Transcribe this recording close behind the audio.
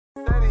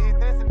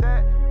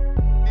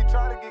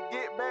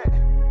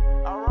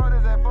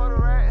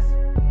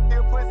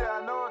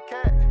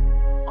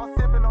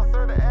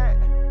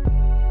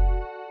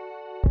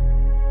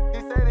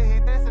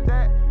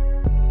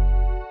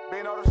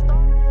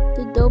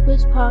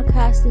dopest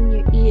podcast in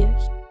your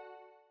ears.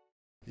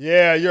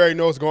 Yeah, you already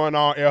know what's going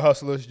on, Air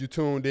Hustlers. You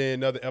tuned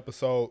in, another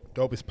episode,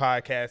 dopest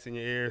podcast in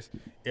your ears,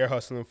 Air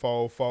Hustling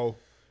 404,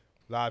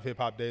 Live Hip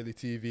Hop Daily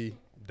TV,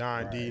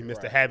 Don D,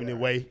 Mr. Having It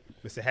Way,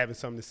 Mr. Having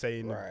Something to Say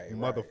in the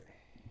mother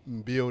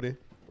building.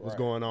 What's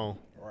going on?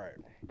 Right.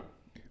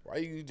 Why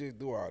you just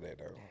do all that,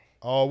 though?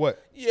 All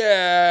what?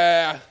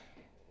 Yeah.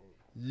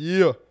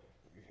 Yeah.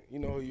 You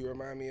know who you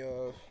remind me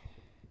of?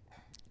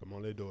 Come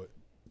on, let's do it.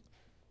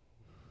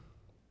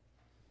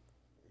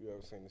 You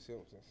ever seen The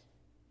Simpsons?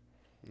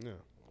 Yeah.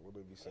 What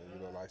they be saying?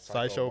 You look like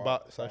Sideshow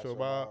Bob?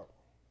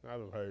 I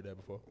haven't heard that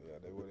before. Yeah,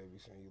 what they be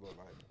saying you look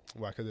like.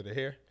 Why, because of the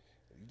hair?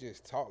 You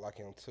just talk like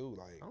him, too.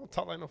 Like I don't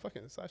talk like no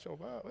fucking Sideshow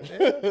Bob. What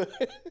the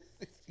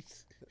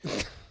hell?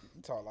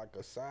 You talk like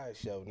a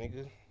sideshow,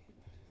 nigga.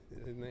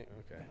 His name?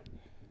 Okay.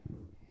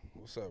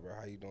 What's up, bro?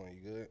 How you doing?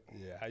 You good?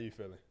 Yeah, how you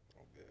feeling?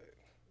 I'm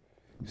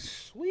good.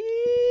 Sweet.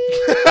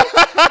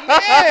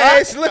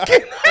 Yes,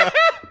 looking.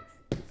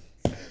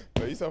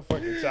 Bro, you so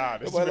fucking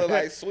childish. Boy, look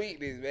like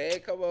sweetness, man.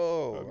 Come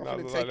on. I'm not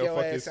gonna look take like your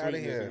no ass out of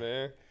here.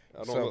 man. I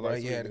What's don't up, look bro?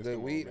 like You had a sweetness. good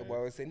Come week. on, The man.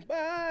 boy was in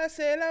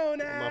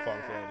Barcelona. My fault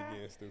for that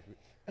again, stupid.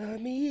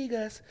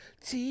 Amigas,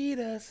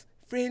 cheetahs,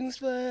 friends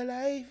for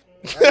life.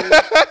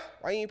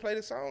 Why you ain't play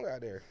the song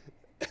out there?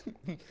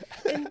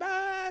 In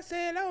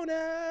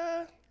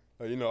Barcelona.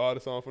 Oh, you know all the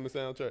songs from the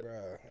soundtrack?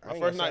 Bruh, My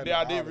first night there,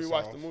 I did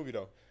rewatch the movie,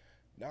 though.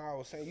 No, I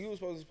was saying you was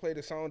supposed to play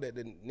the song that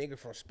the nigga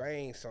from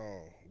Spain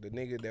song. The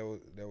nigga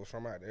that was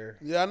from out there.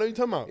 Yeah, I know you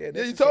talking about. Yeah,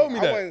 that's you the told song. me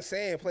I that. wasn't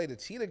saying play the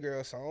Cheetah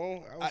Girl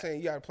song. I was saying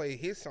you gotta play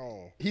his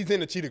song. He's in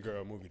the Cheetah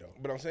Girl movie, though.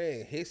 But I'm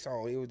saying his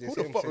song. It was just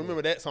Who the him fuck singing.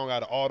 remember that song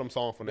out of all them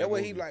songs from that That way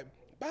movie? he like,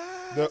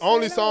 the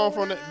only song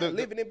from Barcelona, the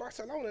living in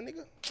Barcelona,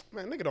 nigga.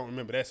 Man, nigga don't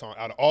remember that song.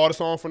 Out of all the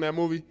songs from that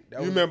movie,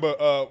 you remember,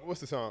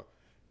 what's the song?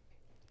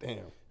 Damn.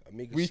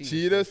 Amiga We Cheetah,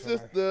 Cheetah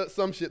Sister,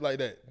 some shit like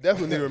that. That's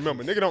what nigga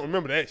remember. Nigga don't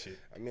remember that shit.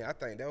 I mean, I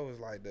think that was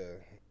like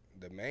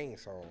the main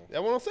song.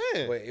 That's what I'm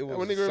saying. But it was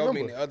what so nigga remember.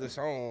 many other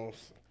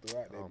songs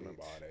throughout that I don't bitch.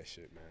 remember all that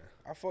shit, man.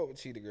 I fuck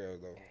with Cheetah Girls,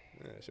 though.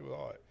 Yeah, that shit was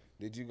hard.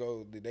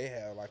 Did they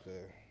have like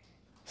a...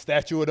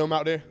 Statue of them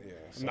out there?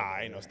 Yeah. Nah,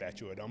 ain't no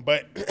statue of them.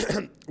 But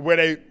where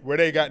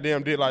they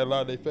goddamn did like a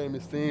lot of their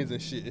famous scenes and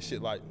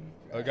shit like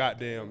a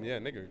goddamn, yeah,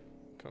 nigga,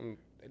 come.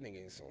 That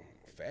nigga in some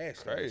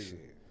fast Crazy.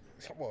 shit.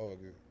 Some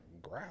motherfucker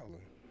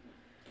growling.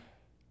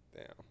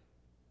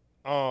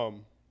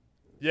 Damn.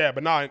 Yeah,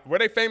 but nah, where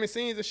they famous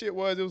scenes and shit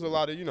was, it was a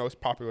lot of, it's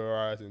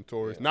popularizing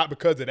tourists. Not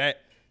because of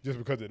that, just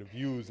because of the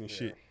views and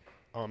shit.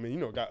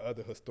 And got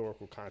other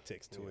historical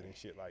context to it and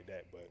shit like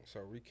that. But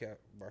So recap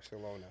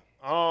Barcelona.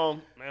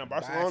 Man,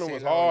 Barcelona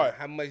was hard.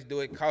 How much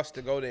do it cost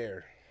to go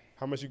there?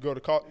 How much you go to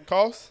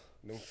cost?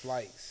 Them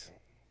flights.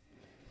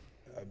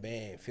 A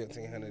band,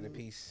 $1,500 a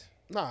piece.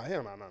 Nah,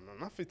 hell no,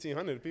 not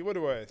 $1,500. What it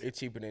was? It's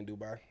cheaper than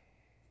Dubai.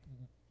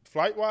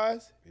 Flight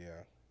wise, Yeah.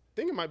 I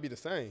think it might be the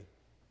same.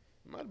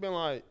 It might have been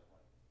like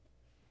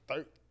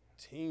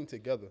 13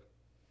 together.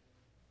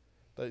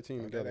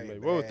 13 together, ain't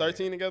maybe. What was bad.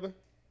 13 together?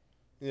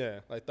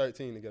 Yeah, like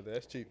 13 together.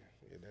 That's cheap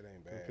Yeah, that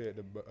ain't bad. compared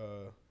to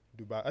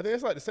Dubai. I think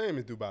it's like the same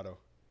as Dubai though.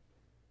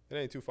 It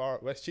ain't too far.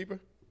 That's cheaper.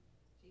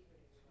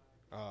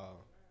 I'm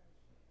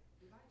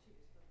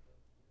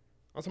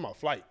talking about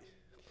flight.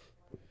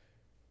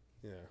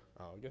 Yeah.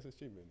 I guess it's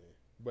cheaper then.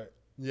 But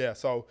yeah,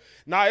 so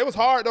it was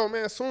hard though,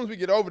 man. As soon as we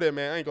get over there,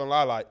 man, I ain't gonna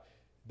lie, like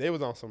they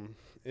was on some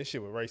this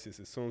shit was racist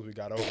as soon as we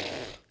got over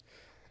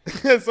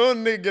there. As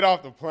soon as nigga get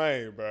off the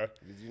plane, bro.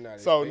 Did you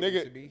not So expect nigga,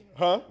 it to be?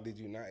 huh? Did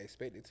you not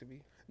expect it to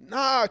be?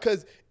 Nah,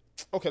 cause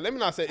let me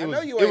not say I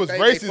know you it ain't was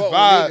think they racist fuck with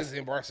vibes. niggas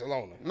in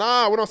Barcelona.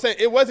 Nah, what I'm saying,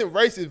 it wasn't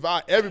racist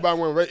vibe. Everybody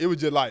went racist. It was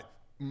just like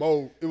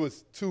it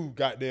was too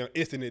goddamn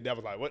incident that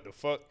was like, what the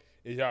fuck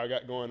is y'all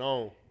got going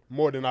on?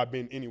 More than I've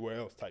been anywhere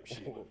else type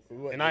shit.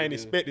 And I ain't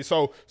expected.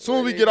 So soon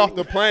as we get off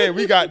the plane,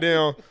 we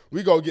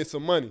go get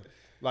some money.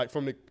 Like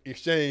from the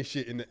exchange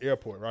shit in the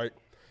airport, right?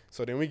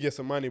 So then we get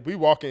some money. We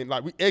walk in,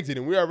 like we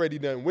exiting. We already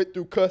done went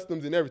through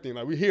customs and everything.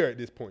 Like we here at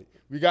this point.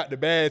 We got the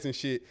bags and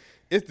shit.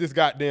 It's this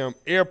goddamn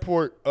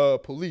airport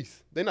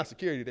police. They not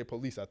security, they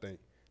police, I think.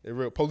 They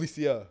real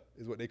policia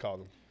is what they call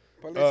them.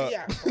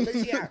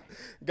 Policia.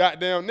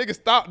 Goddamn nigga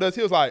stopped us.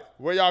 He was like,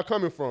 where y'all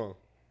coming from?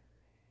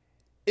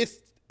 It's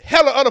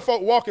hella other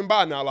folk walking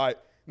by now. Like,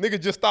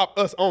 nigga just stopped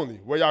us only.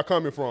 Where y'all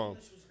coming from?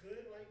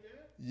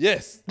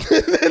 Yes.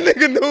 That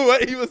nigga knew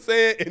what he was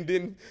saying and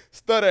didn't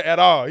stutter at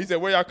all. He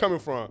said, where y'all coming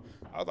from?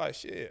 I was like,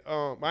 shit.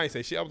 I ain't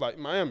say shit. I was like,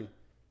 Miami.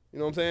 You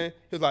know what I'm saying?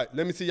 He was like,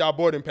 let me see y'all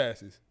boarding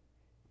passes.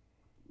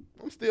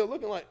 I'm still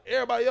looking like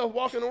everybody else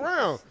walking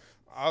around.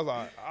 I was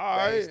like, all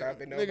right.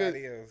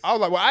 Nigga. I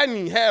was like, well, I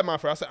didn't even have my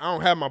first. I said, I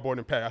don't have my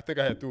boarding pass. I think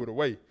I had threw it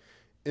away.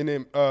 And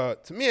then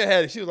Tamia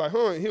had it. She was like,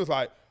 huh? And he was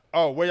like,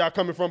 oh, where y'all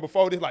coming from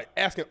before this? Like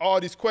asking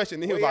all these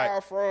questions. And he was like, where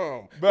y'all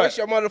from? What's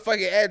your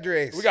motherfucking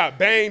address? We got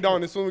banged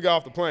on as soon as we got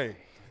off the plane.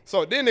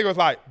 So then nigga was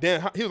like,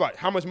 he was like,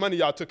 how much money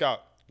y'all took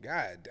out?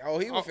 God,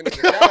 he was finna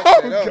get y'all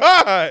set up.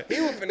 God.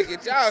 He was finna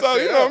get y'all so,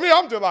 set you know up. me,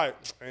 I'm just like,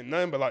 ain't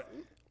nothing but like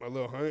a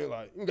little $100.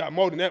 Like, you got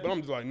more than that, but I'm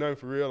just like, nothing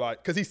for real.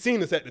 Like, cause he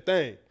seen us at the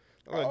thing.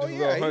 Just a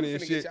little honey he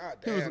and finna shit. get y'all.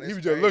 He was Damn,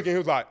 just that's looking. He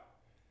was like,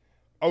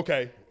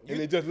 okay. And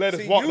they just let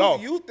us See, walk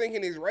off. You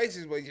thinking it's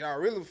racist, but y'all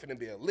really finna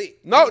be a lick.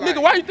 No, He nigga,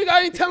 like, why you think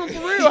I ain't telling for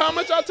real how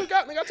much I took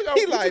out? Nigga, I took out,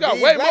 He we like, took out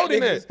these way black more than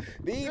niggas,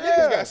 that. these Yeah.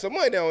 niggas got some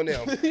money on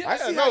them. Yeah, I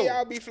see no. how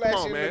y'all be Come on,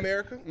 flashing in man.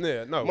 America.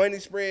 Yeah, no. Money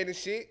spread and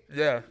shit.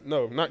 Yeah,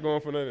 no, not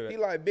going for none of He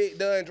that. like Big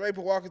Dunn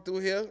Draper walking through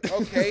here.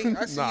 Okay,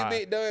 I see Nah. you,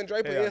 Big Dunn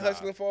Draper, Hell here nah.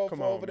 hustling for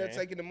Come over on, there man.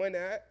 taking the money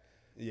out.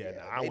 Yeah,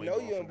 nah, I They wasn't know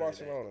going you for in none of that.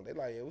 Barcelona. They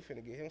like, yeah, we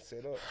finna get him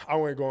set up. I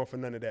wasn't going for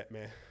none of that,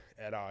 man,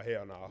 at all.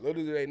 Hell no.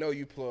 Little do they know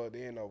you plugged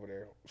in over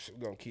there.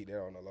 We're gonna keep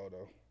that on the low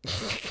though.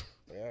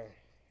 Yeah.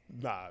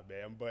 Nah,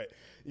 man, but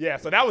yeah,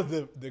 so that was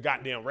the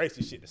goddamn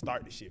racist shit to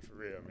start the shit for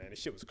real, man. The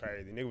shit was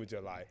crazy. Nigga was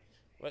just like,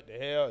 what the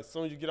hell? As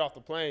soon as you get off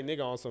the plane,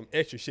 nigga on some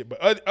extra shit.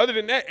 But other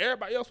than that,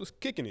 everybody else was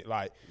kicking it.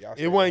 Like, Y'all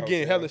stayed it in wasn't the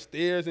getting hotel? hella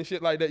stairs and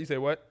shit like that. You say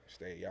what?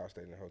 Y'all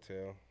stayed in the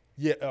hotel.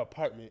 Yeah,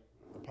 apartment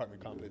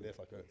complex. That's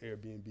like an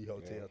Airbnb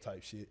hotel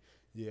type shit.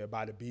 Yeah,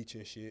 by the beach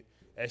and shit.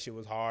 That shit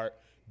was hard.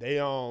 They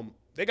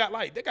got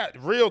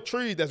real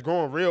trees that's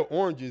growing real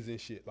oranges and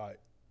shit, like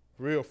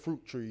real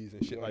fruit trees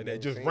and shit You like ain't that,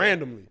 never just seen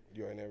randomly. That?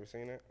 You ain't never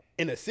seen that?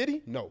 In the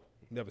city, no,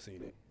 never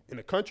seen it. In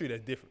the country,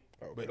 that's different.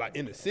 Okay. But like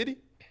in the city,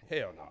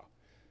 hell no.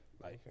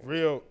 Like a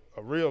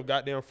real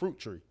goddamn fruit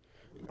tree.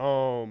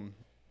 Goddamn,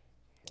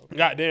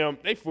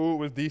 they food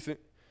was decent.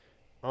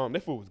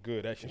 Their food was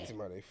good actually.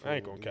 I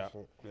ain't gonna cap.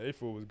 Yeah, their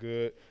food was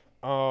good.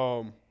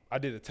 I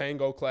did a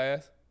tango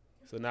class.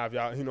 So now if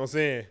y'all, you know what I'm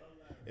saying,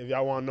 if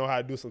y'all want to know how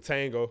to do some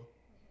tango,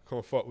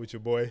 come fuck with your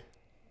boy.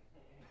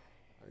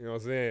 You know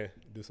what I'm saying?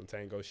 Do some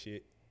tango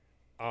shit.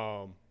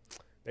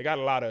 They got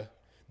a lot of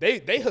they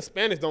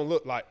Hispanics don't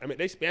look like, I mean,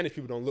 they Spanish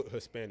people don't look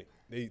Hispanic.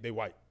 They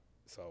white.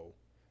 So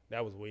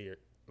that was weird.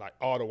 Like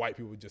all the white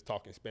people just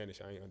talking Spanish.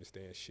 I ain't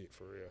understand shit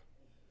for real.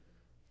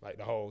 Like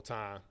the whole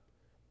time.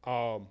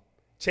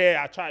 Chad,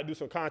 I tried to do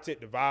some content.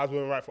 The vibes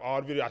wasn't right for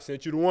all the videos. I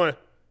sent you the one.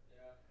 Yeah.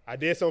 I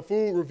did some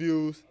food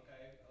reviews.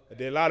 Okay. I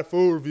did a lot of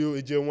food reviews.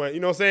 It just went, you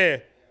know what I'm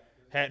saying?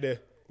 Had to,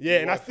 yeah,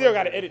 and I still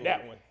got to edit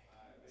that one.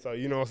 So,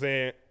 you know what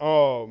I'm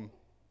saying?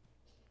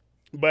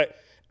 But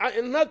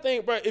another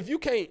thing, bro, if you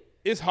can't,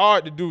 it's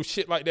hard to do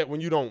shit like that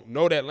when you don't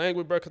know that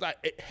language, bro, because I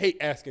hate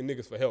asking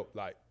niggas for help.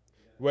 Like,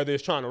 whether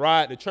it's trying to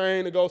ride the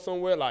train to go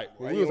somewhere, like,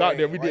 when we was out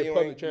there, we did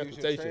public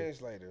transportation.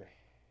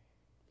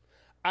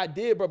 I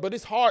did, bro, but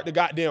it's hard to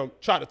goddamn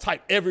try to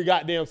type every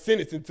goddamn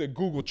sentence into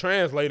Google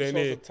Translator and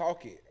then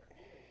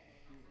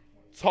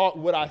talk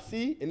what I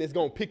see, and it's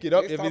gonna pick it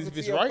up if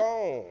it's right.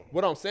 Phone.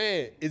 What I'm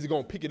saying is, it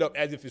gonna pick it up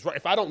as if it's right.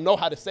 If I don't know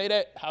how to say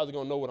that, how's it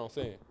gonna know what I'm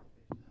saying?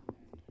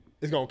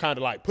 It's gonna kind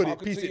of like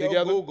piece it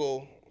together.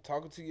 Google,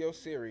 talking to your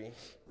Siri,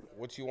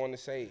 what you want to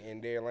say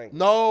in their language.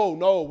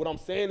 No. What I'm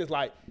saying is,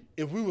 like,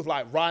 if we was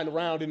like riding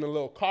around in a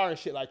little car and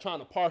shit, like trying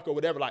to park or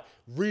whatever, like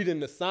reading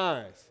the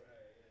signs.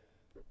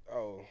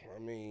 Oh, I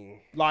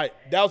mean, like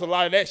that was a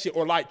lot of that shit,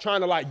 or like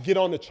trying to like get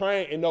on the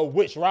train and know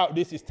which route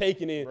this is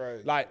taking in.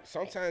 Right. Like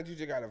sometimes you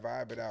just gotta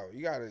vibe it out.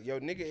 You gotta, your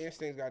nigga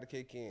instincts gotta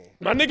kick in.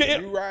 My nigga,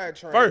 you ride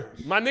trains.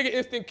 First, my nigga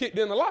instinct kicked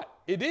in a lot.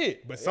 It did,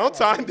 but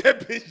sometimes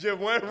that bitch just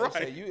went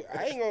right.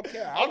 I ain't gonna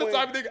care. I was the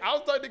type of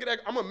nigga that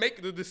I'm gonna make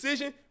the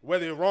decision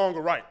whether it's wrong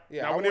or right.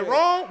 Yeah, now when it's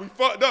wrong, we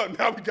fucked up.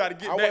 Now we gotta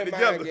get back together.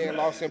 I wouldn't mind getting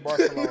lost in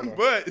Barcelona,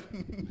 but.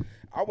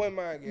 I wouldn't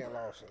mind getting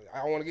lost.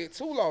 I don't want to get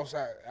too lost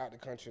out the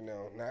country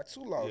now. Not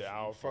too lost. Yeah,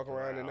 I'll fuck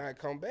around and not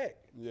come back.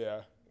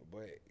 Yeah.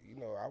 But, you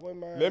know, I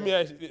wouldn't mind. Let me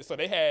ask you this. So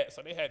they had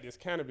this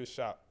cannabis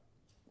shop,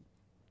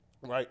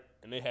 right?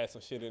 And they had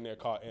some shit in there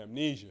called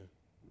Amnesia.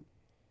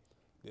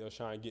 They was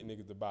trying to get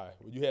niggas to buy.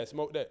 Well, you had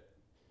smoked that?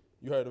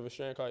 You heard of a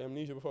strain called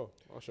Amnesia before?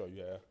 I'm sure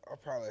you have. I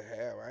probably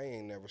have. I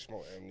ain't never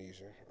smoked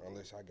Amnesia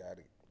unless I got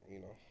it, you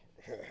know.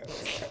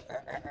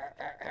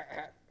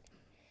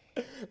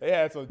 They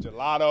had some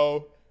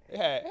gelato. It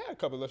had a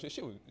couple of shit.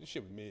 Shit was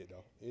mid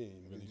though. It ain't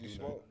really do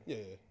smoke? Nothing.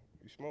 Yeah.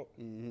 You smoke?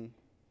 Mm-hmm.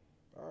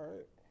 All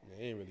right. Yeah,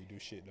 it ain't really do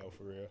shit though,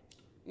 for real.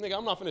 Nigga,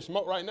 I'm not finna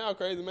smoke right now,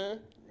 crazy man.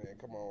 Man,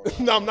 come on.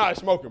 No, I'm not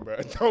smoking, bro.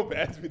 Don't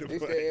ask me to.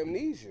 It's the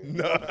Amnesia.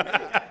 No,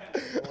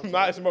 I'm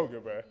not smoking,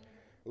 bro.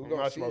 We're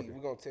gonna see. We're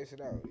gonna test it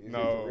out.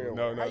 No.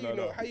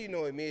 How you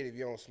know it mid if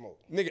you don't smoke?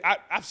 Nigga,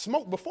 I've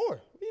smoked before.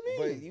 What do you mean?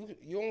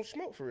 But you don't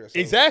smoke for real. So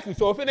exactly.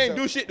 So if it ain't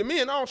do shit to me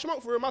and I don't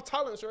smoke for real, my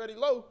tolerance already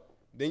low.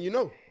 Then you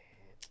know.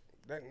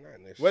 That's not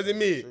necessarily was it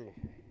mid? True.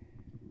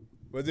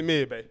 Was it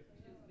mid, babe?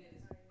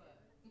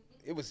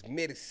 It was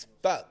mid as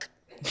fuck.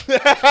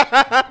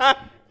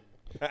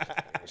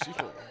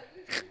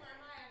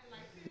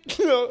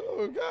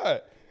 Oh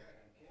God.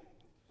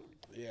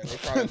 Yeah, they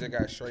probably just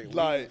got straight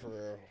like, for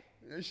real.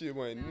 This shit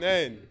wasn't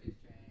nothing.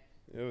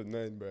 It was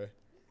nothing, bro.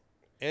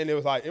 And it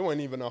was like, it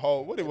wasn't even a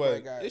whole, what it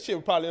was. This shit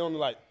was probably only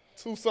like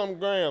 2-something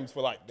grams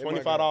for like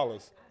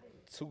 $25.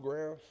 2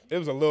 grams? It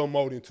was a little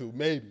more than 2,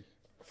 maybe.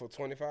 For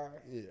 25?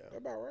 Yeah. That's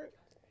about right.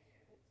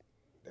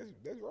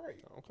 That's right.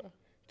 Okay.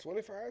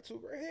 25, 2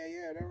 grams. Hell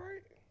yeah, that's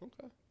right.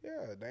 Okay.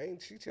 Yeah, they ain't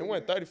cheating. It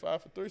went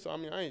 35 for 3, so I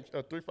mean, I ain't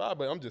 35,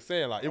 but I'm just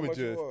saying, like, it was just.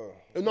 You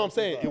know what I'm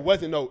saying? It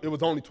wasn't it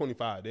was only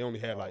 25. They only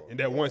had, like, in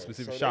that one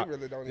specific shop,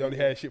 they only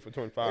had shit for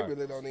 25. They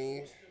really don't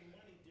even.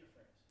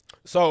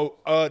 So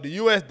the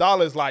U.S.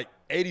 dollar is like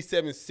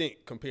 87 cents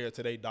compared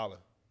to their dollar.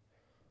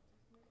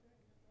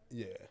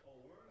 Yeah.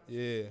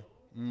 Yeah.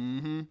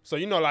 So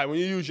you know, like when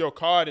you use your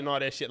card and all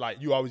that shit,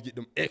 like you always get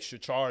them extra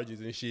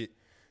charges and shit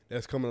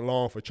that's coming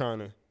along for trying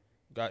to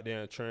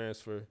goddamn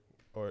transfer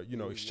or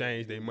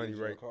exchange their money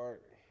rate. Card?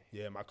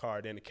 Yeah, my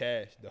card and the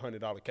cash, the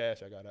 $100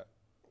 cash I got out.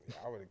 Yeah,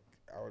 I would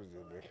have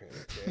just been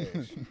paying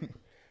cash.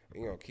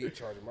 You gonna keep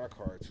charging my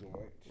card too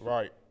much.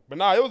 Right. But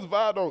nah, it was a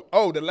vibe though.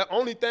 Oh, the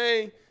only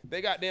thing,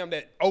 they got damn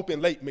that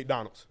open late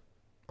McDonald's.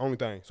 Only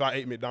thing. So I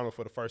ate McDonald's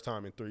for the first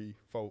time in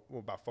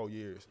about 4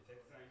 years.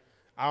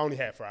 I only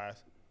had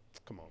fries.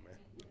 Come on, man.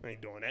 I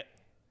ain't doing that.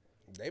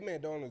 They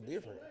McDonald's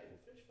different.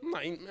 I'm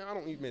not eating, man, I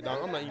don't eat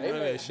McDonald's. I'm not eating none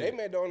of that shit.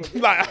 They McDonald's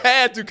different. Like, I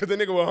had to because the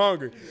nigga was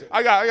hungry.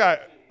 I got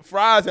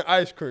fries and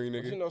ice cream,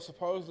 nigga. But you know,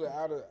 supposedly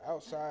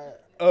outside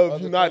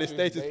of United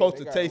States, it's supposed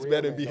to taste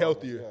better and be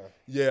healthier.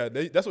 Yeah,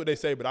 that's what they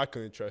say, but I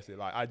couldn't trust it.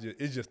 Like,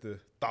 it's just the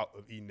thought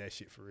of eating that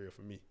shit for real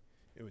for me.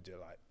 It was just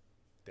like,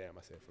 damn,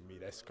 I said for me,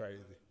 that's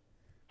crazy.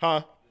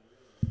 Huh?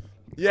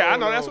 Yeah, I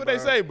know that's what they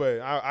say,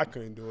 but I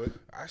couldn't do it.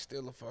 I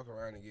still fuck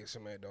around and get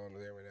some McDonald's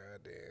every now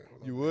and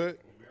then. You would?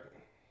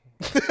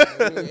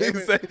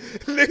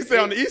 Niggas say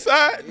on the east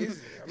side?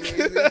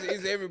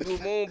 It's every blue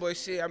moon, but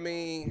shit, I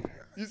mean.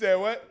 You said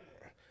what?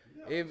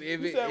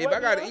 If I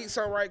gotta eat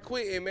something right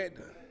quick, and man.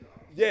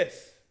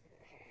 Yes.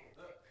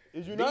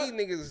 Is you not?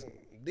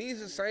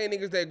 These are the same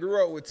niggas that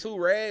grew up with 2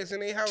 rags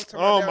in their house.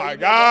 Oh my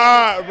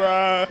God,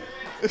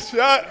 bro.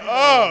 Shut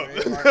up.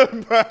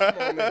 Man, come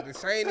on, man. The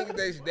same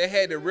niggas that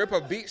had to rip a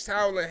beach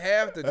towel in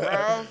half to dry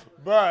off.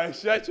 Bro,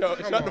 shut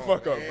the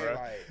fuck up, bro.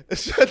 Like,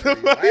 shut the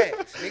fuck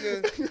up.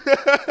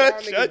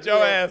 Nigga. Shut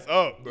your ass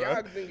up, bro.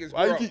 Y'all niggas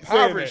Why grew you up keep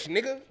saying impoverished, that?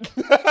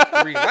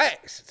 nigga.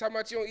 Relax. Talking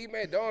about you don't eat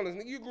McDonald's,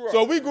 nigga. You grew up.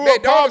 So we grew up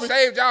McDonald's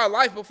impoverished. saved y'all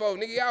life before,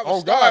 nigga. Y'all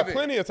was Oh God, starving.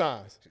 plenty of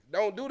times.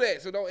 Don't do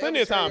that. So don't Plenty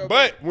ever of say times.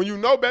 But when you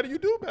know better, you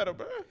do better,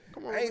 bro.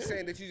 Come on. I ain't man.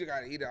 saying that you just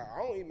gotta eat out. I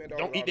don't eat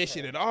McDonald's. Don't eat that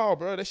shit at all,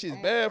 bro. That shit's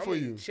bad for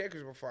you.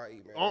 Checkers before I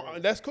eat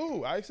McDonald's. That's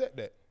cool. I accept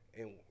that.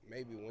 And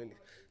maybe Wendy's.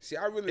 See,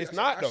 I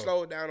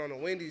slowed down on the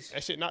Wendy's.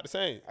 That shit not the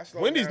same.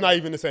 Wendy's not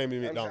even the same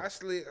as McDonald's.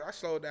 I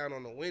slowed down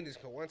on the Wendy's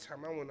because one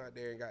time I went out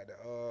there and got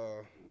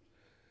the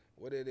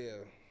what it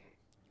is?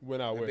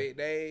 The Big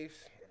Dave's.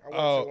 I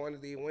went to one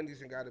of these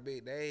Wendy's and got the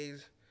Big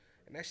Dave's,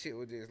 and that shit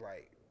was just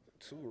like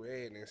too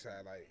red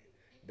inside. Like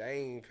they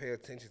ain't pay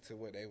attention to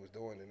what they was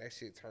doing, and that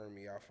shit turned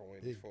me off from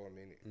Wendy's for a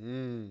minute.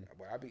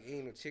 But I be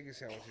eating the chicken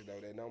sandwiches though.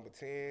 That number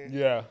 10.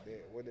 Yeah.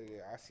 What is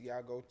it?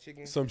 Asiago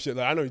chicken. Some shit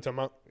like I know what you're talking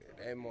about.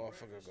 Yeah, that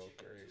motherfucker go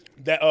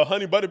crazy. That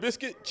honey butter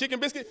biscuit, chicken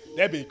biscuit,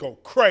 that bitch go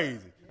crazy.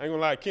 I ain't gonna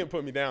lie, Kim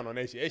put me down on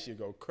that shit. That shit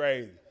go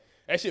crazy.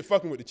 That shit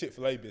fucking with the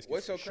Chick-fil-A biscuits.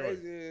 What's so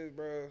crazy is,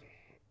 bro,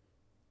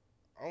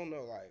 I don't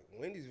know, like,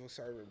 Wendy's was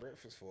serving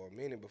breakfast for a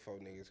minute before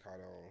niggas caught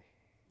on.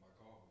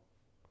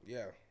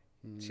 Yeah.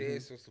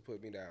 Chad supposed to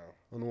put me down.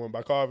 On the one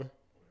by Carver?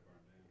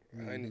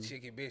 Honey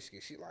chicken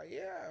biscuit. She like,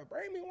 yeah,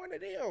 bring me one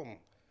of them.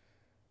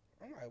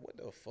 I'm like, what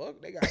the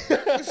fuck? They got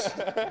breakfast?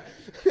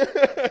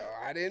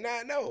 I did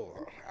not know.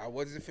 I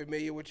wasn't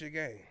familiar with your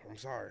game. I'm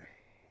sorry.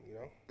 You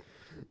know?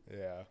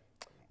 Yeah.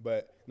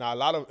 But now a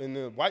lot of in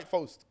the white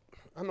folks,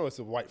 I know it's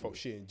a white folks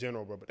shit in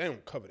general, bro, but they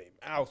don't cover their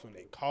mouths when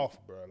they cough,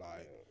 bro.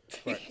 Like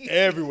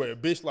everywhere,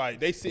 bitch. Like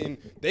they sitting,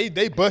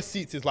 they bus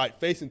seats is like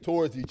facing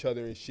towards each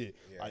other and shit.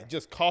 Yeah. Like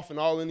just coughing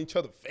all in each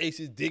other's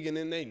faces, digging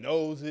in their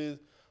noses,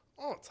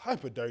 all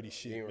type of dirty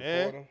shit,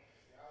 man.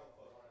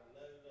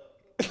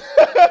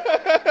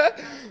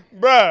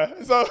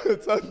 Bruh,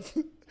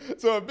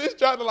 so a bitch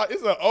tried to like,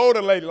 it's an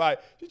older lady, like,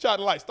 she tried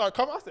to like start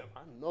coughing. I said, I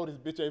know this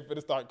bitch ain't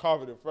finna start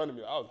coughing in front of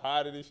me. I was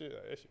hiding this shit.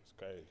 Like, that shit was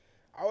crazy.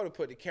 I would have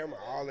put the camera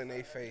all in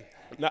their face.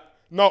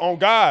 No, on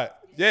God.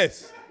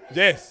 Yes.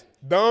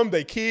 Dumb,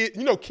 they kids.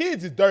 You know,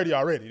 kids is dirty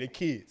already. They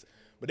kids.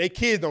 But they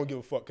kids don't give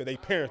a fuck because they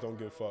parents don't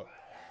give a fuck.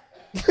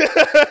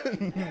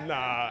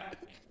 Nah.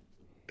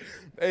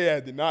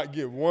 They did not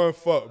give one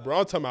fuck, bro.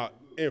 I'm talking about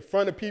in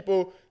front of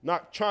people,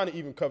 not trying to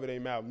even cover their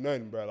mouth,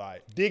 nothing, bro.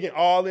 Like, digging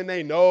all in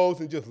their nose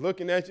and just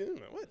looking at you.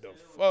 Like, what the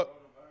fuck?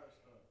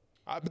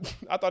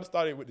 I thought it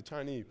started with the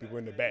Chinese people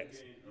in the backs.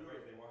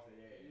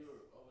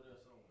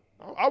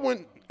 I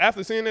wouldn't,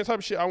 after seeing that type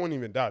of shit, I wouldn't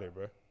even doubt it,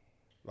 bro.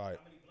 Like,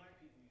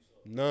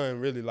 none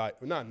really,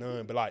 like, not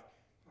none, but like,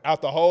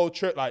 out the whole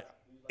trip, like,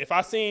 if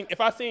I seen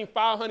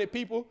 500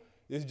 people,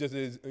 this just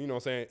is, you know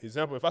what I'm saying,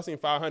 example, if I seen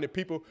 500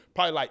 people,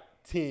 probably like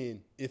 10,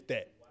 if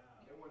that.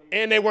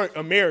 And they weren't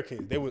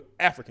Americans, they were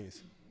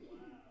Africans.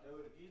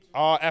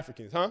 All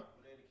Africans, huh?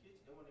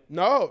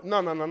 No.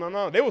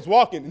 They was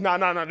walking.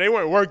 No, they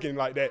weren't working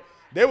like that.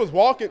 They was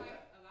walking.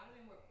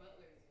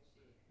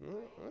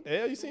 What the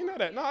hell you seen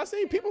that? No, I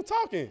seen people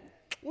talking.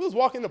 We was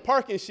walking the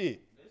park and shit.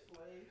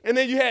 And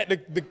then you had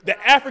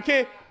the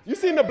African. You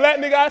seen the black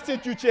nigga I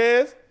sent you,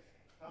 Chaz?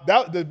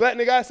 The black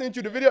nigga I sent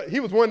you the video,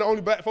 he was one of the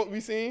only black folks we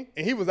seen.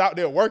 And he was out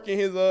there working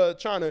his,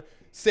 trying to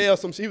sell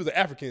some shit. He was an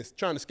African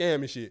trying to scam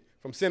and shit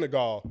from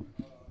Senegal.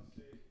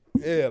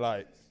 Yeah,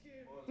 like,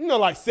 you know,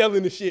 like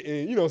selling the shit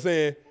and, you know what I'm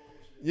saying?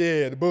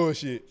 Yeah, the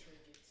bullshit.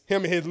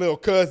 him and his little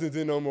cousins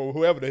in them or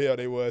whoever the hell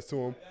they was to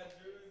him.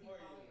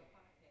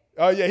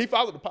 Oh, yeah, he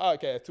followed the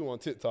podcast, too, on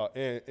TikTok,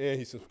 and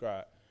he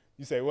subscribed.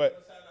 You say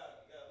what?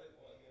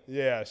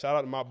 Yeah, shout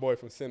out to my boy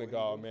from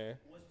Senegal, man.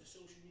 Was the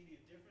social media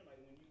different? Like,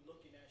 when you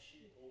looking at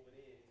shit over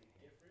there, is it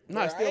different?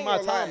 No, it's still my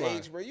timeline.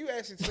 H, bro. You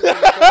asking too many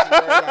questions,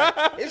 bro.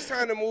 Like, it's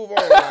time to move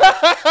on.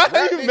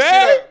 Like, you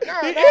mad?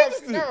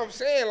 No, I'm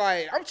saying,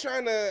 like, I'm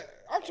trying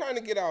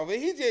to get off it.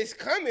 He just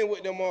coming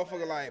with them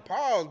motherfucker like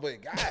pause,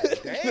 but god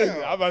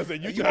damn. I'm about to say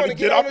you trying to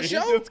get off the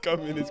show? He just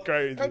coming is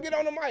crazy. Come get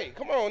on the mic.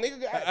 Come on,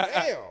 nigga. God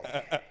damn.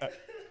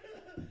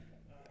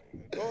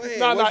 Go ahead.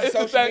 Nah, it's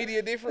the social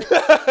media different?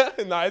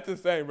 Nah, it's the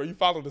same, bro. You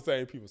follow the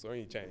same people, so it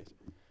ain't changed.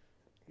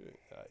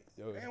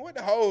 Man, what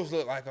the hoes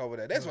look like over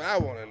there? That's what I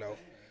want to know.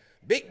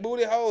 Big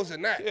booty hoes or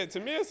not? Yeah,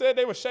 Tamia said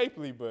they were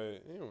shapely,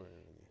 but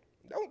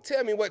don't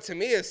tell me what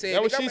Tamia said.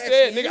 That's what she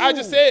said, nigga. I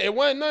just said it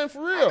wasn't nothing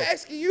for real. I'm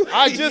asking you.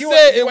 I just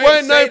said it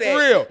wasn't nothing for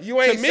real.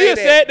 You ain't Tamia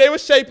said they were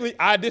shapely.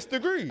 I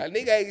disagree. A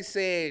nigga ain't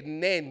said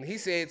nothing. He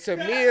said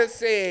Tamia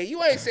said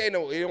you ain't saying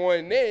no. It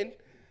wasn't nothing.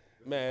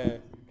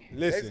 Man,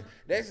 listen.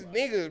 That's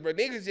niggas, bro.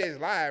 Niggas just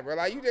lie, bro.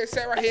 Like you just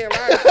sat right here and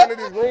lied in front of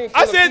this room.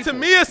 I said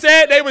Tamia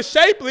said they were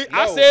shapely.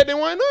 I said they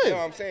wasn't nothing. You know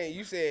what I'm saying?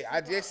 You said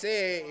I just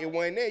said it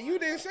wasn't that. You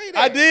didn't say that.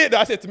 I did.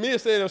 I said Tamia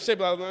said they were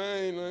shapely. I was like, I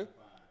ain't nothing.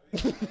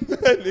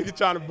 Nigga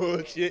trying to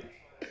bullshit.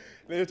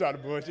 They trying to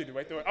bullshit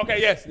right through it. Okay,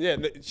 yes, yeah.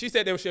 She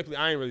said they were shapely.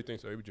 I ain't really think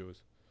so. They were Jews.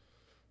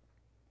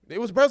 They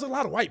was, bro, a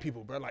lot of white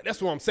people, bro. Like,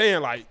 that's what I'm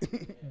saying. Like,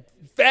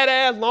 fat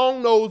ass,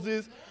 long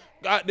noses,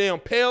 goddamn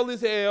pale as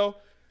hell,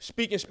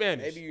 speaking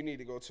Spanish. Maybe you need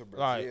to go to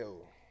Brazil. Like,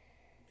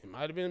 it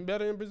might have been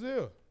better in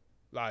Brazil.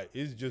 Like,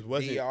 it just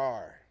wasn't.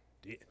 DR.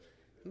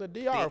 The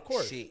DR, of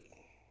course. Shit.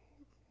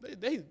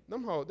 They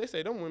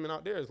say them women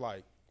out there is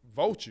like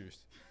vultures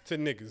to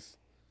niggas.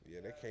 Yeah,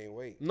 they can't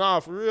wait.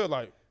 Nah, for real.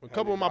 Like, a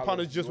couple of my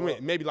partners just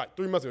went maybe like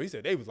 3 months ago. He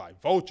said they was like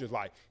vultures.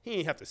 Like, he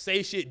ain't have to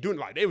say shit, doing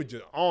like they was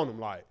just on them.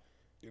 Like,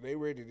 yeah, they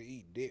ready to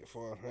eat dick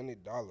for $100.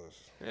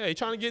 Yeah, he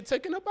trying to get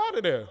taken up out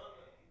of there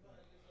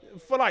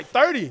for like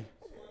 30.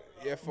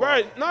 Yeah,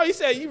 bro. No, he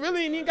said you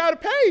really ain't even gotta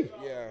pay.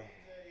 Yeah.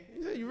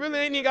 He said you really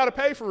ain't even gotta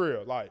pay for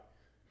real. Like,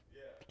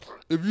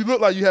 if you look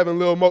like you having a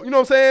little mo, you know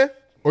what I'm saying?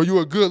 Or you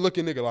a good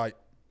looking nigga, like,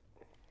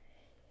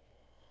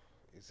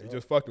 they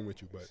just fucking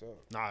with you. But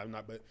nah, I'm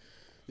not. But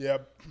yeah,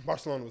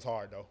 Barcelona was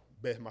hard though.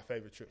 Best my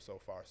favorite trip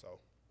so far. So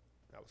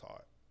that was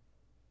hard.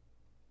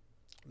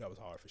 That was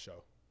hard for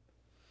sure.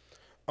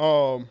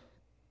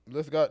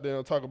 Let's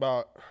goddamn talk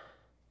about.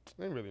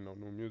 There ain't really no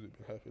new music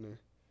happening.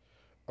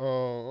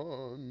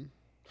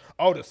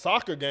 The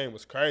soccer game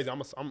was crazy.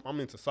 I'm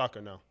into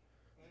soccer now.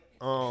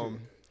 I'm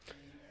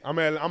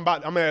an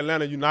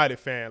Atlanta United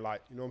fan.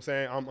 Like, you know what I'm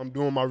saying? I'm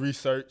doing my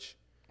research.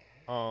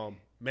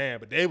 Man,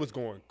 but they was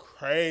going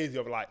crazy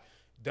over like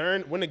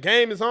when the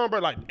game is on, bro.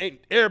 Like,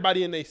 ain't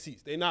everybody in their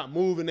seats? They not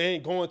moving. They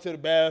ain't going to the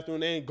bathroom.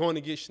 They ain't going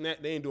to get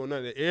snacked. They ain't doing none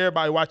of that.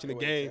 Everybody watching the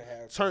game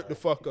turned the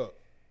fuck up.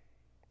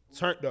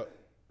 Turned up.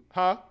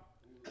 Huh?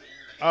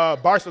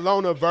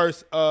 Barcelona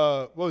versus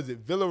what was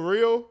it?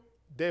 Villarreal,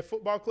 their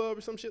football club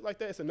or some shit like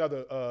that. It's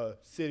another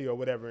city or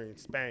whatever in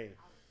Spain.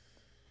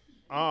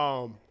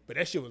 But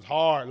that shit was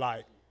hard.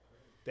 Like,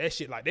 that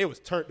shit, like, they was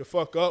turned the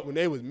fuck up when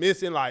they was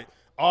missing like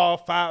all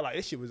five. Like,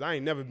 that shit was. I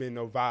ain't never been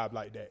no vibe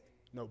like that.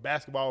 No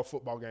basketball or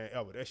football game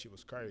ever. That shit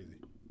was crazy.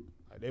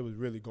 Like, they was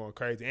really going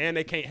crazy. And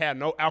they can't have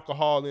no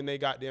alcohol in their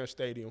goddamn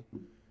stadium.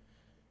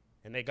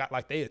 And they got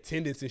like their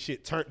attendance and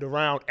shit turned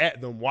around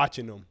at them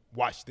watching them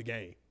watch the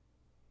game.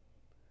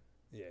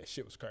 Yeah,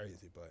 shit was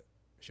crazy, but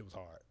shit was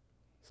hard.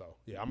 So,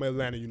 yeah, I'm an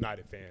Atlanta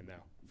United fan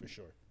now, for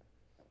sure.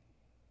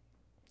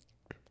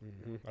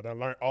 I done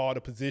learned all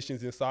the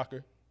positions in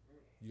soccer.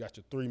 You got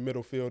your 3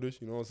 middle fielders,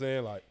 you know what I'm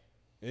saying? Like,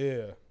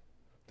 yeah,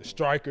 the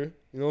striker,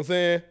 you know what I'm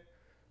saying?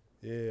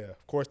 Yeah,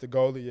 of course the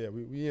goalie. Yeah,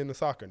 we in the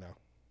soccer now.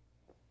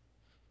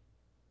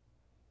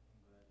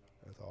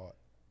 That's hard.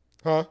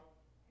 Huh?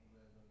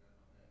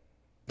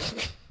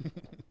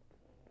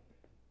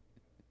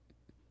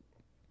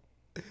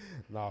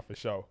 Nah, for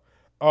sure.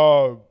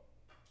 What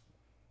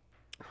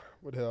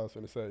the hell I was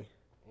finna say?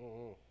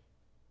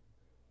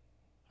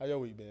 How your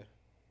week been?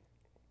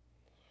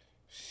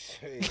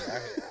 Shit,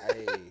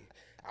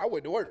 I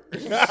went to work.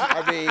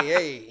 I mean,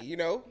 hey, you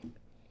know,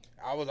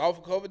 I was off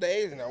a couple of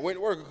days and I went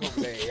to work a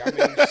couple of days. I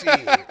mean,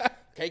 shit,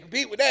 can't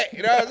compete with that.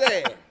 You know what I'm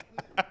saying?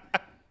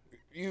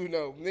 You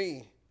know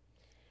me.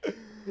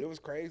 It was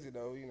crazy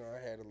though. You know, I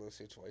had a little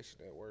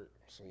situation at work.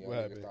 Some young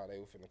niggas thought they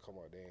were finna come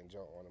out there and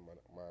jump one of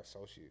my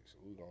associates.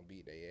 We gonna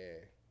beat their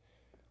ass.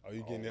 Are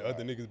you getting the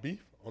other niggas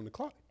beef on the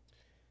clock?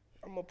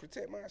 I'm gonna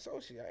protect my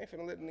associate. I ain't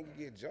finna let the nigga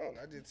get jumped.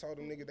 I just told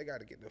them niggas they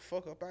gotta get the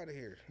fuck up out of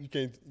here. You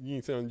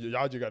ain't telling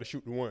y'all just gotta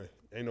shoot the one.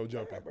 Ain't no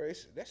jumping. Yeah, bro,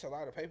 that's a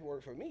lot of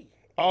paperwork for me.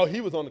 Oh,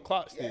 he was on the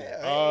clock still.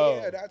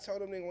 Yeah, I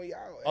told them nigga when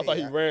y'all. I thought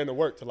he ran to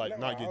work to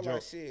not get jumped.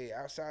 Like, shit,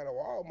 outside of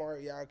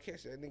Walmart, y'all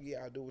catch that nigga,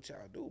 y'all do what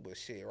y'all do. But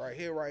shit, right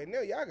here, right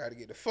now, y'all gotta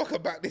get the fuck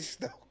about this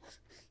stuff.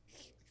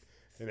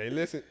 And they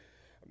listen.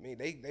 I mean,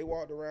 they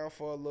walked around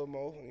for a little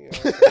more. You know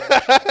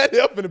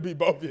They're finna beat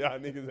both of y'all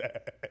niggas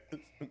ass.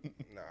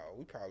 Nah,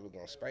 we probably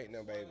gonna spank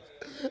them, baby.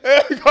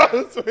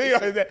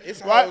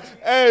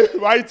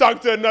 Why you talking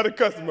to another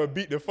customer?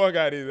 Beat the fuck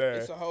out of his ass.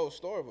 It's a whole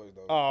store of us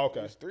though. Oh,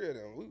 okay. There's 3 of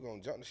them. We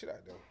gonna jump the shit out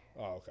of them.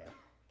 Oh, okay.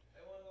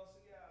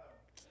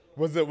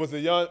 Was the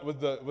young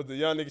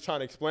nigga trying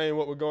to explain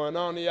what was going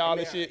on to y'all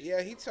and shit?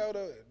 Yeah, he told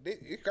her.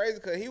 It's crazy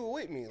because he was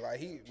with me. Like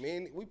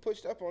we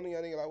pushed up on the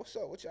young nigga. Like, what's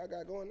up? What y'all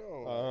got going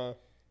on?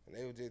 And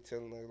they was just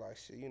telling us like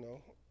shit. You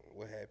know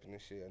what happened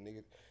and shit.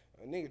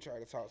 A nigga tried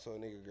to talk to a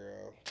nigga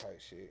girl type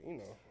shit. You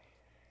know.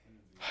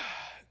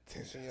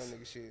 Some young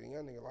nigga shit.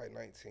 Young nigga like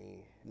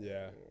 19.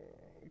 Yeah.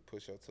 We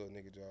push up to a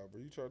nigga job,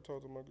 bro. You try to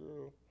talk to my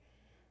girl?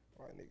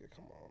 Like, nigga,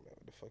 come on, man.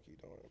 What the fuck you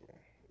doing, man?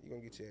 You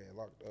gonna get your ass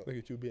locked up. Look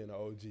at you being an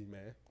OG,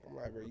 man. I'm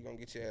like, bro, you gonna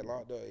get your ass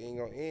locked up. It ain't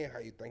gonna end how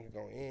you think it's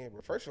gonna end.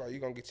 But first of all, you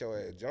gonna get your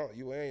ass jumped.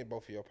 You and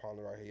both of your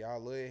partners right here.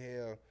 Y'all live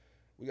hell.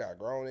 We got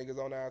grown niggas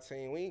on our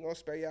team. We ain't gonna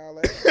spare y'all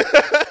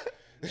ass.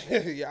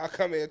 Y'all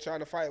come in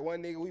trying to fight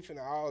one nigga. We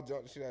finna all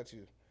jump the shit at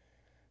you.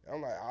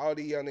 I'm like, all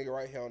these young niggas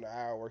right here on the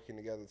aisle working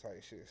together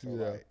type shit. So,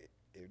 like,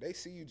 if they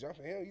see you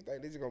jumping him, you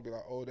think they just gonna be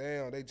like, oh,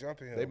 damn, they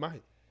jumping him. They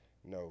might.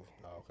 No.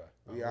 Oh, okay.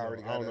 We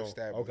already got it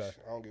established. Okay.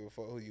 I don't give a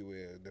fuck who you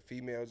is. The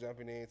female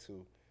jumping in,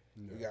 too.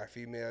 No. We got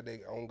female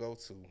they on go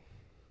to.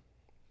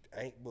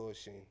 Ain't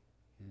bullshitting.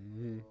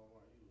 Mm-hmm.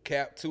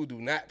 Cap 2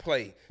 do not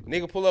play.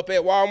 Nigga pull up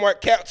at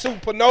Walmart, Cap 2,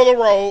 Panola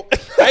Road.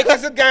 Think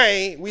it's a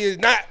game. We is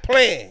not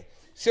playing.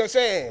 See what I'm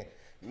saying?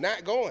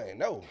 Not going.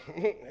 No.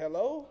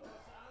 Hello?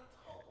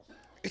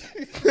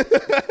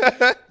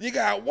 You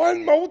got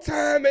one more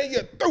time and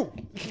you're through.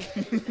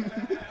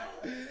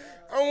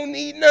 I don't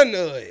need none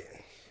of it.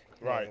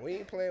 Right. Man, we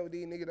ain't playing with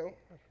these niggas though.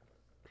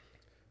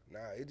 Nah,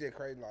 it just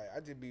crazy. Like, I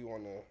just be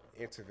wanting to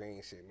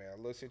intervene shit, man. A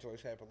little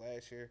situation happened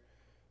last year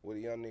with a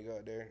young nigga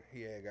up there.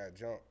 He had got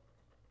jumped.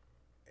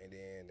 And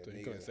then the so nigga.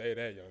 You couldn't say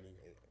that, young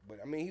nigga. But,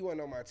 I mean, he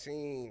wasn't on my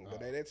team.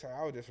 But at that time,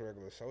 I was just a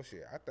regular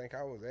associate. I think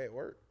I was at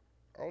work.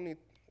 Was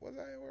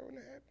I at work when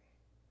that happened?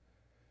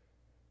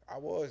 I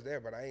was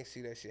there, but I ain't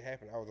see that shit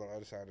happen. I was on the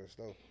other side of the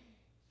stove.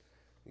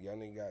 The young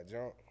nigga got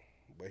jumped.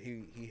 But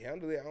he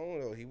handled it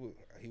on, though. He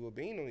would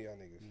bean on young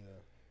niggas.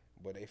 Yeah.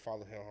 But they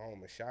followed him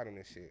home and shot him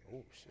and shit.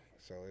 Ooh, shit.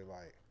 So it's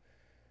like,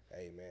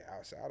 hey, man,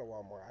 outside of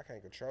Walmart, I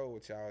can't control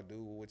what y'all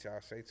do, what y'all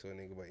say to a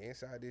nigga. But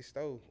inside this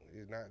stove,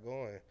 it's not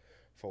going.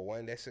 For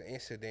one, that's an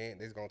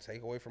incident that's going to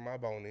take away from my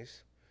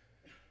bonus.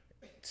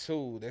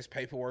 2, there's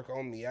paperwork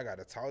on me. I got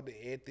to talk to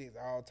ethics,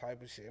 all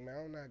type of shit. Man,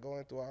 I'm not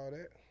going through all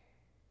that.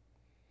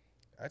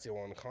 I just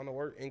want to come to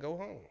work and go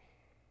home.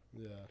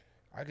 Yeah.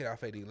 I get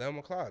off at 11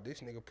 o'clock.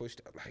 This nigga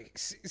pushed up like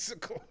 6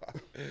 o'clock.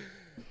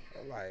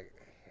 I'm like,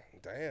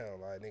 damn,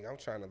 like, nigga, I'm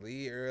trying to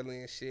leave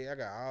early and shit. I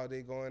got all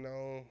day going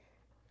on.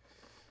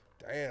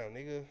 Damn,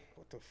 nigga,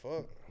 what the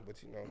fuck?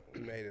 But, you know,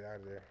 we made it out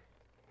of there.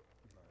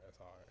 No, that's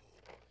all right.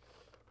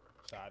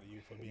 Shout out to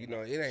you for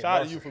being,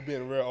 shout out to you for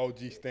being a real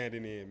OG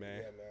standing in, man.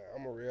 Yeah, man,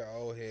 I'm a real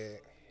old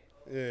head.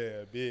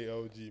 Yeah, big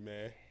OG,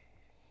 man.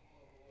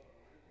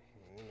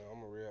 You know,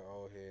 I'm a real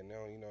old head.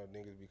 Now, you know,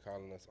 niggas be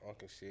calling us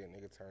Uncle shit.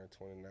 Nigga turned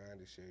 29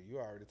 this year. You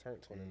already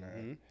turned 29.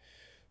 Mm-hmm.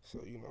 So,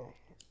 you know.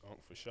 Unc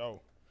for sure.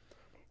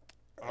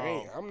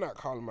 I'm not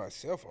calling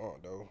myself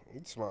Unc, though.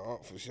 It's my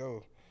Unc for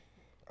sure.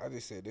 I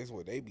just said this is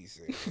what they be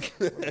saying.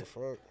 What the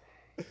fuck?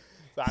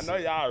 So I know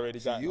y'all already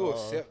got. You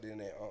accepting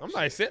that Unc I'm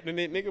not accepting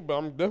it, nigga, but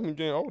I'm definitely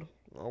getting older.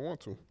 I want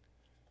to.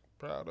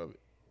 Proud of it.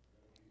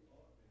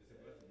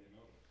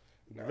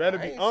 Nah, rather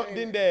be Unc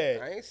than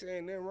Dad. I ain't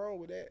saying nothing wrong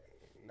with that.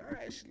 Nah,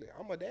 actually,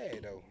 I'm a dad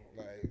though.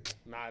 Like,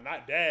 nah,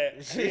 not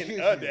dad. Being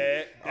a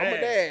dad. I'm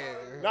a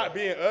dad. Not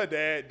being a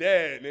dad.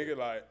 Dad, nigga.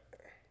 Like,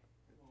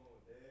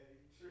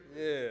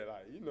 yeah,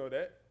 like you know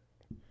that.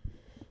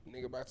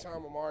 Nigga, by the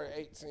time I'm already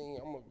 18,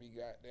 I'm gonna be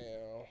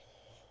goddamn.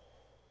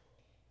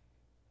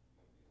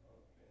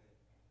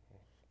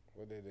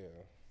 What they do?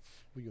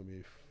 We gonna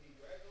be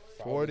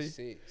 40.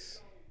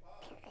 46.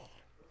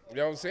 You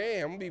know what I'm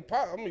saying? I'm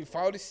gonna be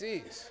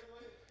 46.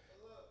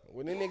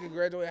 When that nigga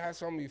graduate high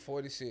school, I'm gonna be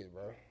 46,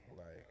 bro.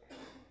 Like,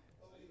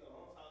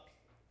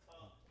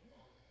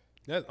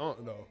 that's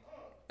Unc though.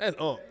 That's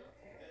Unc.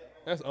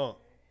 That's Unc.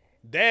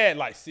 Dad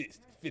like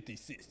 50,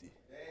 60.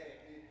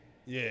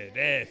 Yeah,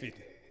 Dad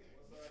 50.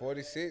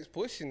 46,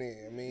 pushing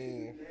it. I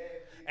mean,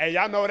 hey,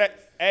 y'all know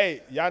that?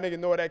 Hey, y'all niggas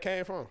know where that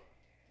came from?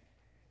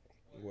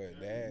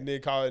 What, Dad?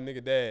 Nigga call it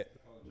nigga Dad.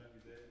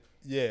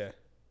 Yeah.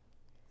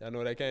 Y'all know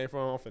where that came from?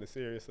 I'm finna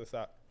serious us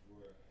out.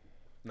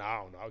 Nah, I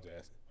don't know. I was just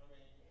asking.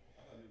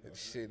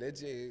 Shit, that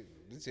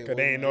just cause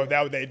they ain't know if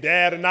that was their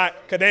dad or not.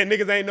 Cause they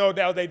niggas ain't know if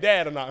that was their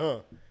dad or not, huh?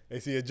 They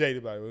see a J, they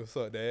be like, what's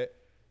up, Dad?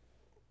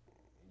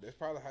 That's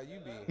probably how you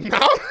be. No,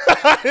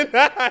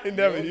 I ain't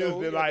never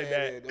used it like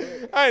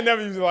that. I ain't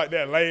never used it like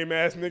that, lame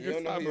ass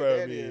nigga. Stop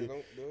me.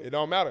 It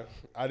don't matter.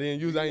 I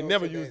didn't use. I ain't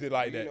never used it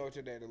like that. You know what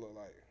your daddy look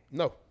like?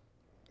 No,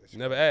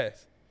 never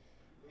asked.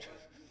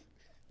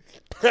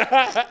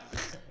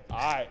 All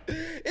right.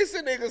 It's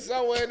a nigga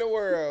somewhere in the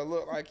world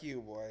look like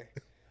you, boy.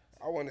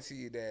 I want to see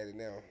your daddy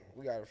now.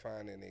 We got to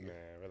find that nigga.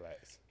 Man,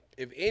 relax.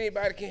 If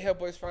anybody can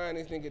help us find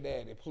this nigga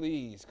daddy,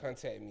 please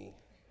contact me.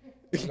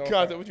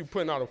 Concept, what you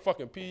putting on a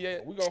fucking P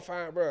at? We gonna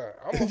find, bro.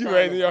 I'm You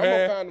raising your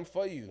hand? gonna find them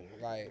for you.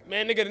 Like,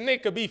 man, nigga, the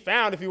nigga could be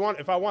found if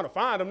I want to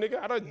find him, nigga.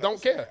 I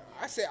don't care.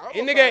 I said I'm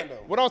And gonna nigga, find them.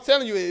 what I'm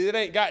telling you is it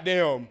ain't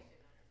goddamn.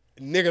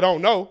 Nigga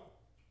don't know.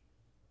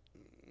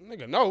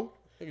 Nigga know.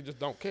 Nigga just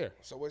don't care.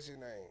 So what's his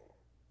name?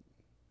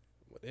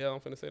 What the hell I'm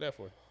finna say that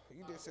for?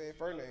 You just said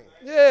first name.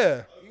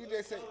 Yeah. You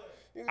just said.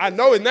 I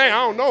know his name. I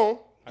don't know him.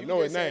 I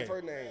know his name.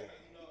 First name.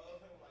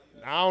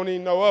 I don't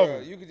even know of Bro,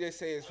 him. you could just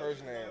say his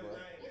first name, bro.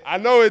 I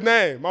know his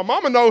name. My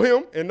mama know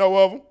him and know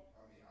of him.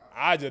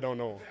 I just don't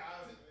know him.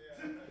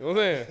 You know what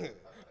I'm saying?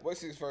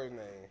 What's his first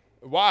name?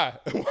 Why?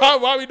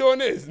 Why we doing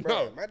this? Bro,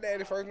 No. my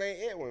daddy's first name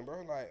Edwin,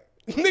 bro. Like,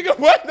 Nigga,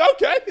 what?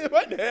 Okay.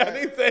 What the hell?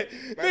 Nigga say,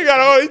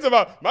 nigga, he's talking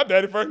about my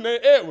daddy first name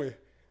Edwin.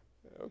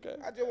 Okay.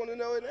 I just want to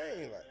know his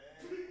name.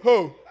 Like,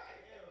 Who?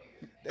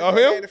 that's Oh, my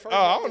him? daddy's first Oh,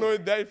 I name. don't know what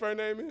his daddy's first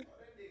name is.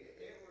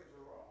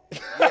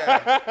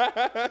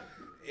 Yeah.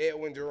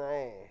 Edwin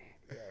Jerome.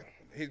 Yeah.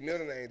 His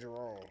middle name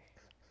Jerome.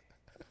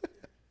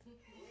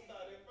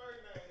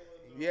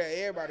 Yeah,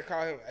 everybody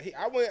call him.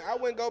 I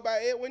wouldn't go by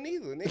Edwin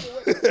either. Nigga,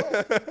 what the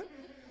fuck?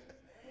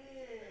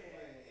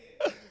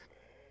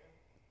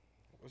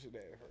 What's your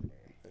daddy's first name?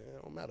 Yeah,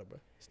 it don't matter, bro.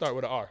 Start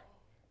with an R.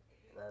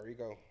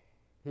 Rodrigo.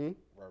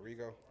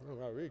 Rodrigo. Oh,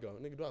 Rodrigo.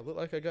 Nigga, do I look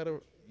like I got a...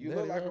 You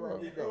look like a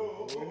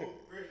Rodrigo.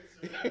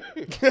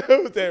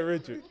 Who's that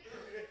Richard?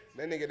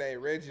 That nigga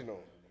named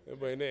Reginald. That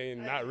boy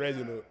name not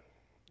Reginald.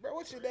 Bro,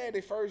 what's your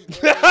daddy's first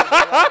name?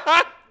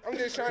 I'm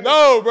just trying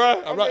to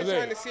bro. I'm just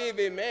trying to see if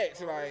it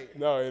match. Like,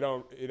 No, it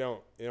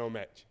don't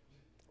match.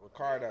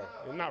 Ricardo.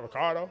 It's not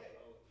Ricardo.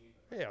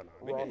 Hell no.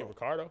 Nigga ain't Ronald.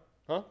 Ricardo.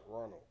 Huh?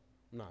 Ronald.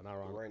 Nah, not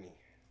Ronald. Rennie.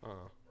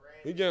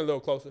 We getting a little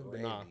closer, but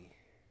nah. Randy.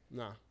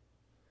 Nah.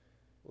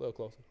 A little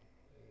closer.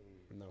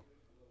 No.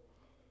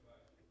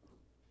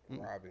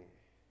 Robin.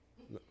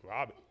 No.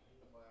 Robin.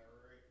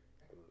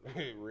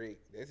 Rick.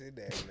 That's his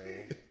dad's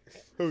name.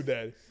 Who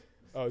daddy?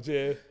 Oh,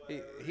 Jed.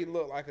 He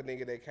looked like a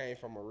nigga that came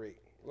from a Rick.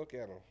 Look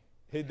at him.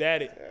 His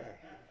daddy.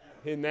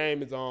 His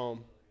name is a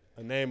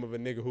name of a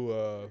nigga who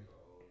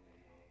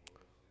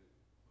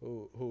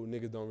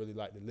niggas don't really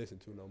like to listen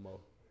to no more.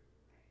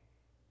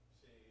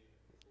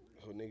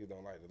 Who niggas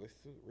don't like to listen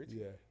to? Richie?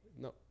 Yeah.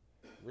 No.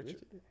 Richard?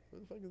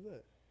 What the fuck is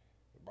that?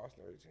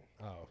 Boston Richie.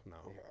 Oh, no.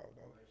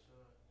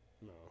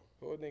 No.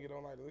 Who a nigga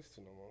don't like to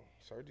listen to no more?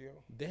 Sergio?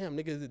 Damn,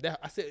 nigga, is it that?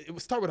 I said it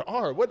would start with an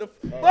R. What the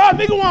bro,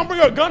 nigga want to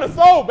bring up Gunner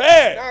so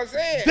bad. Know what I'm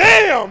saying?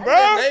 Damn, bro.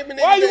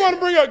 Why you that- want to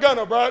bring up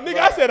Gunner, bro? Nigga,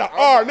 I said an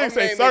R. Nigga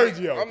say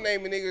Sergio. I'm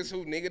naming niggas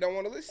who nigga don't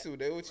want to listen to.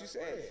 That's what you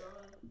said.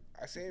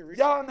 I said Richie.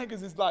 Y'all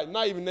niggas is like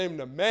not even naming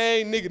the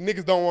main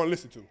niggas don't want to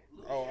listen to.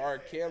 Oh, R.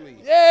 Kelly.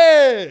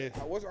 Yes.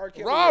 What's R.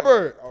 Kelly?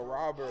 Robert. Oh,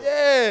 Robert.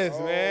 Yes,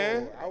 Oh,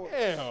 man.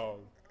 Damn.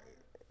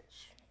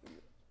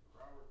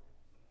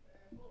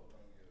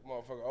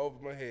 Motherfucker over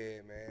my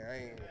head, man. I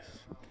ain't.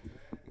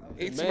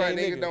 It's my Man,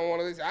 niggas nigga. don't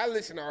want to listen. I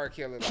listen to R.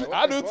 Kelly. Like, what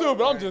I the do fuck, too,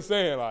 but I'm like, just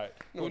saying like.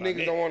 who like,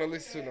 niggas don't want to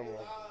listen to no more.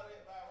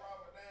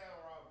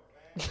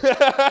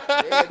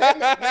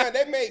 yeah,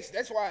 That makes.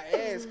 That's why I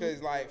asked,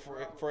 cause like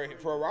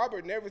for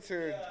Robert never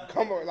to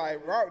come on,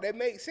 like Robert, that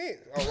makes sense.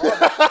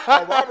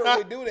 Robert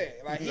would do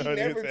that. Like he No,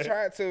 never nigga.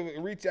 tried to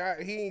reach out.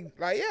 He ain't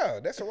like, yeah,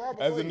 that's a Robert.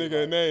 That's for a you.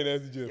 nigga Like, name.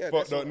 That's just yeah,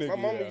 fucked that's up nigga. My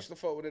mama yeah. used to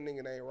fuck with a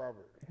nigga named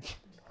Robert.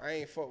 I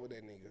ain't fuck with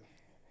that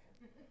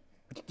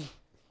nigga.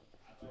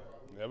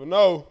 Never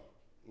know.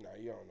 Nah,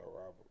 you don't know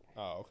Robert.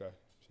 Oh, okay.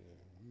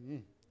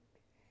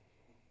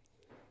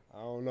 I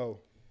don't know.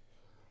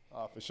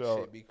 Oh, for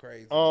sure. Shit be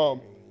crazy.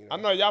 I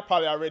know y'all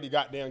probably already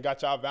got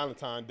y'all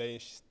Valentine's Day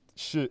and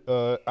shit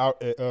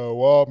out at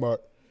Walmart.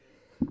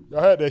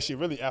 Y'all had that shit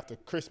really after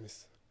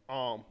Christmas.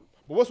 But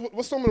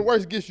what's some of the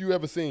worst gifts you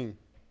ever seen?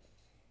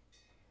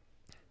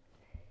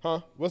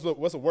 Huh? What's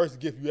the worst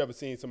gift you ever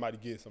seen somebody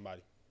give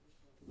somebody?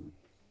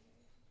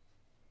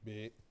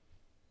 Big.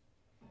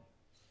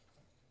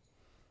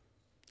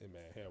 Hey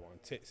man, here one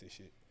text and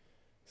shit.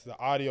 This is the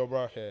audio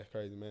broadcast,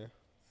 crazy man.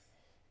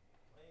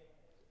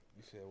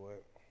 You said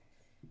what?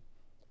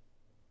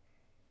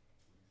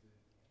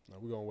 No,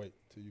 we're gonna wait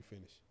till you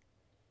finish.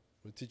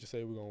 What the teacher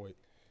say we're gonna wait.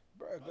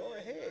 Bro, go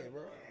ahead,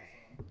 bro.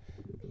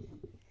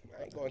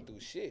 I ain't going through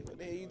shit. What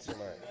the hell you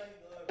talking about?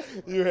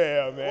 You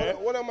have, man.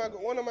 What am I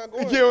going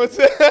You through? get what I'm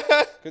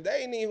saying? Cause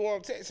they ain't even who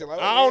I'm texting. Like,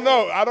 I don't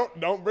know.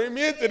 Don't bring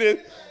me into this.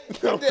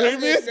 Don't bring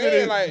I'm me just into saying,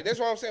 this. like, that's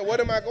what I'm saying. What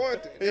am I going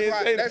through?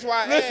 That's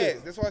why I Listen,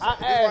 asked. That's why I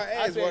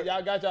I asked. what-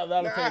 Y'all got y'all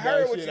Nah, Valentine's I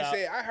heard Day what shit you out.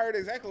 said. I heard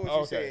exactly what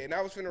you said, and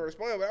I was finna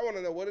respond, but I want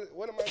to know what am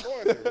I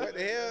going through? What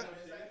the hell?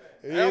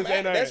 He didn't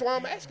say nothing. That's why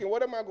I'm asking.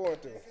 What am I going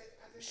through?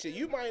 Shit,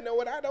 you might know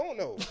what I don't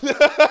know.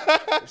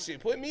 Shit,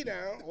 put me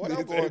down. What I'm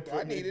Nigga going said through, I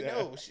put me need to down.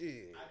 know.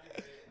 Shit.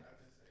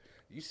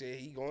 You said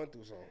he going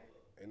through something,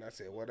 and I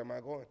said, what am I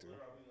going through?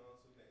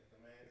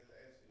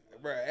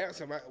 Bro,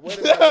 answer my. What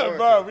am I going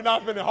Bro, through? we're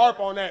not finna harp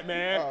on that,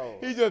 man. Oh.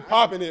 He just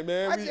popping it,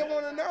 man. I just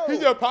want to know. He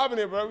just popping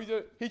it, bro.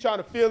 He trying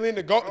to fill in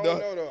the don't know,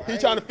 though. He I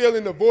trying to fill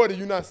in the void.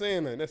 You not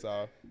saying that. That's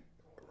all.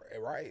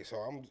 Right. So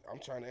I'm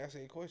trying to answer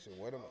your question.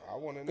 What am I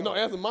want to know? No,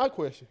 answer my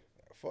question.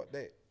 Fuck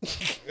that.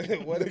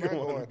 What am I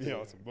going be through?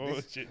 On some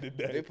bullshit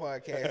today. This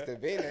podcast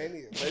event, ain't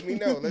it? Let me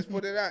know. Let's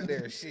put it out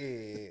there.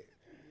 Shit.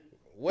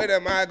 What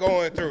am I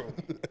going through?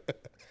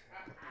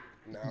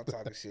 Nah, I'm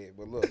talking shit.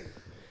 But look,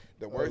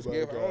 the worst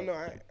gift, I don't know.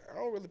 I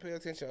don't really pay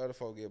attention to other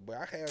folk gift, but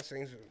I have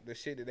seen the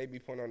shit that they be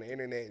putting on the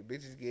internet.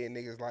 Bitches getting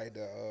niggas like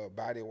the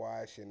body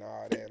wash and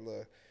all that.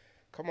 Look,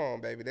 come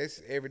on, baby.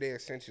 That's everyday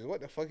essentials.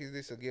 What the fuck is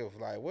this a gift?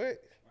 Like,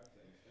 what?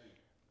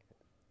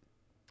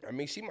 I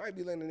mean, she might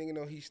be letting a nigga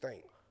know he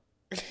stink.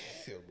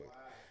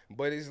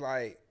 But it's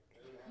like,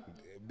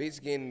 she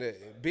getting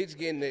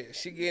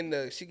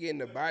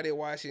the body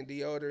wash and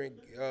deodorant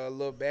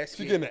little basket.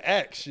 She getting the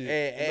act shit.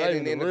 And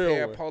adding in a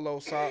pair of polo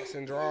socks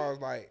and drawers.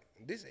 Like,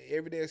 this is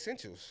everyday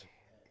essentials.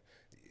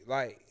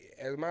 Like,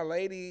 as my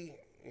lady,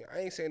 I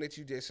ain't saying that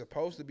you just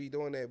supposed to be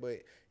doing that,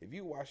 but if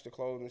you wash the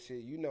clothes and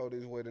shit, you know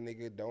this what a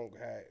nigga don't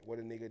have, what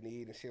a nigga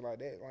need and shit like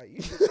that. Like,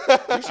 you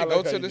should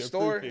go to the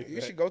store.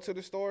 You should go to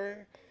the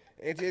store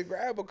and just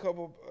grab a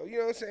couple, you know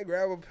what I'm saying?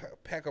 Grab a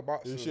pack of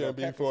boxes. It shouldn't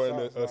be for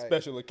a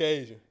special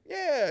occasion.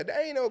 Yeah,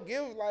 there ain't no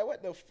gift. Like,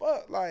 what the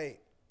fuck?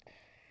 Like,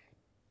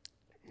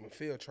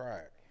 Phil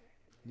tried.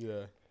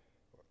 Yeah.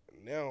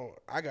 Now,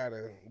 I got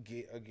to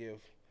get a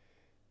gift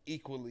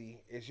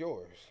equally as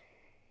yours.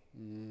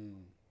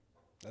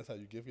 That's how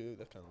you give it?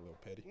 That's kind of a little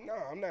petty. No,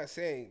 I'm not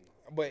saying,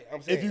 but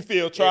I'm saying. If you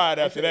feel tried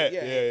after that.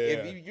 Yeah.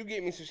 If you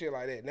get me some shit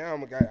like that, now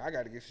I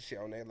got to get some shit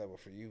on that level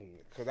for you.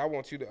 Because I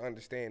want you to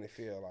understand and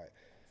feel like,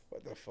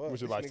 what the fuck?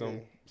 Which is like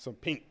some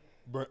pink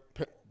bra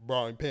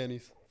and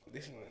panties.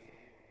 This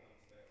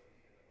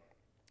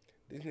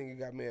nigga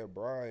got me a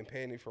bra and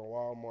panty from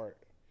Walmart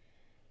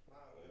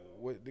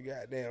with the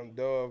goddamn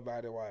Dove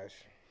body wash.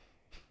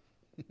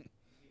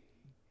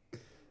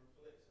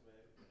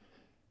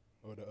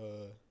 Or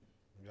the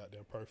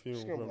goddamn perfume.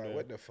 She's gonna be like,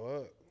 what the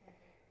fuck?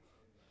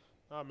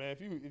 Nah, man,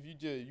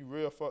 if you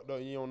real fucked up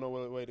and you don't know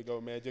what way to go,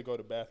 man, just go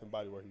to Bath and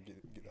Body Works and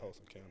get the whole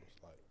some candles.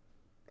 Like,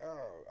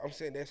 I'm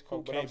saying that's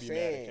cool, but I'm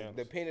saying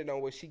depending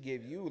on what she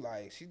give you,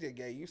 like she just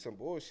gave you some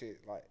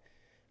bullshit, like,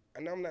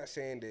 and I'm not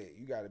saying that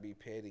you got to be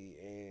petty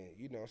and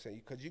you know what I'm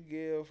saying, because you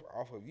give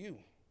off of you,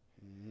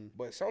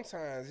 but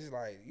sometimes it's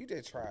like you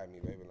just try me,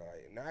 baby.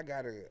 Like now I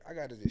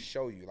gotta just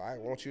show you, like I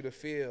want you to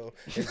feel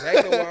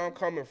exactly where I'm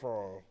coming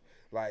from,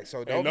 like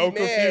so don't be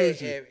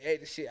mad at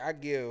the shit I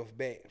give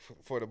back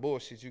for the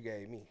bullshit you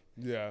gave me.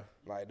 Yeah.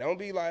 Like, don't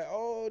be like,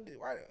 oh,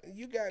 why,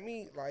 you got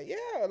me. Like,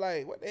 yeah,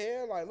 like, what the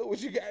hell? Like, look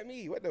what you got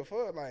me. What the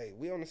fuck? Like,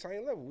 we on the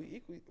same level.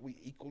 We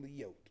equally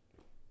yoked.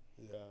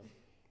 Yeah.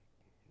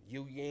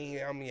 You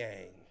yin, I'm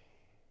yang.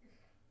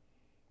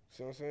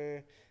 See what I'm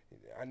saying?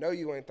 I know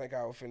you ain't think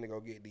I was finna go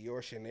get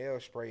Dior Chanel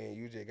spray and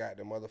you just got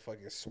the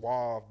motherfucking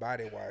Suave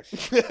body wash.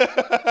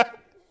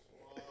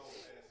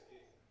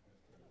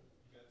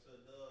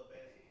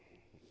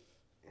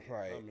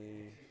 Like, I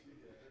mean,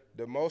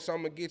 the most I'm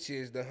gonna get you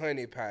is the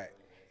honey pot.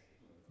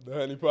 The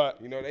honey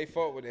pot. You know, they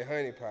fuck with the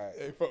honey pot.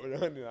 They fuck with the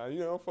honey pot. You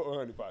don't fuck with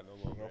honey pot no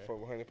more, man. Don't fuck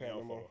with honey pot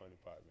no more? Don't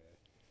fuck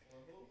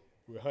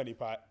with honey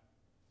pot, man.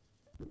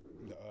 With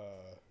honey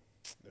pot,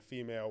 the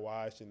female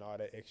wash and all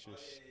that extra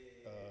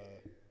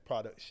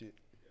product shit.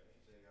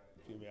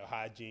 Female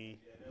hygiene.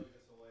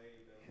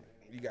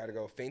 You gotta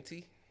go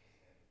Fenty.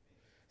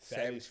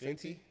 Savage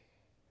Fenty.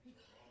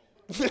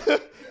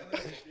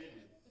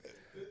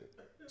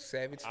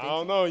 Savage Fenty. I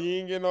don't know. You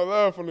ain't getting no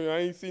love from me. I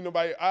ain't seen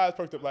nobody eyes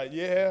perked up like,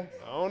 yeah,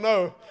 I don't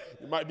know.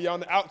 You might be on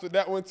the outs with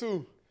that one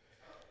too.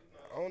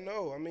 I don't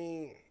know. I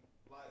mean,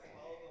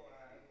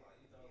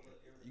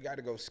 you got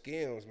to go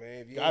Skims,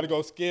 man. If you got to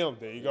go Skims.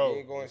 There you go. You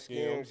ain't going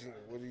Skims.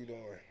 What are you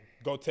doing?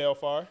 Go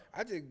Telfar.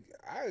 I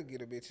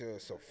get a bitch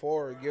a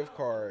Sephora gift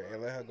card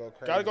and let her go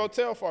crazy. Got to go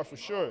Telfar for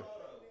sure.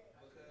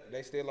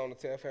 They still on the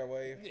Telfar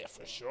wave? Yeah,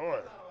 for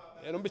sure.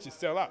 Yeah, them bitches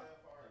sell out.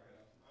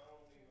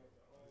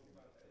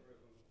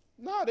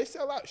 Nah, they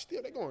sell out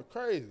still. They going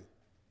crazy.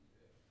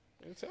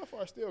 And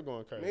Telfar still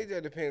going crazy. It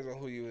just depends on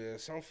who you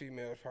is. Some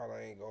females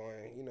probably ain't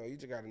going. You know, you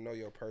just got to know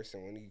your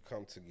person when you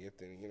come to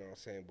gifting. You know what I'm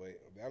saying? But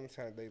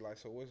Valentine's Day, like,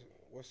 so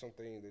what's some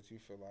things that you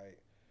feel like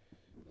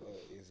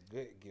is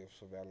good gifts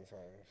for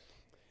Valentine's?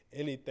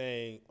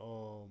 Anything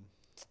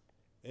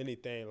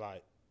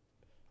like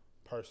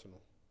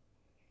personal.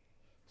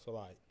 So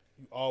like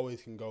you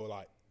always can go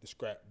like the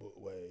scrapbook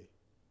way.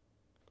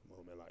 Come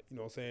on, man. Like, you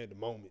know what I'm saying? The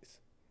moments.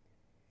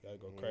 You gotta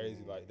go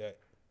crazy like that.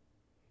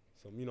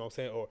 Some, you know what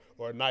I'm saying?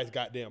 Or a nice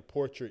goddamn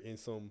portrait in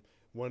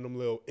one of them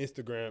little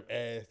Instagram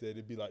ads that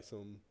it'd be like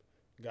some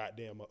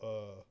goddamn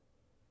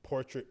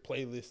portrait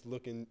playlist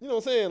looking, you know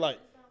what I'm saying? Like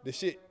the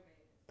shit.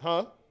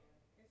 Huh?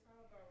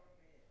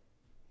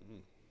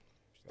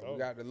 So we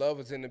got the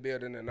lovers in the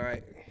building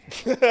tonight.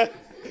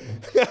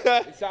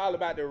 It's all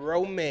about the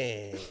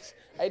romance.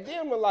 Hey,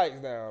 dim the lights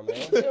down,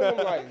 man. Dim them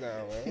lights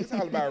down, man. It's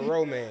all about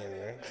romance,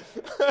 man.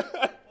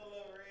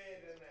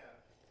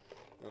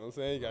 You know what I'm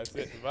saying? You got to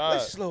set the vibe.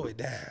 Let's slow it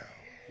down.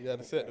 You got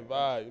to set the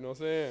vibe. You know what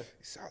I'm saying?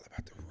 It's all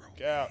about the romance.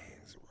 Yeah.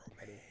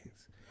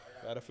 Romance.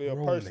 Got to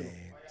feel personal.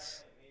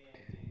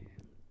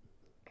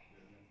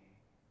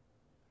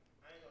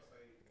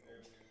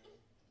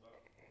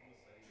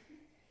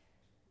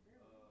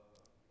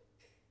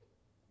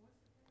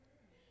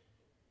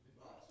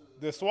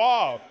 The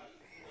Suave.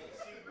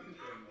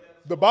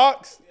 The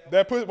box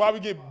that put why we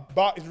get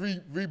box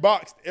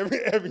reboxed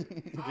every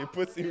get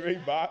pussy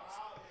reboxed.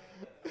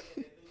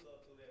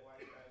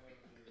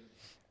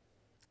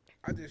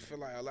 I just feel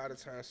like a lot of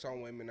times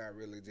some women not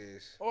really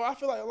just. Oh, I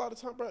feel like a lot of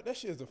time, bro. That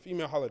shit is a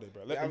female holiday,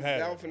 bro. Let them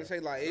have it. I was finna say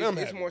like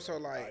it's more so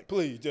like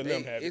please just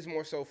let them have it. It's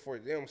more so for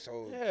them.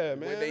 So yeah,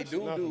 man. What they do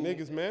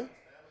niggas, man.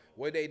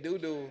 What they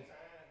do.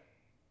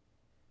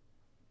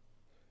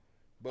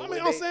 But I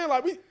mean, I'm saying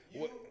like we.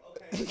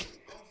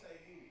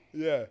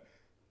 Yeah.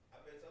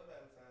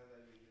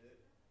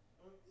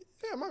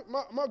 Yeah,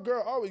 my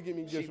girl always give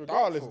me gifts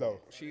regardless though.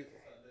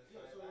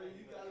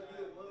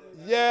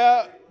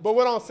 Yeah, but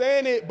what I'm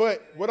saying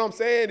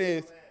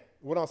is,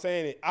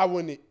 I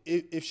wouldn't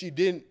if she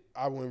didn't,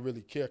 I wouldn't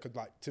really care. Cause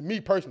like to me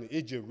personally,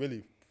 it's just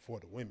really for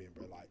the women,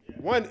 bro. Like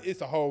one,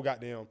 it's a whole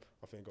goddamn.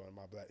 I'm finna go into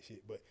my black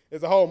shit, but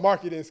it's a whole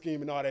marketing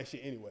scheme and all that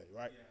shit anyway,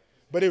 right?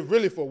 But it's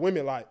really for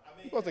women. Like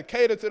you supposed to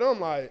cater to them,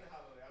 like.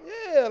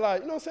 Yeah,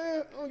 like, you know what I'm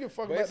saying? I don't give a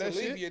fuck about that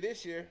shit. It's a leap year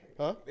this year.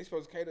 Huh? They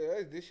supposed to cater to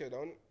us this year,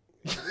 don't it?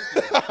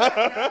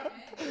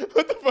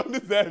 What the fuck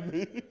does that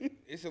mean?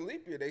 It's a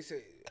leap year. They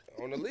say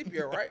on the leap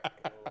year, right?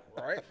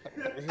 Right?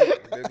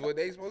 That's what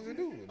they supposed to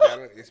do.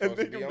 It's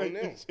supposed to be on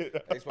them.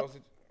 They supposed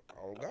to.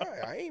 Oh God,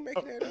 I ain't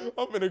making that up.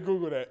 I'm finna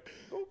Google that.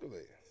 Google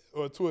it.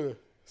 Or Twitter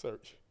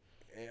search.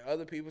 And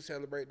other people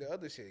celebrate the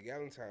other shit,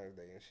 Valentine's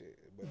Day and shit.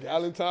 But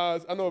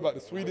Valentine's, I know about the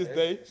sweetest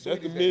day. That's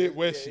the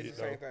Midwest shit,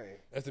 though. Same thing.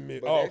 That's the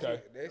Mid. But oh,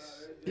 okay.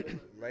 That's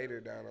later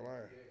down the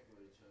line.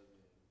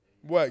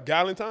 What,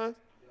 Valentine's?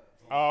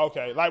 Oh,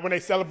 okay. Like when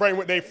they celebrate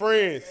with their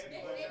friends.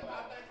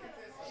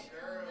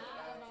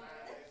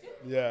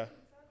 Yeah.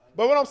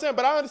 But what I'm saying,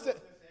 I understand.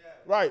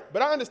 Right.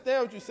 But I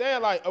understand what you're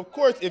saying. Like, of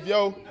course, if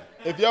your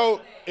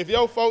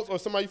folks or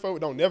somebody you fuck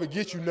with don't never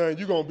get you nothing,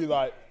 you're gonna be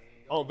like,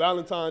 on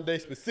Valentine's Day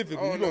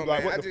specifically, you're gonna be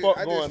like, what the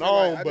fuck going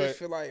on? I just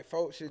feel like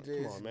folks should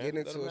just get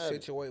into a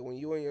situation. When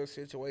you in your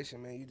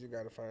situation, man, you just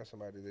gotta find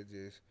somebody that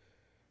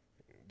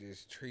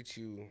just treat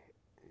you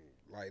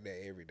like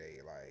that every day.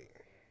 Like,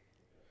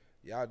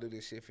 y'all do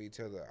this shit for each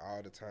other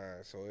all the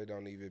time, so it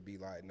don't even be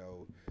like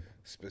no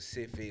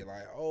specific,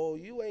 like, oh,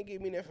 you ain't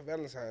give me that for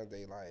Valentine's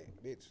Day. Like,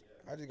 bitch,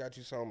 I just got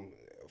you something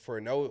for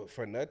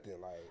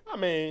nothing. Like, I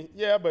mean,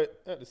 yeah,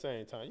 but at the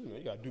same time, you know,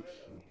 you gotta do.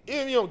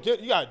 Even if you don't get,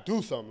 you gotta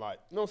do something. Like,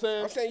 you know what I'm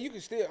saying? I'm saying you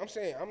can still. I'm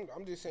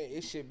just saying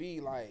it should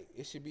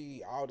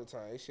be all the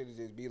time. It should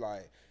just be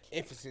like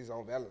emphasis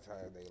on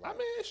Valentine's Day. Like, I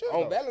mean, it should.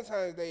 On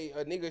Valentine's Day,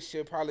 a nigga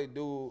should probably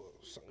do.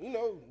 You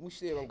know, we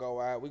still gonna go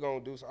out. We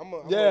gonna do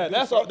something.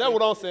 That's what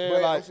I'm saying.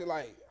 But like, I'm saying,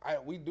 like,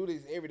 we do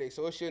this every day,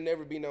 so it should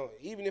never be no.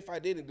 Even if I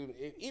didn't do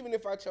it, even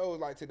if I chose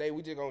like today,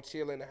 we just gonna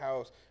chill in the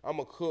house. I'm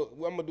gonna cook.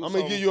 I'm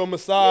gonna give you a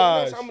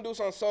massage. I'm gonna do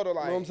something sort of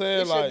like. You know what I'm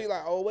saying? It should be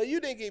like, oh well, you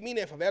didn't get me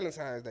that for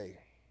Valentine's Day.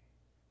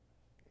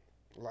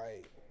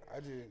 Like, I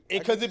just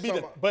because it be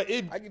the, but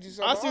it. I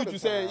see what you're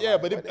saying. Yeah,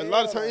 but a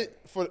lot of times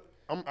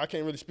I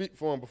can't really speak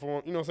for him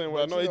before. You know what I'm saying?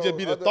 Well, I know it just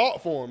be the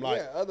thought for him.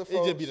 Like, other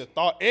folks, it just be the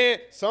thought and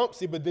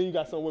but then you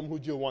got some women who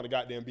just want to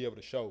goddamn be able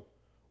to show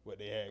what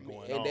they had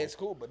going on. And that's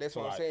cool, but that's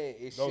what I'm saying.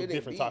 It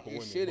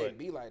shouldn't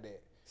be like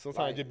that.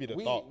 Sometimes it just be the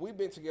thought. We've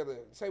been together.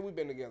 Say we've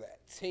been together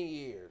 10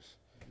 years.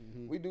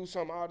 Mm-hmm. We do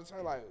something all the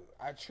time. Like,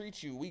 I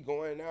treat you. We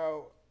going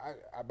out.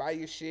 I buy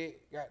you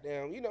shit.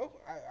 Goddamn, you know,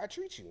 I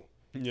treat you.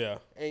 Yeah.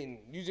 And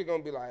you just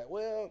gonna be like,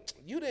 well,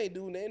 you didn't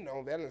do nothing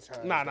on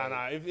Valentine's Day.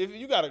 Nah. If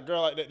you got a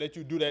girl like that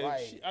you do that,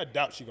 like, I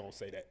doubt she gonna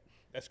say that.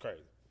 That's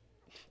crazy.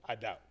 I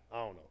doubt.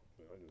 I don't know.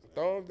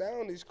 Thumbs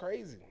down is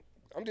crazy.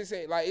 I'm just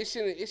saying, like, it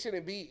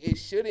shouldn't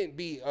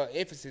be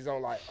emphasis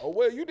on like, oh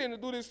well, you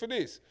didn't do this for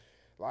this.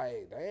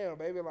 Like, damn,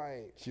 baby,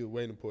 like, she was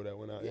waiting to pull that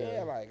one out.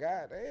 Yeah, like,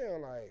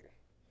 goddamn, like,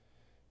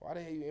 why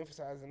the hell you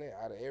emphasizing that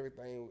out of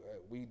everything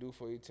we do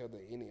for each other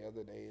any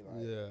other day?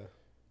 Like, yeah.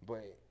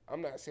 But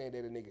I'm not saying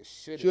that a nigga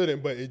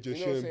shouldn't, but it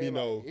just shouldn't be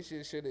no. Like,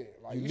 it shouldn't.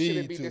 Like, you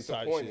shouldn't be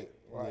disappointed.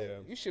 Like, yeah.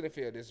 You shouldn't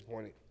feel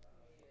disappointed.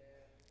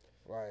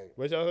 Like,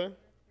 what y'all saying?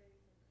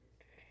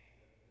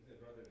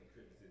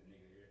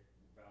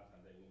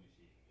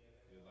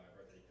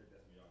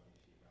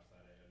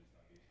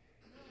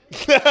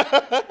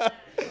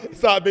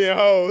 Stop being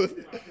hoes.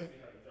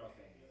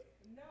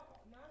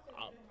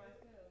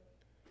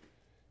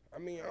 I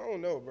mean, I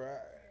don't know,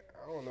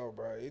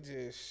 bro. It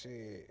just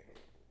shit.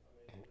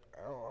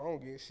 I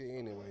don't get shit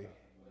anyway.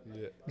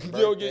 Yeah.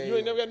 You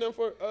ain't never got nothing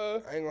for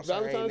I ain't gonna say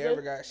I ain't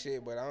never got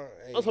shit, but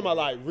I'm talking about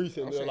like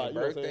recently, like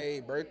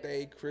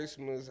birthday,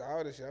 Christmas,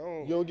 all this shit.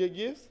 You don't get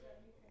gifts?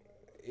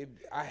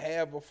 I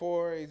have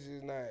before. It's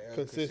just not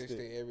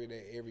consistent every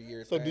day, every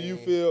year. So do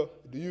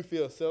you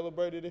feel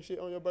celebrated and shit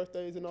on your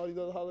birthdays and all these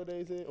other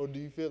holidays, or do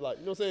you feel like,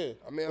 you know what I'm saying?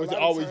 I mean, or is it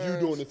always you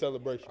doing the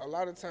celebration? A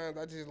lot of times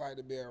I just like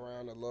to be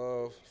around the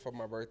love for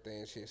my birthday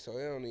and shit, so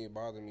it don't even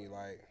bother me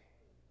like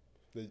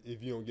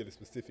if you don't get a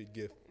specific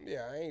gift.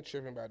 Yeah, I ain't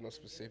tripping about no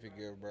specific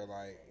gift, bro.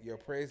 Like, your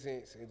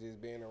presence and just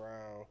being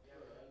around,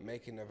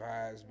 making the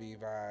vibes be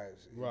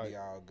vibes, be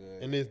all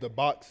good. And is the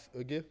box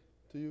a gift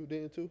to you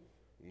then too?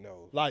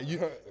 No. Like do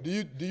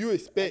you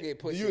expect? I get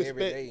Do pussy you every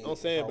expect? day I'm if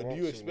saying, I but want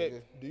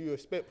to, do you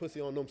expect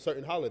pussy on them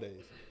certain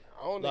holidays?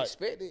 I don't Like,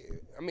 expect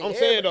it. I mean, I'm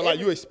saying though, like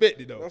you expect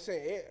it though. I'm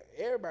saying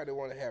everybody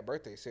want to have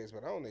birthday sex,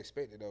 but I don't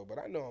expect it though. But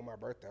I know on my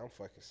birthday I'm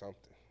fucking something.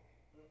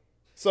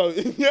 So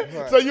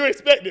yeah, so you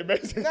expect it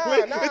basically.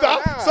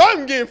 Nah.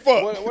 Something getting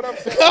fucked. What I'm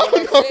saying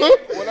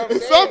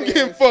Something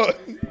getting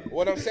fucked.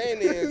 What I'm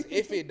saying is,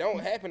 if it don't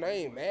happen, I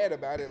ain't mad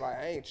about it. Like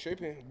I ain't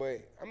tripping.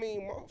 But I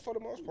mean, for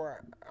the most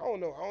part, I don't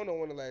know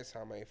when the last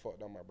time I ain't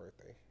fucked on my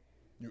birthday.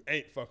 You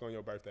ain't fuck on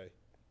your birthday.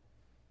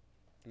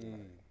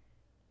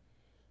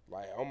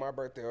 Like on my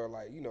birthday or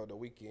like the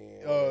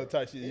weekend.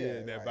 Type shit.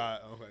 Yeah, like,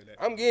 that.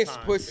 I'm getting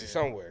some pussy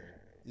somewhere.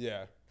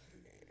 Yeah.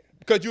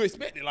 Because you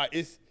expect it. Like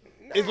it's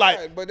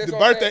like but the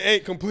birthday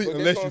ain't complete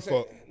unless you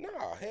fuck. No,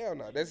 hell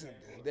no. That's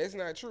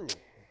not true.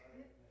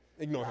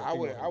 Ignore him. I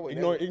would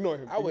ignore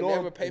him. I would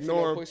never pay for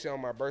no pussy on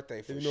my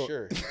birthday for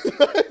sure.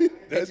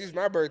 That's just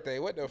my birthday.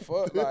 What the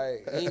fuck?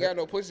 Like, you ain't got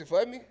no pussy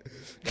for me?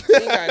 You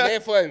ain't got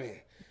nothing for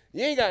me.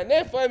 You ain't got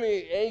nothing for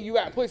me, and you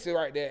got pussy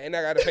right there, and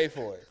I got to pay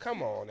for it.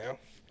 Come on now.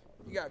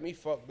 You got me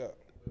fucked up.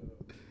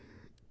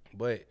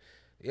 But,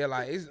 yeah,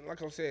 like, it's like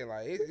I'm saying,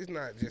 like, it's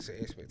not just an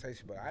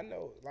expectation, but I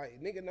know,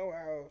 like, nigga know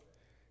how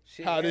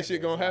this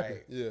shit gonna happen.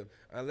 Like, yeah.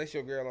 Unless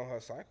your girl on her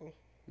cycle,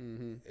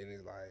 Mm-hmm. and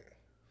it's like,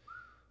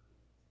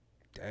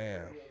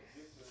 damn.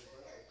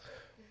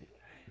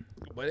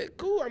 But it's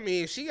cool. I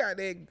mean, she got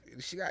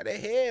that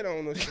head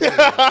on her.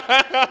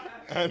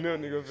 I know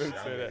nigga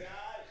finna say that.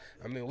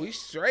 I mean, we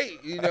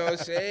straight. You know what I'm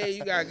saying?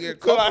 You gotta get a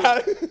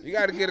couple. You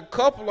gotta get a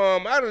couple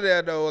of them out of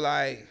there though.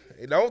 Like,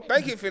 don't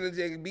think it finna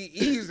just be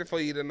easy for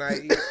you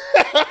tonight. You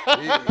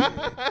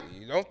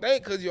don't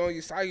think because you're on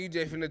your side, you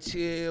just finna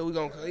chill. You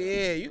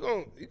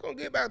gonna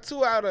get about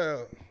 2 out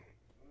of.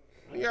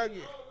 You gotta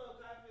get.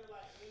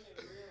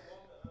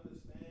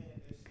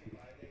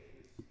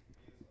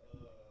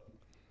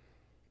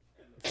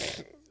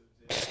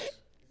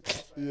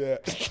 Yeah.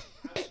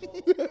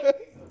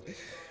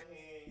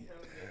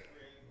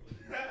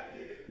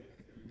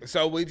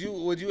 So would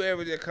you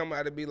ever just come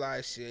out and be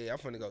like, shit, I'm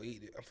finna go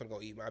eat it. I'm finna go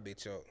eat my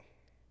bitch up.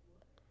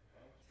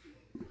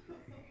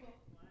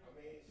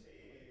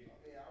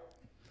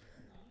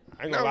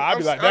 I ain't gonna lie, I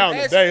be like that on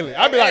the daily.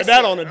 I be like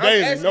that on the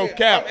daily, no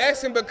cap. I'm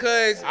asking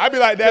because I be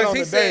like that on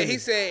the daily. He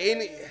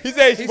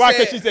said she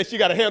said she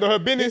gotta handle her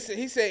business.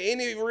 He said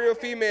any real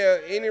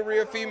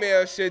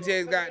female should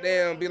just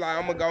goddamn be like,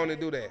 I'm gonna go on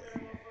and do that.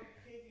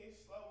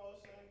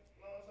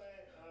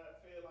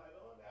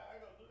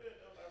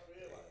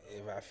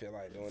 If I feel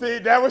like doing it. See,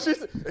 that's what she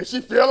said. If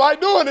she feel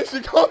like doing it, she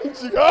gonna do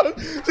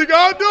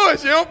it.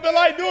 She don't feel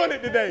like doing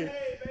it today.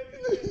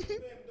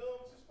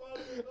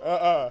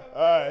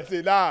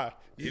 See, nah.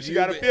 You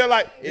gotta feel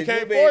like you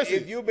can't force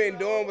it. If you been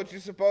doing what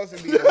you're supposed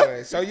to be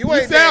doing, so you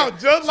ain't. You sound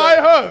just like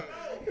her.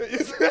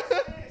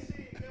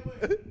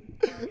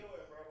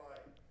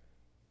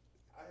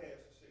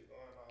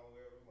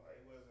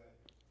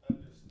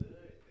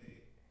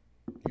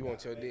 You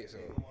want your dick, so.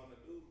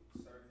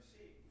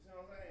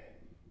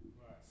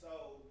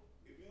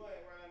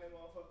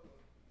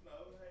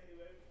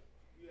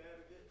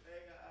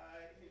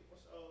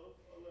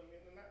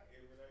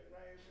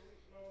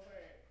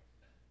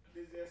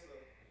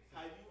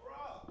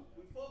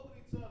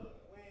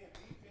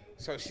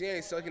 So she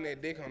ain't sucking that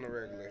dick on the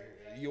regular.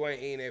 You ain't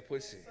eating that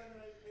pussy. You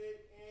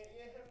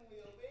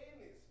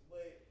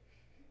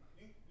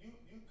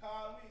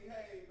call me,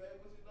 hey, babe,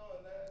 what you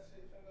doing? Nah,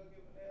 shit, finna go get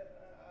me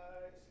that.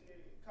 All right,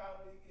 shit. Call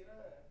me, get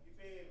done. You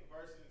feel me?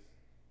 Versus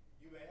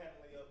you been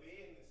handling your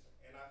business,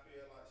 and I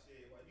feel like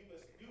shit. Like you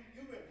been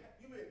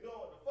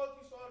doing what the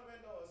fuck you sort of been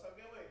doing. So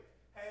get away.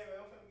 Hey,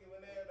 man, I'm finna get my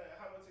nail done.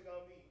 How much it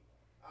gonna be?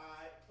 All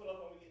right, pull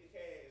up on me, get the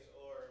cash,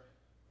 or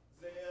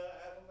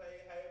Zelle, Apple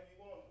Pay, however you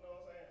want. You know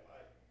what I'm saying?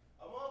 Like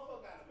a motherfucker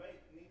gotta make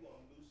me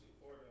want to do shit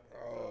for them.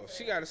 Oh,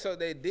 she gotta suck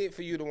that dick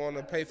for you to want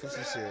to pay for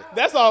some shit.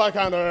 That's all I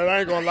kind of heard. I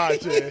ain't gonna lie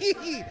to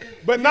you.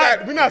 But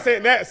we're not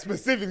saying that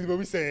specifically, but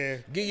we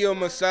saying give you a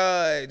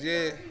massage,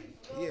 yeah,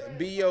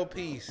 be your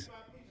piece.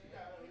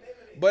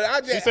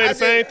 But she say the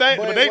same thing.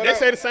 But they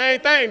say the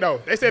same thing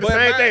though. They say the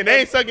same thing.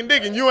 They ain't sucking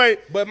dick and you ain't.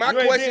 But my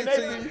question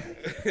to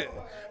you.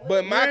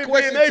 But my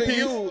question to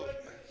you.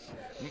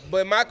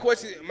 But my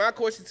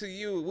question to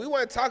you. We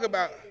want to talk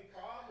about.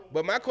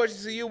 But my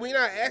question to you, we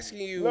not asking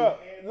you. Look.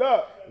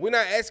 We're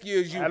not asking you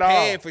is you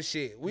paying for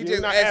shit. We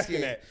just not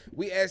asking that.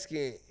 We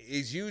asking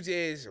is you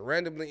just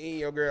randomly eating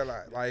your girl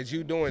out? Like is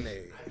you doing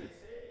that?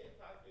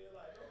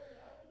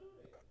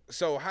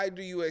 So how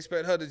do you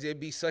expect her to just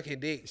be sucking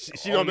dick?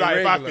 She gonna be like,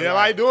 if I feel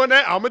like doing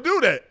that, I'ma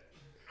do that.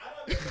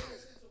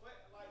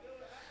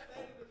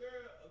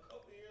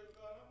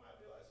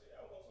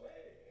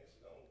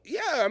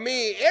 Yeah, I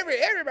mean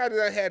everybody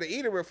done had an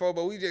eater before,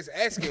 but we just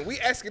asking. We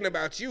asking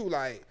about you,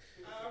 like.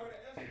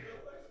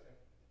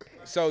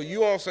 So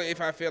you also, if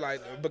I feel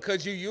like,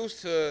 because you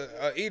used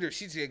to eater,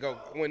 she just go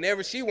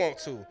whenever she want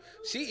to.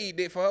 She eat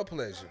it for her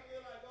pleasure.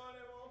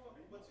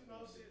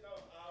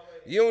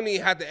 You don't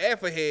even have to ask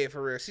for head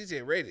for real. She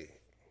just ready.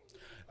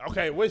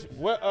 Okay,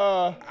 what?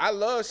 I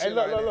love shit. Hey,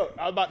 look.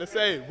 I was about to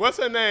say, what's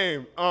her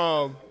name?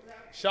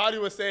 Shawty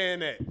was saying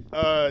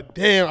that.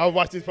 Damn, I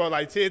watched this for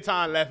like 10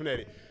 times laughing at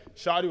it.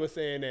 Shawty was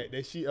saying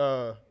that she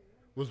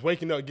was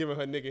waking up giving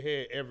her nigga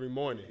head every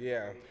morning.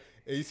 Yeah.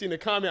 And you seen the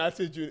comment I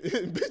sent you,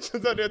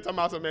 bitches up there talking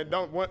about something, man,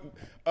 don't want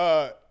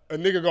a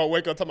nigga gonna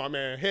wake up talking about,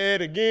 man,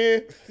 head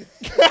again.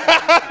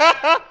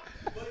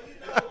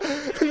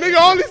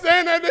 Nigga only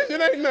saying that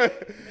shit ain't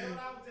nothing.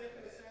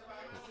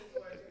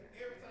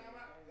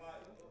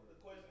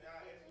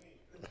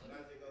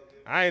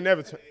 I ain't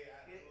never.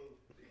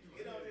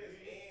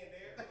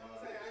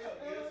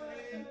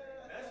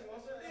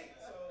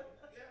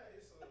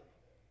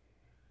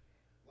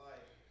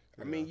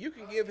 I mean, you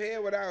can give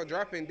head without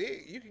dropping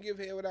dick. You can give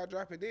head without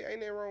dropping dick.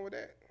 Ain't nothing wrong with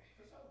that.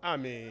 I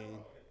mean,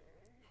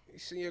 you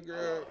see your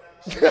girl.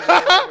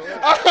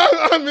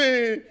 I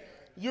mean,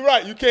 you're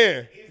right. You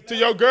can. To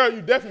your girl,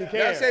 you definitely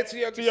can. I said to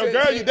your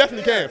girl, you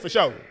definitely can for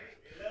sure.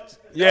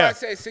 Yeah. I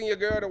said send your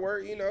girl to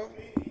work. You know.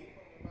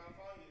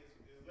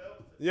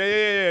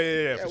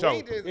 Yeah, for sure.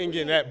 We ain't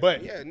getting that,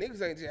 but yeah,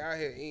 niggas ain't just out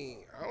here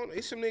eating. I don't.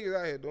 It's some niggas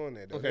out here doing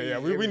that. Though. Okay, yeah,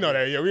 we know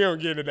that. Yeah, we don't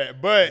get into that,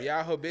 but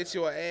y'all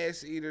habitual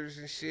ass eaters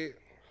and shit.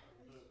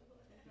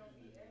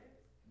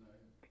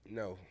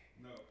 No,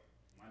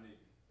 my nigga.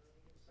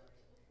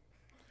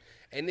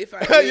 And if I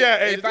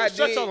did,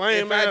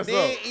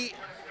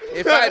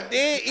 if I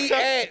did eat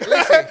ass,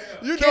 listen,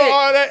 you know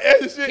all that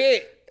extra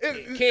shit.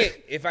 Kent,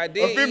 if I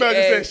did, a female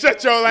just said,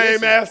 "Shut your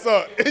lame ass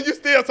up," and you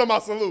still talking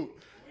about salute.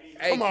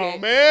 Hey, come on,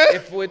 man.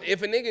 If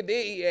a nigga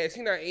did eat ass,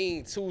 he not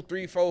eating 2,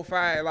 3, 4,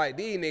 5 like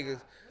these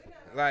niggas.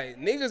 Like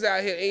niggas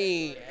out here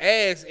eating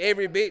ass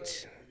every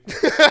bitch.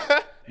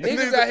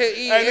 Niggas out here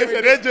eating every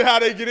bitch. That's just how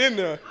they get in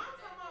there.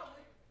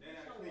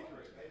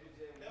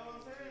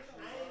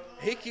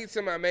 He keeps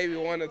talking about maybe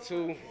 1 or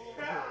 2.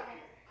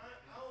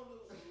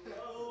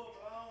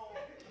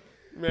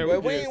 Man,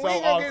 but we ain't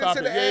gonna get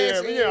into the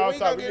ass. We ain't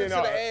gonna get into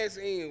the ass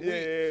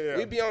end.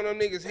 We be on them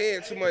niggas'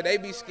 head too much. They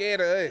be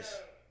scared of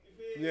us.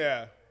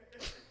 Yeah.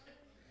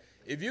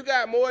 If you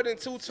got more than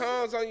 2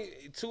 tongues on you,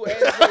 2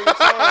 asses on your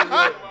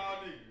tongue,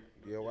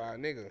 you're a wild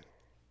nigga.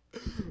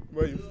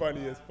 Boy, you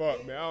funny as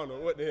fuck, man. I don't know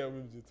what the hell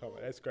we was just talking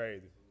about. That's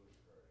crazy.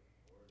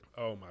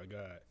 Oh my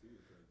God.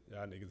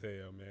 Y'all niggas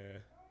hell,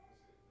 man.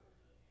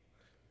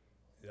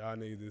 Y'all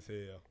niggas is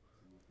hell.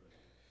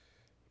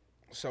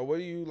 So what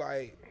do you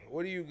like?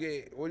 What do you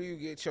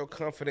get your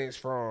confidence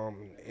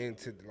from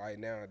into like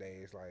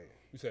nowadays? Like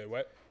you say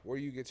what? Where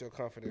do you get your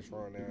confidence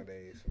from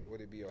nowadays?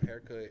 Would it be your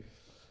haircut?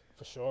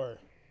 For sure.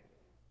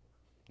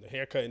 The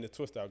haircut and the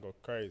twist out go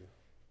crazy.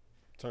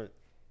 Turn.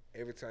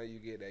 Every time you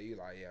get that, you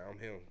like, yeah, I'm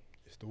him.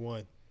 It's the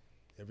one.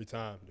 Every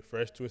time. The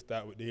fresh twist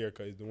out with the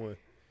haircut is the one.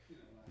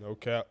 No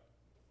cap.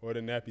 Or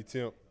the nappy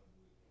temp.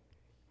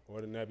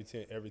 Or the nappy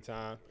tent every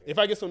time. If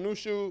I get some new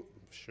shoes,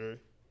 sure. It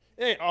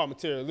ain't all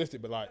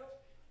materialistic, but like,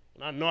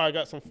 when I know I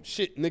got some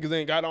shit niggas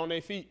ain't got on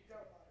their feet,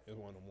 it's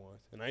one of them ones.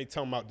 And I ain't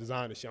talking about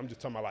designer shit. I'm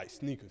just talking about like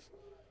sneakers.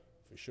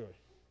 For sure.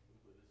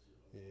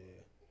 Yeah.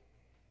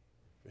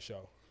 For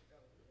sure.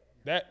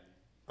 That,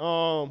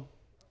 trying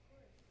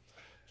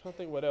to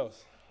think what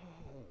else.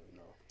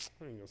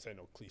 I ain't gonna say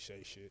no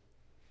cliche shit.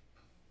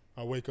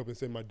 I wake up and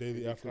say my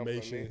daily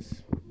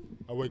affirmations.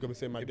 I wake up and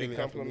say my daily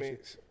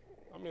affirmations.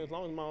 I mean, as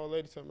long as my old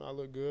lady tell me I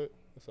look good,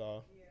 that's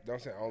all. Don't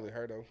say only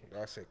her though.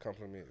 I say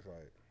compliments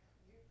like.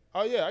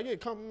 Oh yeah, I get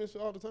compliments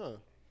all the time.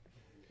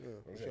 Yeah,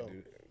 for sure.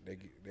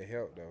 They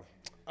help though.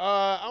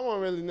 I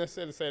won't really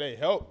necessarily say they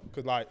help,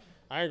 cause like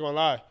I ain't gonna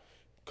lie,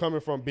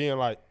 coming from being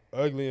like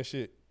ugly and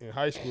shit in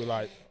high school,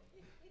 like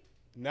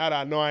now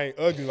that I know I ain't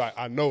ugly, like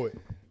I know it.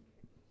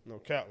 No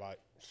cap, like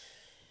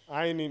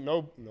I ain't need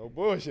no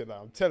bullshit. Like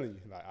I'm telling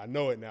you, like I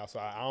know it now, so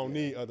I don't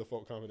need other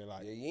folk coming in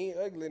like. Yeah, you ain't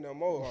ugly no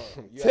more,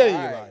 huh? Tell you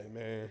like,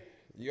 man.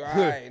 You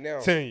alright now.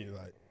 Tell you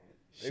like.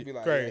 They be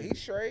like, crazy. Yeah,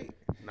 he's straight.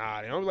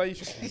 Nah, they don't be like,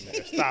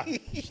 stop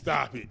it.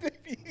 Stop it.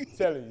 I'm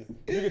telling you.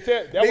 You can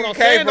tell. That's what I'm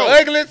came saying, from though.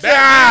 ugly to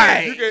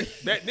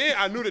Back then,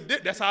 I knew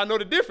that's how I know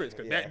the difference.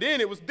 Because back then,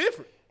 it was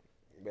different.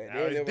 Back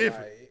then, it was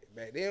different.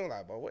 Back then,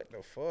 like, but what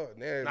the fuck?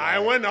 Now, nah,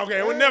 it wasn't okay.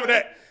 It was never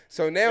that.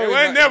 So now it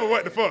wasn't never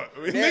what the fuck.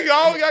 Nigga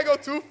always gotta go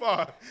too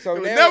far. So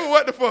it was never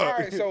what the fuck. All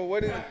right, so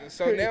what is?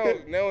 So now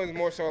it's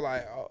more so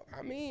like, oh,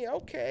 I mean,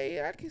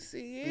 okay, I can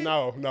see it.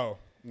 No.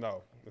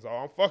 That's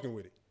all I'm fucking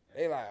with it.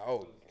 They like,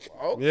 oh,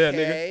 okay. Yeah,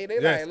 nigga. They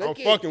yes, like, look,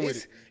 I'm fucking with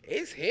it.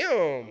 It's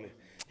him.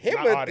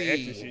 Not all the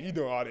extra shit. You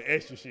doing all the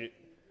extra shit.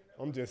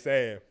 I'm just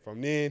saying,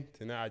 from then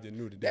to now, I just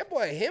knew the difference. That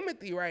boy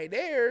Himothy right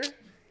there.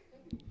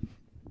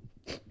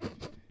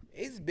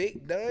 It's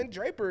Big Don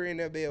Draper in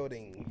the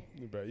building.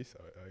 Bro, you so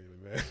ugly,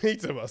 man. He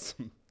talking about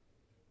some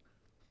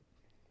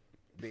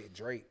Big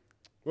Drake.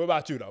 What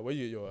about you, though? Where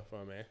you yours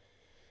from, man?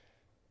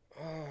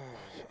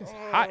 It's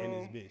hot in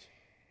this bitch.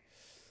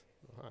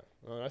 Hot.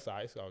 Oh, that's all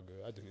right. It's all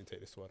good. I just need to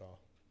take the sweat off.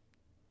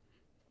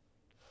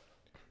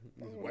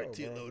 This white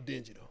tee a little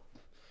dingy, though.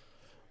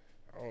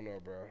 I don't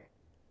know, bro.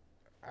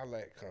 I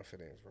lack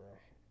confidence, bro.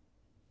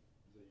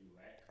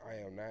 I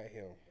am not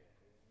him.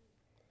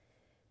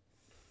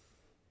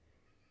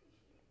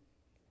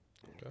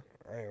 Okay.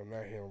 I am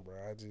not him, bro.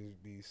 I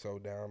just be so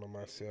down on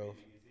myself.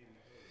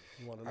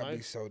 You want a I be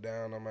knife? so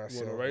down on myself. You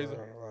want a razor?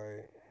 Bro.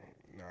 Like,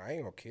 nah, I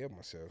ain't gonna kill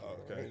myself.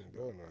 Oh, okay. I ain't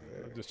doing none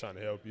of I'm just trying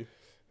to help you.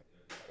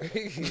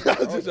 that.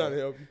 I'm just trying to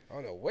help you. I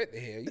don't know what the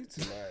hell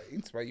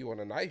you talking. You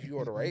want a knife? You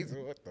want a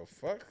razor? What the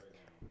fuck?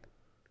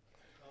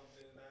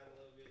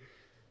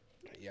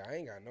 Yeah, I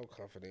ain't got no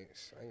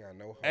confidence. I ain't got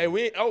no hope. Hey,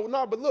 we ain't,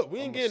 but look, we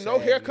ain't getting no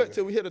haircut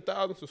till we hit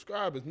 1,000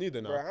 subscribers neither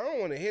now. Bro, I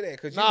don't want to hear that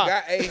because you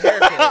got a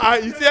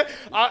haircut. You see,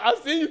 I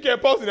seen you can't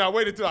post it. I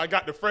waited till I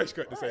got the fresh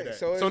cut to say that.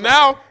 So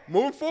now,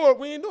 moving forward,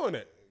 we ain't doing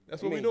that.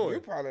 That's what we doing. You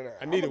probably not.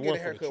 I needed I'm one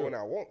get a haircut when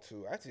I want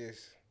to.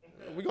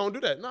 We gonna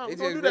do that. No, we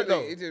gonna do that though.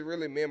 It just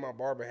really me and my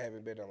barber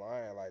haven't been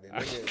aligned like that.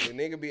 The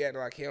nigga be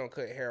acting like he don't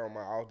cut hair on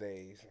my off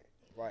days.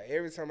 Like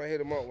every time I hit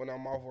him up when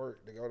I'm off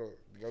work to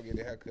go get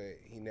a haircut,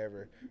 he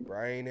never, bro,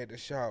 I ain't at the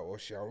shop or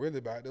shit. I'm really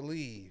about to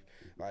leave.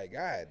 Like,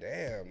 god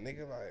damn,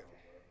 nigga, like.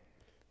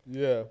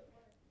 Yeah.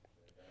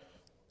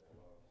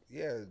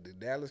 Yeah, the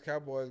Dallas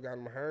Cowboys got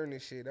him hurting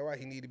and shit. That's why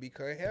he need to be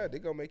cutting hair. They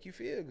gonna make you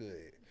feel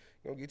good.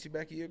 Gonna get you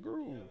back in your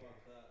groove.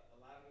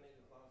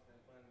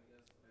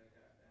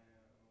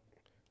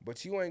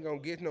 But you ain't gonna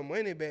get no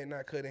money back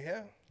not cutting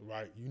hair.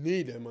 Right. You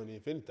need that money,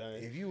 if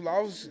anything. If you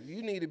lost,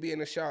 you need to be in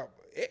the shop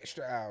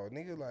extra hour.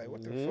 Nigga, like,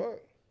 what the fuck?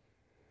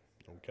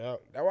 Don't count.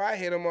 That's why I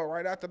hit him up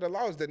right after the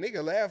loss. The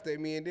nigga laughed at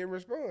me and didn't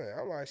respond.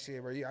 I'm like,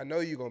 shit, bro, I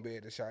know you gonna be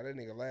at the shop. That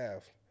nigga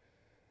laughed.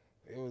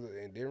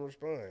 And didn't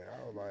respond.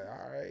 I was like,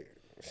 all right,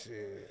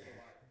 shit.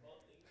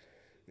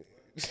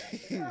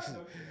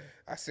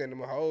 I sent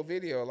him a whole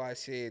video like,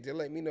 shit, just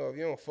let me know if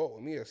you don't fuck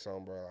with me or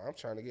something, bro. I'm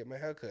trying to get my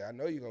haircut. I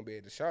know you gonna be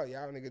at the shop.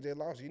 Y'all nigga just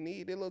lost. You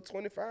need that little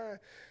 25?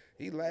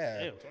 He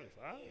laughed. Damn,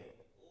 25?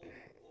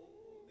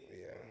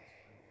 Yeah.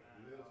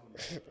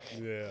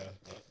 Yeah.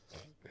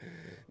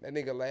 That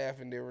nigga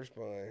laughed and didn't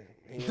respond.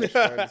 He ain't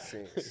responded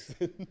since.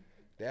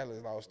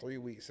 Dallas lost 3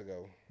 weeks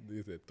ago.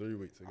 He said 3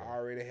 weeks ago. I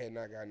already had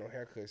not got no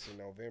haircuts in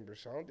November,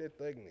 so I'm just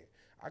thugging it.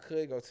 I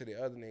could go to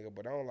the other nigga,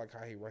 but I don't like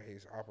how he run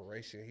his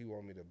operation. He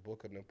want me to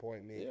book an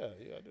appointment. Yeah,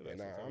 I do that.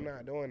 And I'm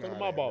not doing that. Come to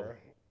my barber. Bro.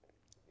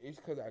 It's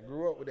because I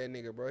grew up with that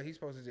nigga, bro. He's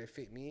supposed to just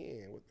fit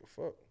me in. What the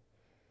fuck?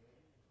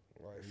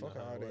 Like, fuck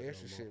all the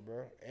extra shit,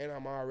 bro. And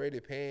I'm already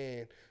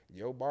paying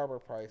your barber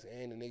price,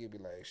 and the nigga be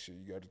like, shit,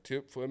 you got a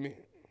tip for me?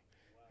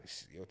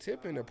 Your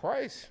tip in the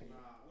price?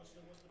 What's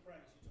the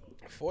price you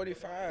told me?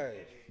 45.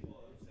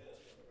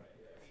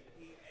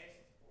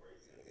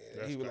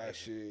 He was like,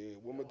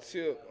 shit, with my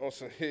tip on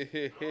some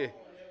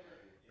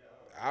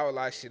I was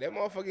like, shit, that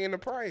motherfucker in the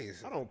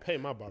price. I don't pay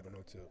my barber no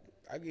tip.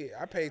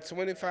 I pay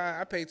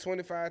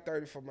 25,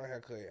 30 for my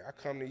haircut. I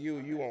come to you,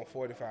 you want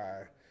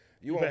 45.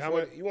 You want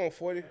 40, you want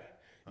 40.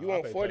 You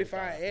want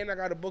 45 and I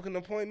got to book an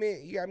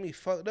appointment? You got me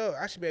fucked up.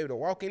 I should be able to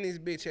walk in this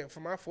bitch for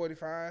my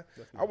 45.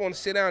 I want to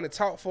sit down and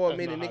talk for a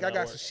minute, nigga. I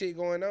got some shit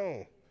going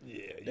on.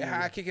 Yeah. That's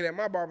how I kick it at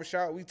my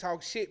barbershop. We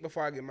talk shit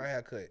before I get my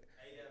haircut.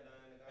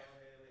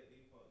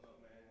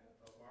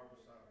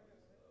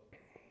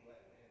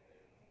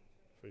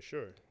 For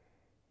sure.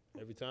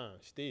 Every time.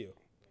 Still.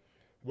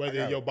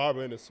 Whether your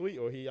barber in the suite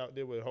or he out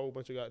there with a whole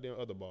bunch of goddamn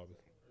other barbers.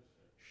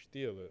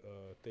 Still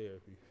a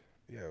therapy.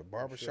 Yeah,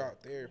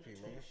 barbershop therapy,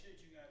 man.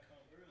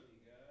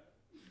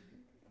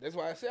 That's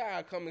why I said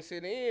I come and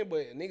sit in,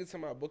 but niggas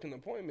talking about booking an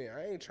appointment.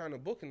 I ain't trying to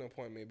book an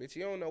appointment, bitch.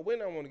 You don't know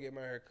when I want to get my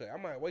hair cut. I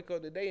might wake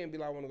up today and be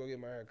like, I want to go get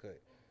my hair cut.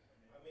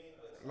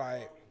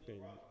 Like.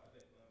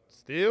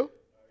 Still?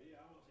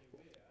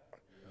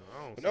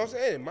 You know what I'm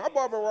saying? My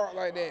barber rock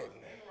like that.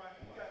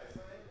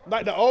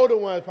 Like the older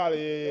ones probably,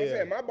 yeah. You know what I'm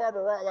saying? My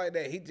barber rock like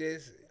that. He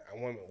just,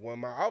 when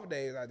my off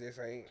days,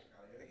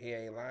 he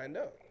ain't lined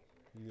up.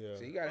 Yeah.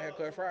 So he got a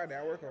haircut Friday.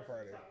 I work on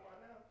Friday.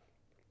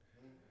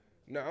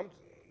 No, I'm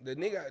the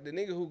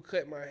nigga who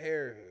cut my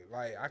hair,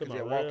 like I could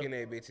just walk in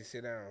there, bitch, and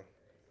sit down.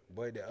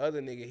 But the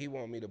other nigga, he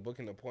want me to book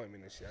an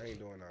appointment and shit. I ain't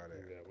doing all that.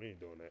 Yeah, we ain't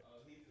doing that.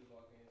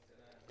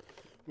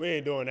 We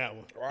ain't doing that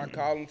one. Or I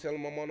call him, tell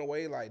him I'm on the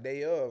way, like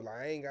day of. Like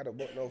I ain't got to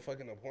book no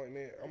fucking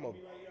appointment.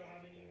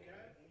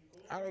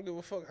 I don't give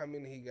a fuck how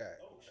many he got.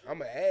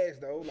 I'ma ask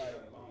though, like.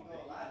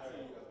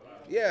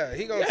 Yeah,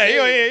 he gonna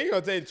say. He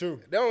gonna tell you the truth.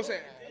 That's what I'm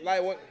saying.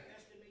 Like what?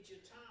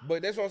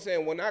 But that's what I'm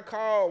saying. When I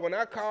call,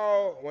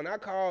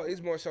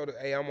 it's more so that,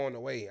 hey, I'm on the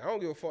way. I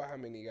don't give a fuck how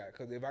many he got.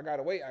 Because if I got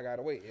to wait, I got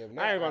to wait. If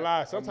not, I ain't going to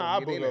lie. Sometimes I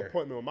book an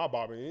appointment with my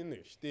barber and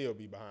they still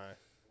be behind.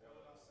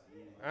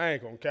 I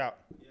ain't going to count.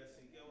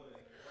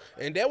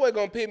 And that way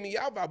going to piss me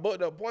off. I booked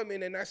the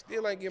appointment and I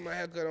still ain't get my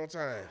haircut on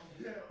time.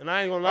 And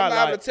I ain't going to lie. I'm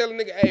liable to tell a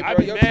nigga, hey,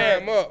 bro, your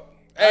time up.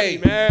 Hey,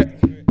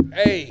 man.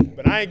 Hey.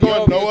 But I ain't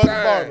going to no other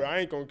barber. I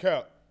ain't going to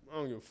count. I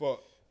don't give a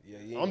fuck.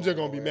 Yeah, I'm just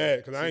gonna be mad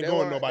because I ain't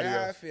going nobody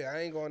else.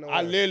 I ain't going nowhere.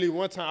 I literally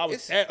one time I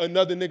was at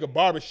another nigga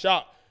barber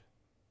shop.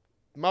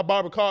 My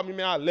barber called me,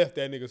 man. I left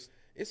that nigga's.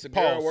 It's a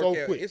girl working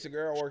at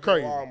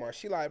Walmart.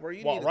 She like, bro,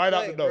 you need a cut,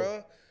 out the door.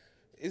 Bro.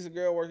 It's a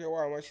girl working at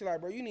Walmart. She like,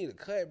 bro, you need a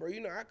cut, bro. You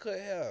know I cut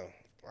hair.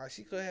 Like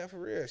she cut hair for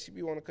real. She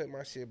be want to cut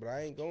my shit, but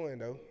I ain't going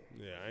though.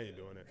 Yeah, I ain't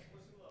doing that.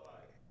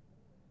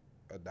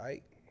 A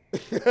dyke.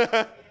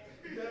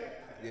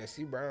 Yeah,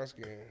 she brown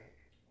skin.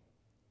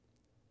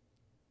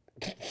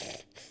 I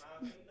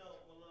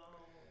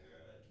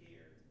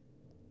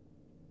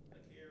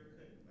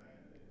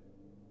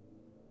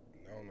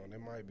don't know.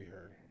 That might be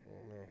her. I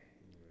don't know.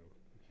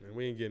 Man,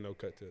 we ain't getting no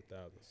cut to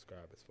 1,000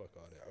 subscribers. Fuck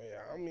all that.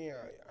 I mean,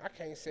 I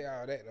can't say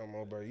all that no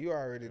more, bro. You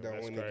already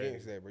done went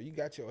against that, bro. You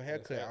got your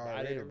haircut already,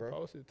 I didn't bro.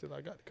 post it till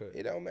I got the cut.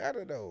 It don't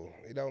matter though.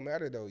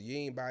 You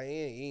ain't buy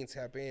in. You ain't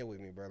tap in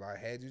with me, bro. Like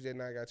had you just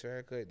not got your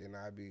haircut, then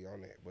I'd be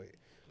on that. But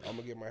I'm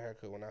gonna get my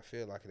haircut when I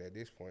feel like it. At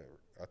this point,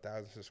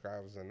 1,000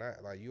 subscribers or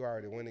not, like you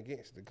already went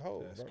against the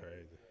code. That's bro.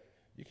 crazy.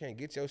 You can't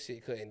get your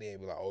shit cut and then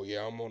be like, oh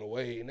yeah, I'm on the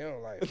way now.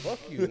 Like fuck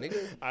you,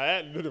 nigga. I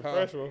had to do the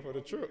fresh one for the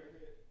trip.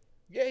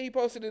 Yeah, he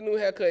posted a new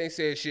haircut and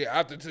said, shit,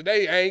 after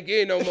today, I ain't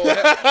getting no more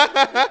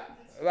haircut.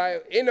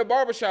 Like, in the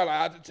barbershop,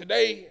 like, after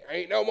today,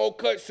 ain't no more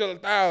cuts till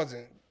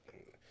 1,000.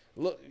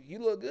 Look, you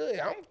look good.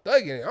 I'm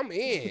thugging it. I'm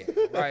in.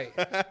 Like,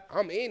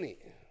 I'm in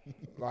it.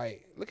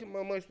 Like, look at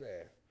my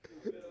mustache.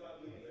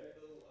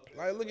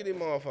 Like, look at this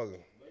motherfucker.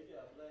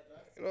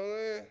 You know what I'm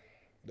saying?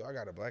 Do I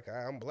got a black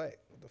eye? I'm black.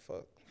 What the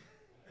fuck?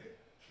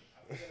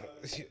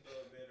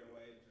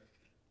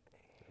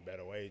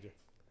 Better wager.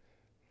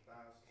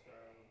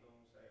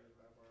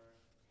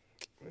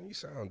 Man, you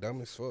sound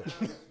dumb as fuck.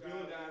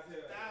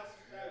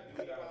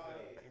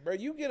 Bro,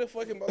 you get a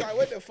fucking, like,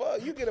 what the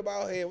fuck? You get a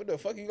bald head. What the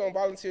fuck you gonna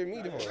volunteer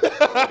me for?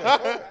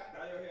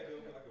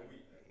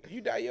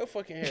 You dye your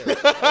fucking hair.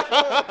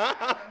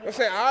 I'm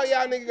saying, all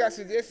y'all niggas got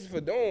suggestions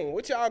for doing.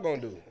 What y'all gonna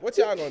do?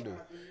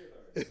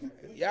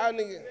 Y'all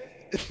niggas,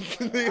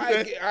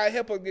 I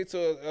help her get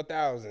to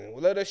 1,000.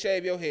 Well, let her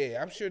shave your head.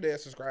 I'm sure they'll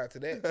subscribe to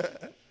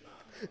that.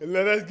 And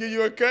let us give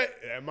you a cut.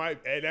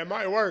 That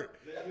might work.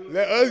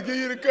 Let us give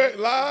you the cut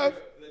live.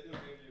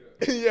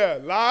 Yeah,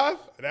 live.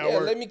 That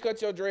work. Let me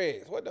cut your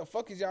dreads. What the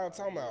fuck is y'all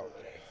talking about?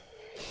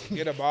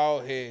 Get a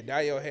bald head,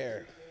 dye your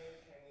hair.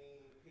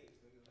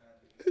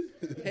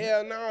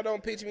 Hell no,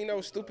 don't pitch me no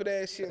stupid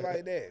ass shit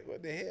like that.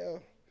 What the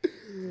hell?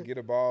 Get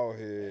a bald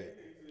head.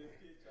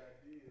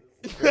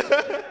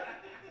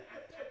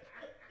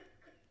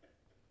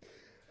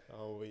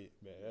 Oh wait,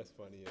 man, that's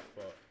funny as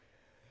fuck.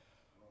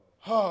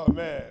 Oh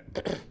man.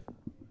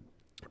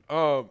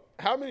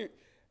 How many?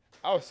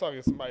 I was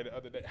talking to somebody the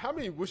other day. How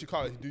many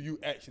do you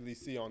actually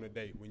see on a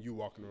day when you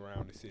walking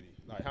around the city?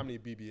 Like, how many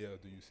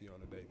BBLs do you see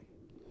on a day?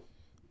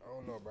 I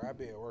don't know, bro. I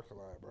be at work a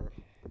lot, bro.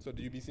 So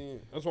do you be seeing?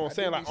 That's what I'm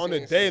saying. Like on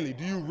the daily,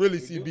 do you really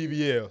see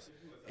BBLs?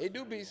 It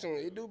do be some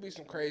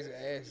crazy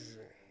asses.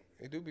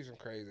 It do be some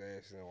crazy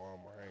asses in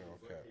Walmart. I ain't gonna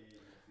cap.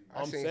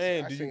 I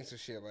seen some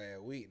shit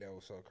last week that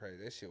was so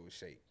crazy. That shit was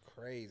shake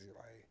crazy.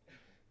 Like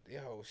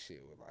that whole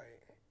shit was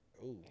like,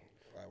 ooh.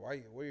 Like,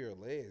 where your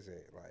legs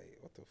at? Like,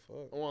 what the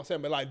fuck? I know what I'm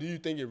saying, but like, do you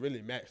think it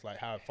really match like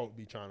how folk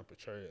be trying to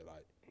portray it?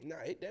 Like, nah,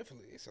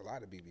 it's a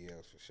lot of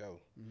BBLs for sure.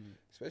 Mm-hmm.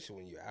 Especially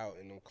when you're out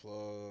in them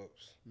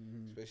clubs.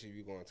 Mm-hmm. Especially if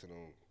you're going to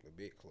the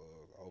big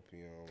clubs,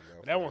 Opium.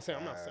 But that's what I'm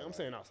saying. I'm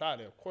saying outside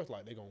there, of course,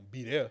 like they gonna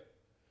be there.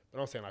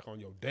 But I'm saying like on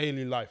your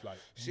daily life, like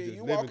shit,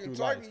 you walk in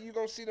Target, you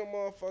gonna see them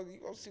motherfuckers.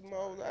 You gonna see them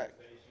hoes out.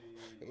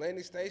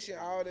 Landing station,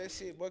 all that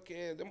shit,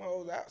 bucket, them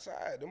hoes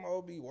outside. Them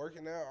hoes be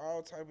working out,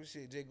 all type of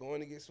shit, just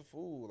going to get some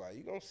food. Like,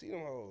 you gonna see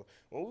them hoes.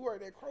 When we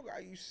worked at Kroger, I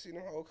used to see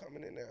them hoes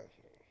coming in there.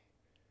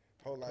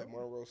 Whole like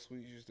Monroe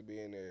Sweets used to be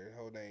in there.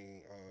 Whole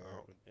name,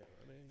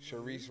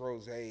 Charisse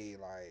Rose,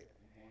 like.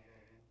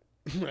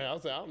 Man, I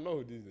was like, I don't know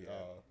who these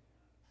are.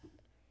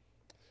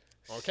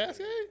 On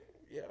Cascade?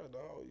 Yeah, the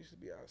hoe used to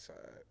be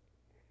outside.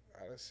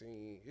 I done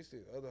seen, it's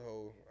this other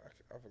hoe,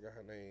 I forgot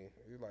her name.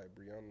 It was like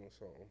Brianna or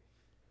something.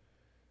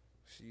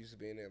 She used to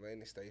be in that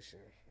landing station.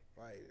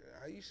 Like,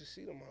 I used to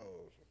see them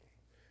hoes.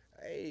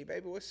 Hey,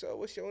 baby, what's up?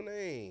 What's your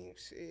name?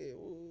 Shit,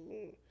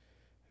 ooh.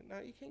 No,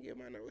 you can't get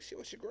my name. What's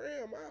your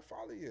gram? I'll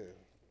follow you.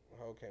 The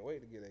hoe can't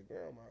wait to get that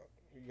gram out.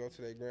 You go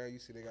to that gram, you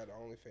see they got the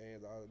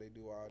OnlyFans, they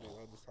do all this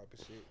other type of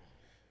shit.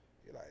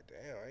 You're like,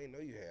 damn, I didn't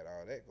know you had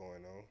all that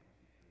going on.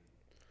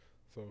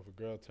 So if a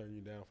girl turn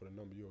you down for the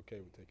number, you okay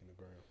with taking the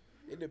gram?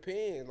 It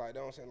depends. Like,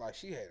 don't say like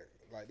she had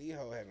like these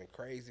hoes having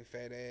crazy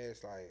fat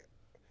ass like.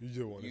 You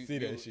just want to see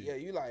that shit. Yeah,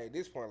 you like at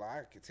this point, like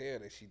I can tell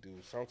that she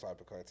do some type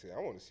of content. I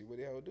want to see what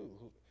the hell do.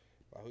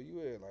 Who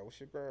you is? Like,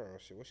 what's your gram?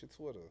 Shit, what's your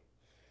Twitter?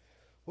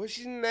 What's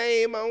your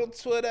name on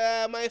Twitter?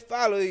 I might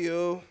follow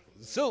you.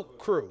 Zook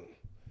Crew.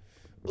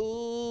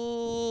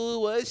 Ooh,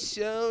 what's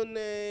your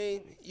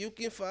name? You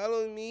can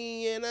follow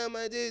me and I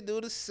might just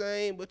do the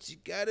same. But you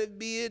gotta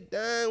be a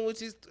dime,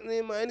 which is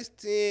 20 minus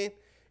 10.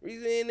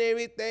 Reason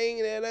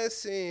everything that I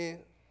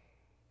send.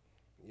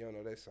 You don't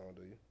know that song,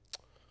 do you?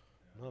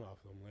 None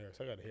of them lyrics.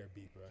 I gotta hear a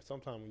beat, bro.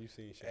 Sometimes when you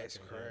sing shit, that's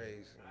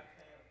crazy.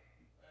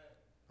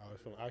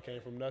 I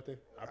came from nothing.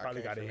 I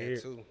probably gotta hear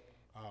it too.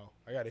 Oh,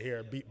 I gotta hear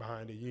a beat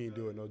behind it. You ain't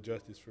doing no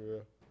justice for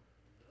real.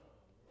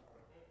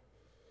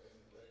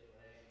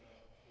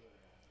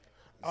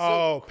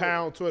 Oh,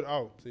 pound Twitter.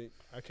 Oh, see,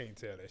 I can't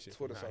tell that shit.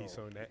 Twitter song. He's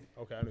on that.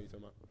 Okay, I know you're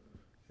talking about.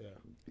 Yeah.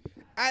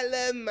 I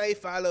love my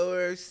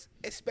followers,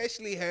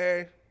 especially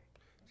her.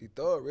 She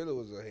thought it really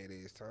was ahead of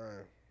his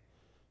time.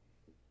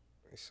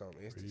 In some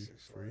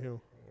instances. Free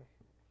him.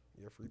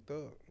 Yeah, free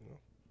thug, you know.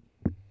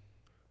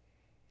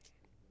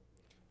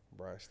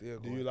 bro. Still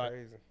going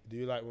crazy. Do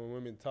you like when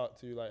women talk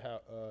to you like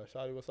how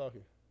Shawty was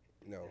talking?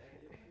 No.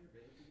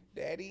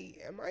 Daddy,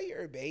 am I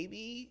your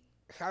baby?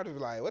 How do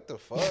like what the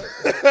fuck?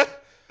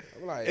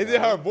 I'm like, is it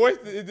her voice?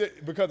 Is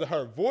it because of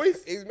her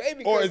voice? It's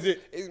maybe, or is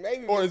it? It's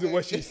maybe, or is it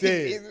what she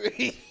said?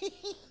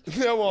 That's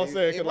what I'm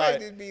saying. It might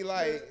just be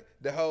like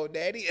the whole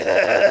daddy. Baby.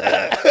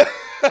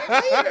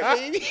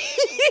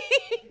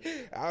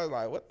 I was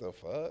like, what the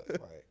fuck?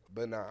 Like,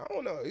 but nah, I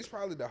don't know. It's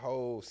probably the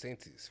whole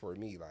sentence for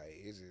me.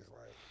 Like, it's just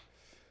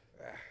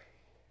like,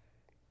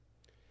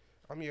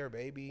 I'm your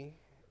baby.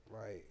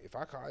 Like, if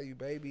I call you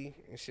baby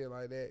and shit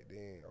like that,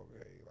 then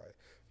okay. Like,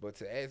 but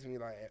to ask me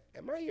like,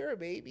 am I your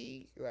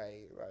baby?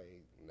 Like,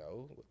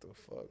 no. What the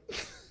fuck?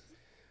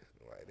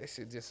 Like, that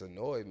shit just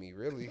annoyed me,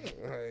 really.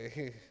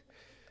 Like,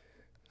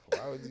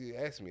 why would you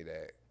ask me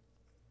that?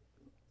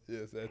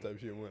 Yes, that type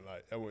of shit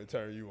that wouldn't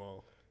turn you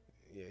on.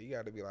 Yeah, you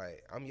got to be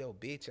like, I'm your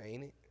bitch,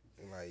 ain't it?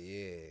 And like,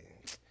 you.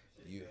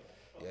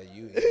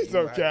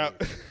 So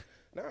cap.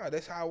 Nah,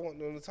 that's how I want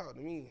them to talk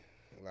to me.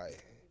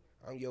 Like,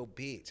 I'm your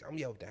bitch. I'm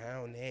your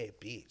down there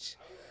bitch.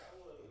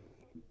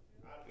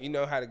 You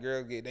know how the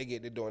girls get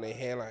to doing their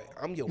hand like,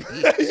 I'm your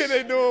bitch. Yeah,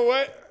 they doing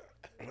what?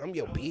 I'm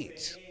your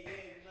bitch.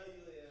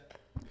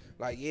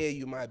 Like, yeah,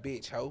 you my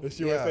bitch, ho. If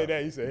she would say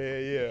that, you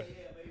say, yeah.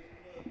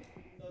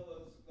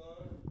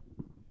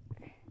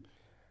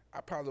 I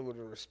probably would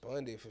have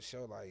responded for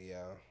sure, like,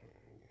 yeah,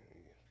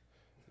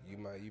 you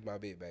my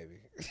big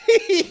baby.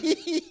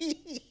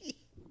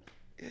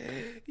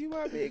 You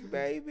my big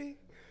baby.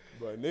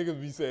 But niggas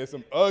be saying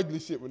some ugly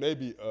shit when they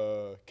be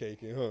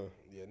caking, huh?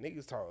 Yeah,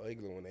 niggas talk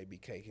ugly when they be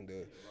caking.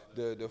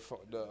 The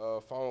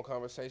phone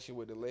conversation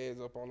with the legs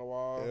up on the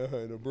wall. Yeah,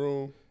 and the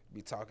broom.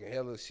 Be talking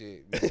hella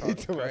shit. Be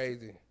talking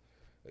crazy.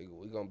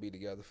 We gonna be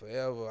together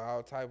forever.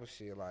 All type of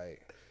shit.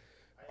 Like,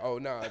 oh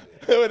nah.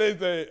 What they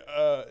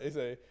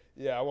say,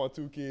 yeah, I want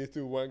 2 kids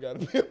too. One gotta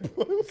be a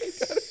boy. One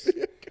gotta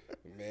be a girl.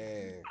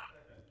 Man.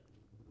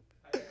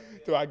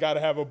 So I gotta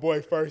have a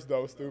boy first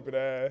though, stupid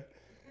ass.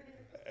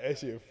 That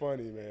shit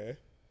funny, man.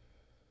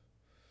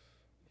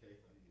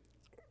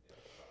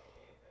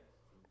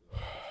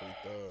 Free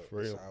thug. For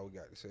real. That's all we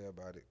got to say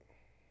about it.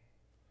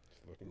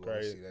 It's looking we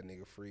crazy. See that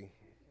nigga free.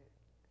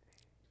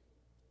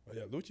 Oh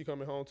yeah, Lucci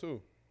coming home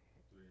too.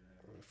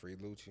 Free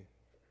Lucci.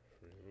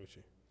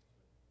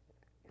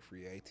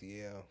 Free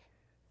ATL.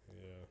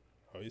 Yeah.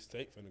 Oh, his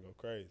state finna go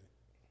crazy.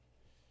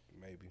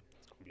 Maybe.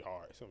 It's gonna be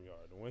hard.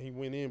 The one he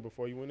went in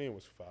before he went in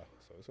was 5,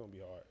 so it's gonna be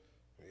hard.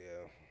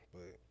 Yeah,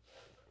 but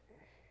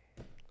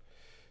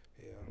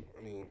yeah,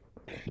 I mean,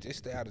 just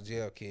stay out of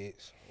jail,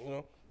 kids. You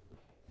know.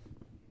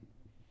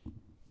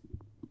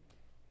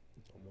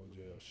 No more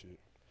jail shit.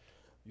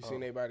 You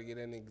seen anybody get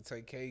that nigga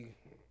take K?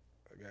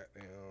 I got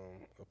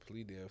a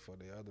plea deal for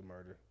the other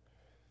murder.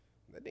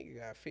 That nigga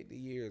got 50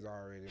 years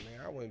already,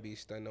 man. I wouldn't be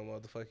stunning no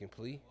motherfucking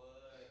plea.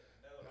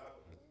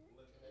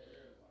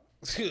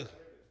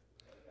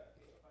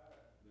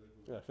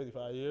 Yeah,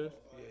 55 years?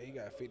 Yeah, he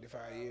got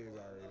 55 years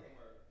already.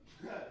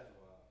 Damn.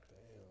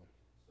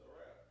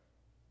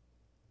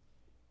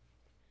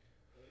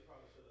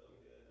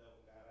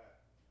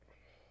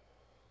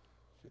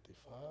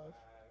 55?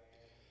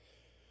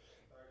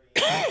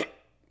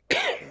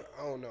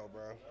 I don't know,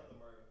 bro.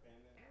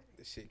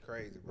 This shit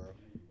crazy, bro.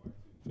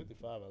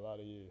 55 a lot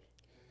of years.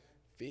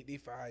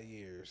 55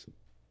 years.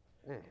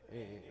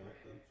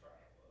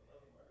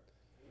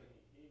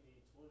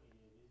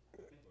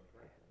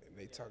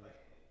 They talking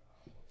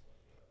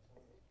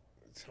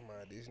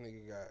about this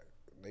nigga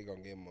they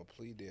gonna give him a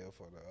plea deal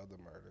for the other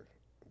murder.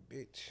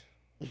 Bitch.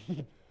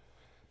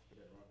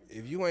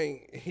 If you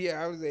ain't,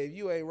 I was saying, if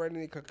you ain't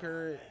running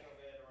concurrent.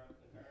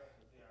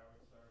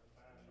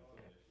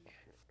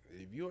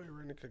 If you ain't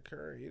running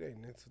concurrent, it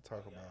ain't nothing to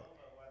talk about.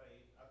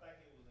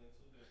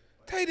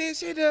 Take this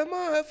shit to a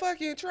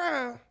motherfucking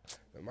trial.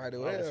 It might as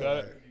well. See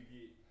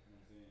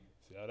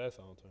how that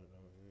song turned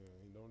out.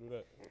 Yeah, don't do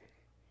that.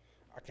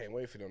 I can't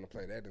wait for them to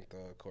play that in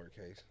the court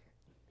case.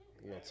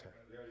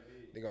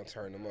 They're gonna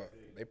turn them up.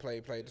 They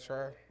played the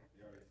trial.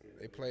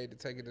 They played to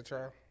take it to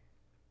trial.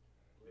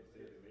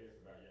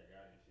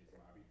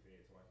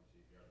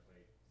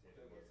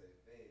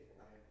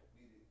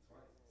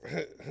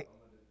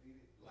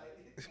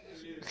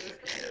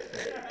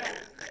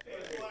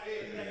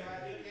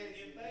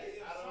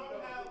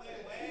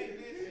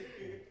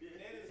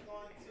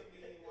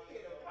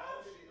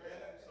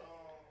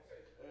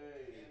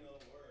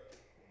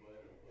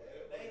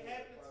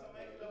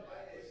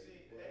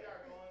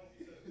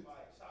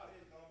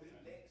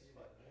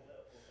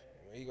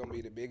 He gonna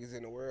be the biggest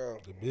in the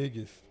world. The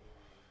biggest.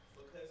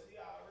 Because he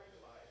already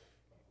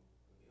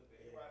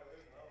everybody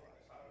already know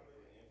Shawty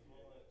really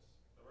influenced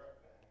the rap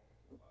game.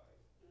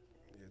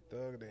 Yeah,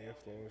 Thug the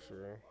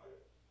influencer.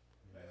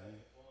 That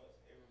influenced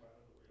everybody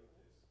who really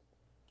just.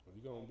 He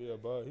gonna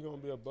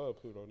be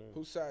above Pluto then.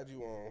 Whose side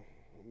you on,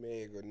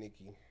 Meg or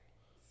Nicki?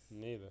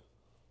 Neither.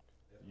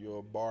 You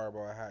a barb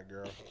or a hot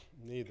girl?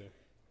 Neither.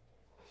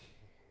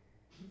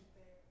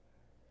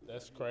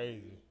 That's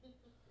crazy.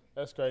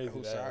 That's crazy.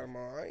 Whose side am I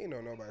on? I ain't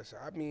know nobody's side.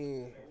 I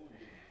mean,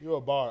 You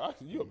a bar.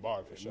 Actually, you a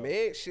bar for sure.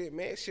 Mad shit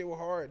was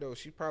hard though.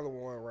 She probably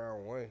won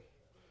round 1.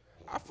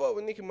 I fuck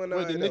with Nicki Minaj.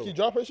 Wait, did Nicki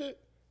drop her shit?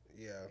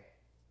 Yeah.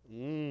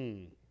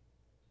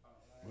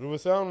 What it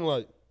was sounding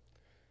like?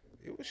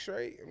 It was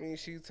straight. I mean,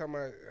 she was talking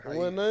about how it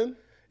wasn't nothing?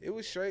 It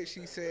was straight.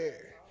 She said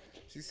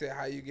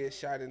how you get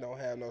shot and don't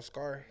have no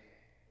scar.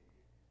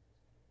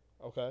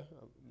 Okay.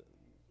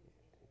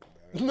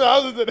 No, I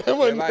was that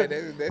wasn't like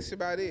that's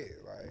about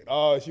it. Like,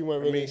 oh, she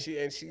went really. I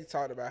mean, she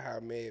talked about how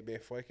Meg been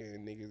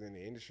fucking niggas in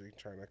the industry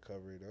trying to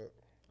cover it up.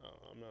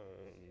 I'm not.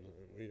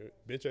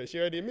 Bitch, she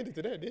already admitted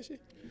to that, did she?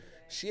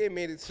 She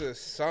admitted to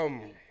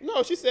some.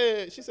 No, she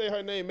said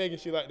her name Megan.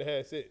 She like to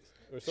have sex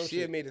or some She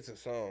shit. admitted to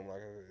some.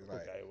 Like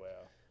okay,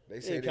 well. They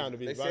said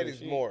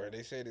it's more.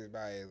 They said it's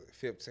by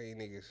 15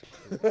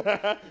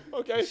 niggas.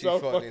 Okay, she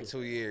fucked in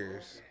 2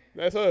 years.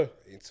 That's her.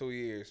 In 2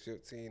 years,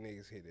 15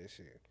 niggas hit that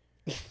shit.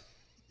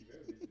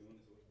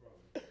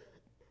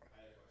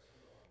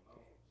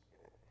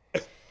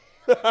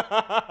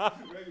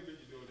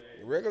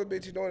 Regular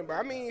bitch you doing it, but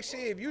I mean,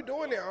 shit, if you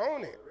doing it,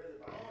 own it.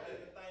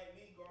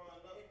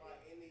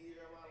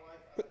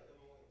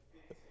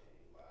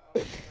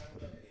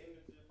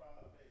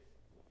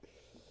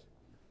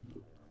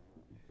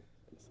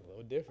 It's a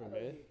little different,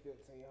 man.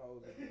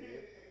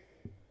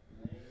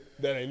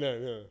 That ain't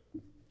nothing, huh?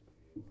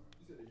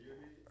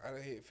 I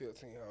done hit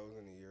 15 hoes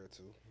in a year or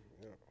 2.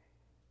 Yeah.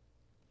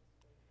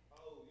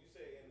 Oh, you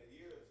say in a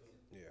year or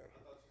 2? Yeah. I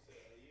thought you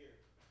said a year.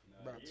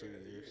 About 2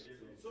 years.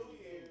 2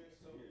 years.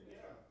 So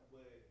yeah,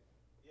 but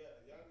yeah,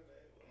 y'all do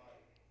that with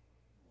like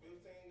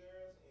 15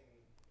 girls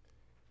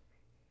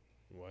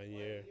in 1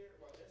 year.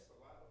 Well, that's a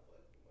lot of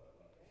fucking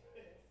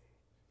money.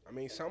 I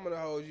mean, some of the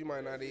hoes you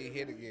might not even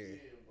hit again.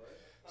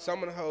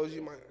 Some of the hoes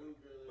you might.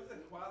 What's the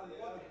quality?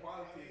 What's the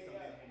quality of some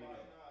of these women?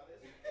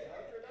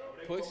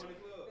 Pussy.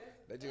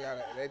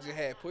 They just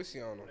had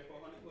pussy on them.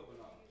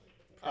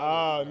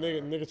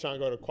 Nigga trying to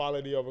go to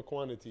quality over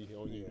quantity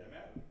on you.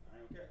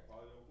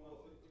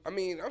 I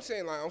mean, I'm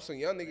saying like on some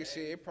young nigga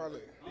shit, it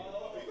probably.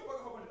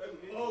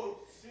 Oh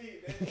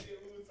shit, that shit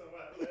we was talking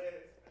about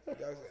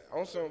last.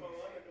 On some.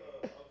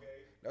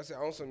 That's it.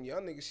 On some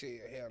young nigga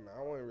shit. Hell no,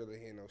 I wasn't really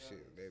hearing no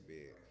shit that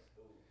bad.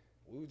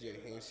 We was just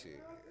hearing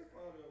shit.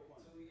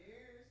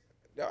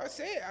 No,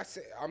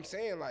 I'm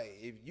saying like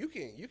if you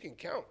can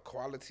count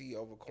quality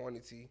over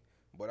quantity,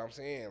 but I'm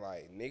saying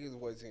like niggas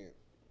wasn't.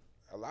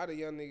 A lot of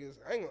young niggas.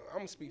 I'm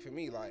gonna speak for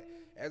me. Like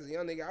as a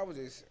young nigga, I was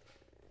just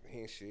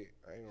hearing shit.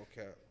 I ain't gonna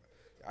count.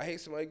 I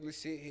hit some ugly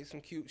shit, hit some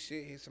cute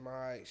shit, hit some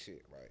alright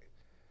shit. Like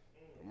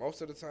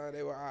most of the time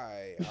they were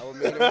alright. I would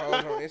meet them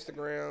hoes on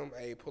Instagram.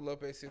 Hey, pull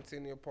up at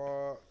Centennial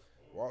Park,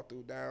 walk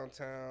through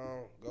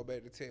downtown, go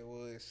back to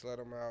Tedwood, slut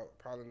them out.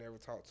 Probably never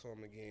talk to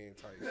them again.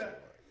 Type shit.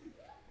 Like.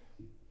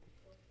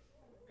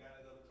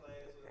 Gotta go to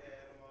class with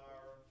that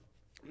tomorrow.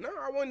 No,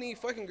 I wasn't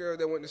even fucking girls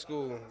that went to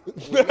school.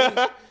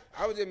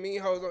 I was just meeting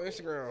hoes on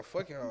Instagram,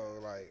 fucking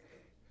hoes. Like,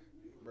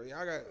 bro,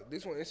 y'all got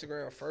this one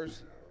Instagram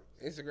first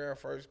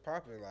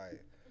popping. Like,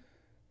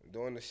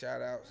 doing the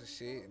shout outs and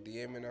shit,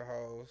 DMing the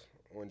hoes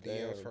when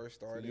DMs first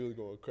started. So you was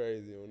going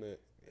crazy on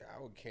that. Yeah,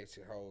 I would catch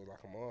the hoes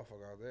like a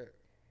motherfucker out that.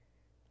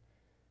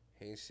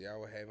 Ain't shit, I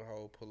would have a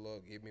hoe pull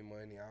up, give me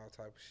money, all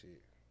type of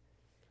shit.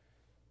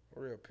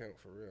 Real pimp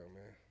for real,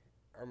 man.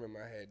 I remember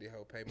I had this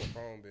hoe pay my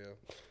phone bill.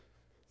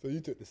 So you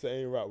took the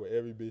same route with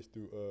every bitch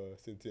through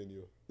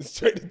Centennial.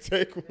 Straight to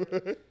take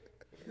one.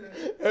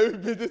 Every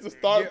bitch, this the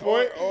start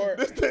point.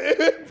 This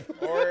the end.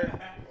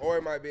 Or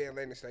it might be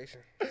Atlanta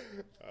Station.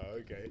 Oh,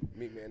 okay.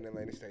 Meet me at the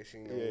Atlanta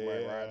Station. You know, we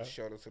might ride the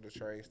shuttle to the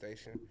train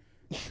station.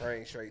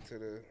 Train straight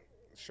to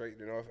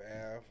North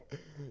Ave.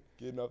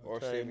 Getting off the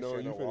train,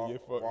 knowing you finna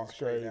get fucked. Walk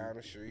straight down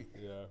the street.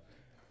 Yeah.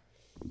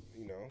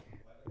 You know.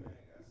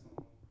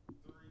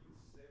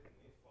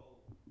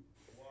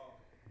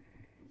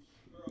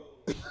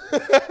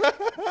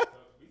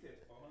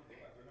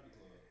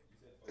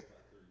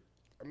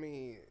 I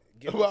mean,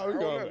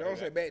 don't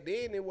say back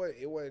then it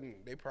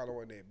wasn't. They probably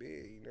wasn't that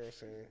big. You know what I'm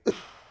saying?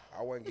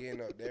 I wasn't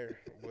getting up there,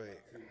 but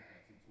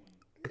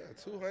yeah,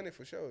 200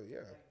 for sure.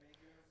 Yeah,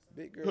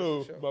 big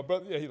girl for sure. My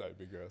brother, yeah, he like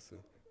big girls too.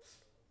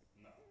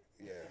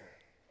 Yeah,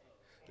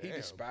 he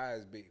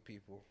despised big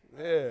people.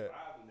 Yeah.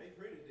 They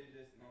pretty. They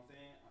just, you know what I'm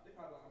saying? They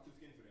probably like I'm too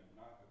skinny for them.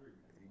 I agree.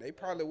 They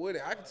probably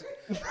wouldn't.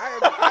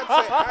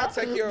 I'd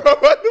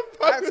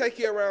take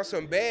you around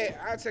some bad.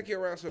 I'd take you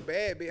around some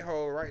bad big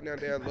hoes right now.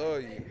 They'll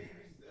love you.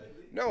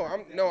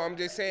 I'm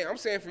just saying. I'm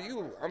saying for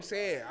you. I'm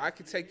saying I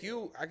could take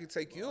you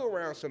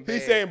around some bad.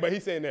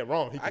 He's saying that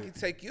wrong. I could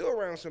take you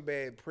around some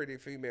bad, pretty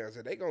females.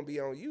 And they gonna be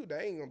on you.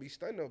 They ain't gonna be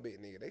stunning no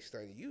big nigga. They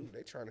stunning you.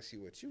 They trying to see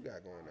what you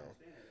got going on.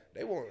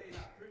 They want.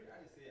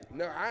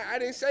 No, I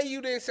didn't say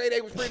you didn't say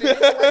they was pretty. That's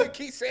why you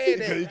keep saying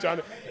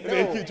that.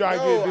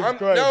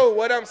 No,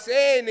 what I'm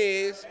saying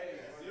is,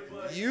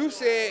 you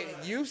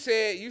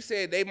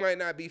said they might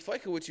not be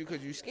fucking with you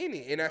because you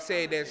skinny, and I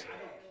said that's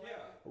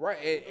right.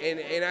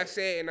 And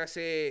I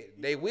said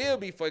they will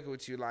be fucking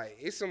with you. Like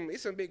it's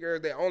some big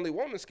girls that only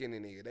want a skinny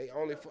nigga. They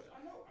only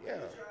yeah.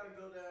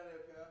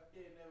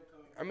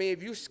 I mean,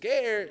 if you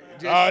scared,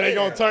 they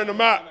gonna turn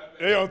them out.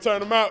 They gonna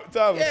turn him out.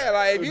 Tell him. Yeah,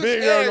 like if you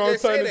big scared, girl gonna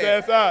just turn say his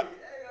that. ass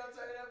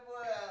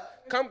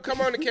out.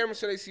 Come on the camera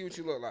so they see what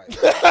you look like.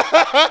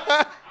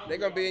 They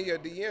gonna be in your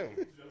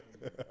DM.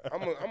 I'm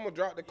gonna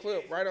drop the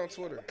clip right on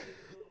Twitter.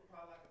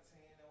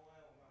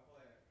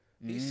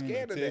 He's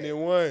scared of 10 that.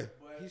 and 1.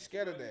 He's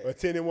scared of that. Or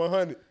 10 and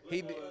 100.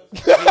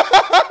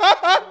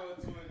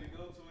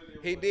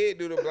 He did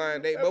do the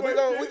blind date, but we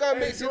gonna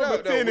mix it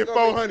up though. 10 and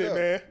 400,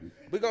 man.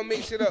 We gonna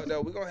mix it up though.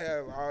 We gonna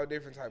have all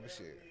different type of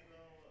shit.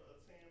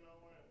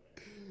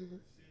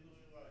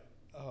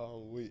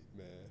 Oh, I'm weak,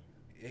 man.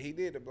 Yeah, he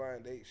did the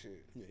blind date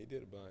shit. Yeah, he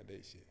did a blind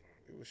date shit.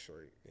 It was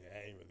straight. Yeah,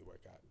 that ain't really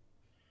work out.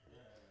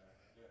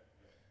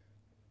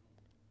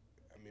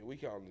 I mean, we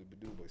can only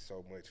do but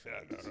so much for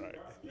niggas. Right.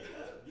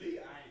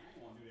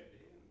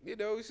 You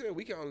know, we said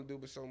we can only do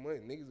but so much.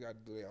 Niggas got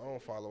to do their own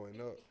following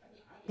up.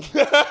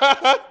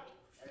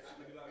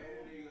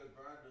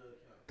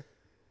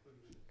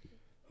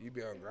 You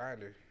be on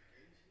Grindr.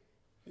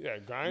 Yeah,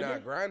 Grindr. Nah,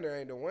 Grindr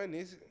ain't the one,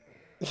 is it?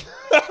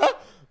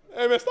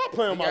 Hey, man, stop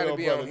playing with my little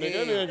be brother, on nigga. That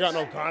Hinge. nigga ain't got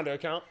no Grindr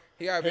account.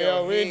 He gotta be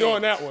Hell, on we ain't Hinge.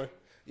 doing that one.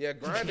 Yeah,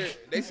 Grindr.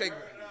 They say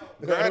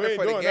We Grindr ain't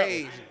for the doing that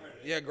gays.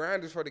 Yeah,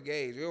 Grindr's for the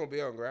gays. We don't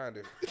be on Grindr. I never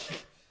heard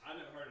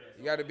that.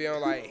 You got to be on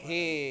like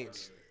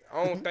Hinge.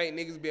 I don't think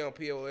niggas be on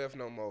POF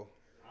no more.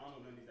 I don't know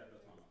none of these that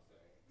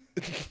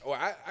talking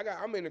about. Well,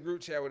 I'm in a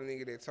group chat with a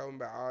nigga that told me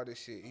about all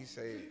this shit. He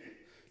said,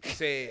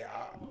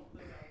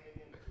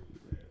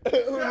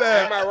 Who am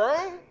that? I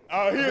wrong?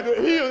 Oh, he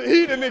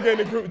the nigga in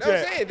the group No, I'm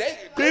chat. saying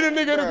He the nigga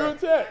in the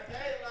group chat.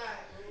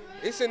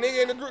 It's a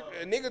nigga in the group.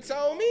 A nigga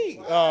told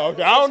me. Oh,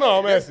 okay. I don't know.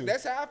 I'm asking.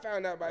 That's how I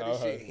found out about this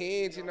Okay. shit.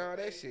 Hinge and all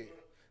that shit.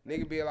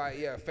 Nigga be like,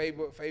 yeah,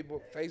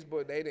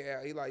 Facebook dating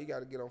app. He like, you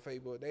gotta get on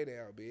Facebook dating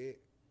app, bitch.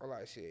 I'm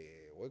like, shit,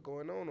 what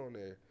going on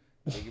there?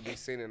 Nigga be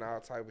sending all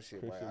type of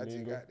shit. Like, I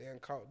just goddamn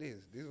caught this.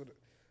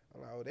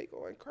 I'm like, oh, they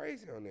going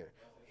crazy on there.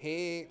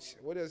 Hinge.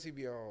 What else he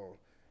be on?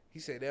 He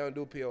said they don't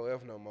do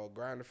POF no more.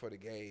 Grindr for the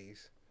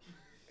gays.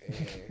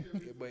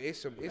 And, but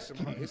it's some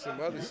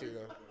other shit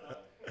though.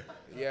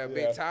 Yeah,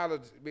 Big Tyler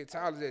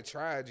that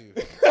tried you.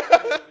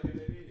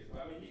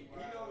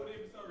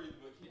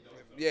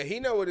 Yeah, he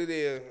know what it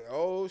is.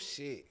 Oh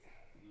shit.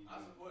 I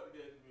support the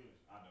gay community.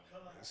 I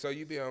don't. So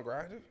you be on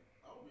Grindr?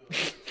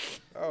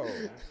 Oh,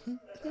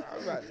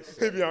 I'm about to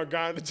say. He be on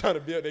Grindr trying to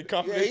build their Yeah,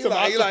 confidence. he to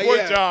like,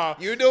 support y'all.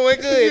 You doing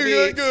good, You bitch.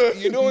 doing good.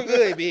 You doing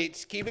good,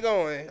 bitch. Keep it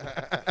going.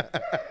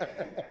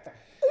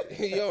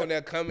 You on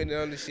there commenting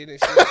on the shit and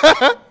shit.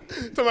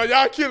 Talking about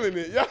y'all killing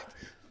it. Y'all.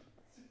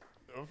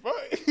 The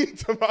fuck?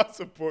 Talking about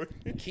support.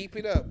 Keep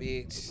it up,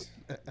 bitch.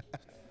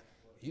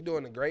 You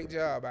doing a great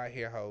job out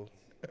here, ho.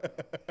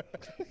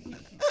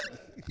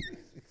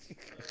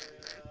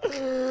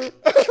 You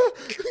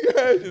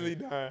actually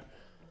dying.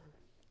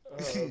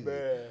 Oh,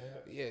 man.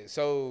 Yeah,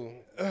 so,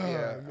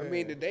 yeah. I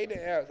mean, the dating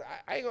apps,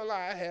 I ain't gonna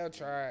lie, I have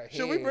tried.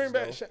 Should we Hinge, bring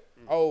back... though.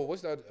 Oh,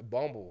 what's the other?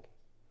 Bumble.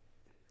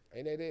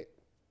 Ain't that it?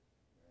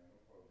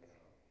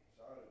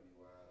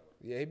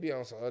 Yeah, he be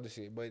on some other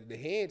shit. But the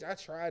Hinge, I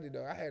tried it,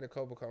 though. I had a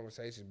couple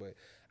conversations, but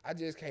I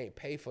just can't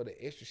pay for the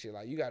extra shit.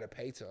 Like, you got to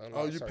pay to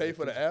unlock. Oh, you pay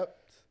for the app?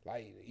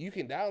 Like, you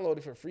can download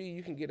it for free.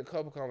 You can get a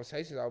couple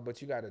conversations out,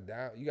 but you got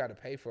to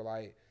pay for,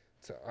 like,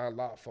 to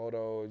unlock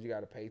photos. You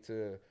got to pay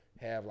to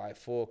have, like,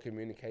 full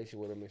communication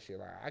with them and shit.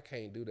 Like, I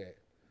can't do that.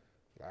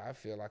 Like, I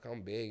feel like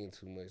I'm begging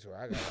too much. Or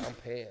I'm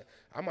paying.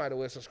 I might as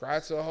well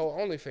subscribe to a whole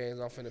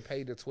OnlyFans. I'm finna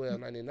pay the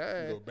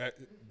 $12.99. Go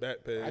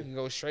back page. I can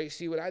go straight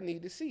see what I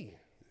need to see.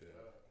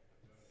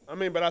 I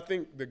mean, but I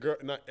think the girl,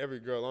 not every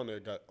girl on there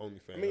got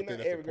OnlyFans. I mean, think not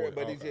that's the every girl, point.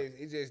 but Okay.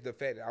 it's just the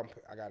fact that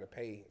I gotta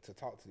pay to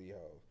talk to these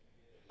hoes.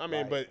 I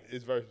mean, like- but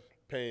it's versus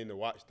paying to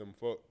watch them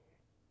fuck.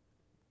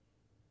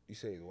 You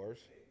say it's worse?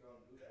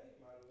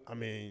 I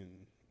mean,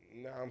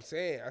 No, I'm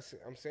saying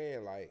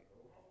like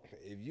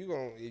if you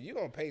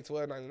gonna pay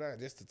 $12.99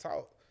 just to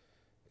talk,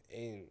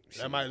 and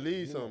that might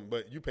lead something,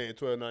 but you paying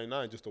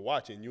 $12.99 just to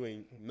watch it and you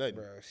ain't nothing.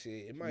 bro,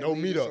 shit, it might No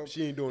lead to meetup. some-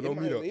 She ain't doing no it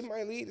might- meetups. It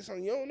might lead to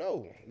something you don't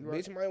know.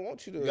 Bitch might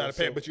want you to. You gotta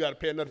pay, so- but you gotta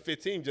pay another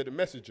 $15 just to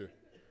message her.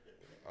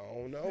 I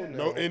don't know.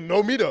 No, and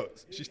no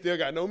meetups. She still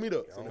got no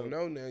meetups. I don't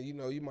know now. You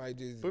know, you might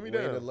just Put me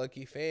win a down.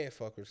 lucky fan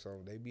fuck or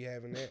something. They be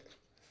having that.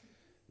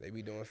 They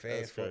be doing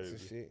fan That's fucks and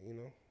crazy. shit. You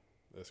know.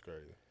 That's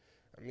crazy.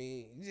 I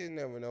mean, you just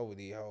never know with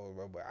these hoes,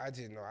 bro. But I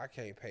just know I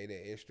can't pay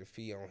that extra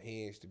fee on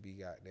Hinge to be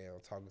goddamn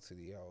talking to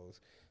these hoes.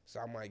 So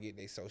I might get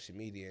their social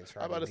media and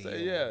try I about to DM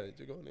say, them. yeah,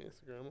 you go on the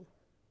Instagram.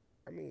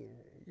 I mean,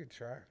 you could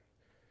try.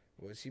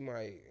 But she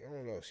might, I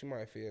don't know, she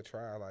might feel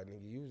trial like,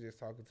 nigga, you was just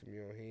talking to me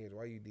on Hinge.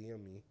 Why you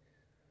DM me?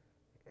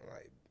 I'm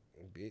like,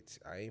 bitch,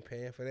 I ain't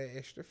paying for that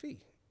extra fee.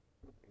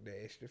 That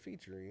extra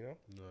feature, you know?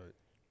 Right.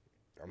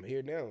 I'm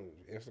here now.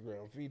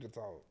 Instagram feed to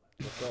talk.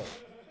 What's up?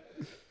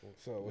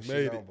 What's up? What's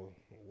Made your it. number?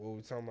 What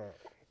we talking about?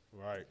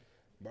 Right.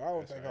 But I don't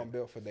That's think right. I'm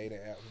built for dating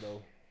apps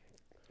though,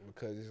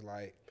 because it's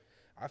like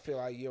I feel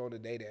like you're on the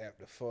dating app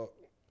to fuck,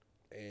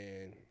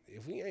 and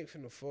if we ain't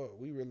finna fuck,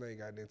 we really ain't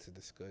got into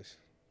discussion.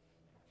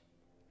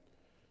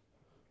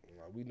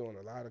 Like we doing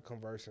a lot of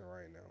conversing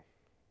right now.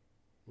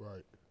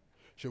 Right.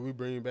 Should we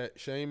bring back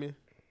shaming?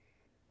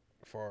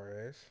 As far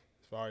as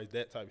far as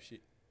that type of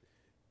shit.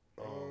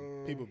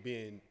 People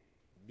being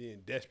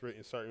desperate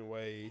in certain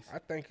ways. I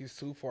think it's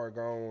too far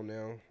gone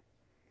now.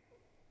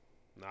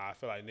 Nah, I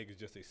feel like niggas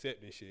just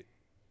accepting shit.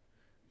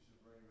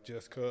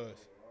 Just cause.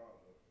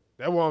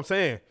 That's what I'm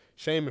saying.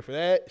 Shaming for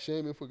that.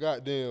 Shaming for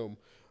goddamn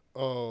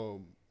niggas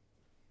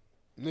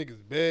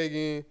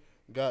begging.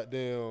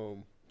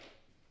 Goddamn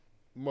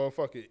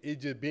motherfucker.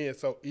 It just being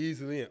so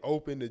easily and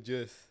open to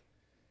just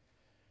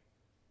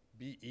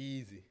be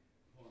easy.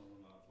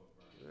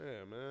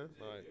 Yeah, man.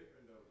 Like.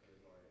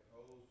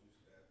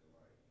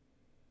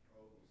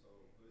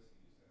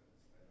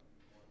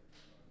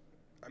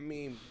 I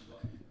mean,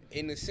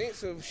 in the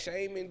sense of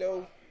shaming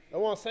though.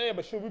 That's what I'm saying,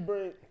 but should we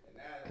bring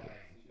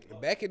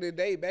Back in the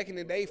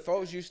day,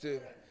 folks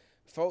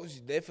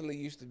definitely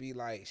used to be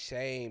like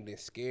shamed and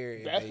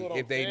scared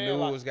if they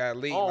news got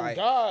leaked. Like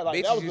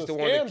bitches used to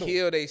want to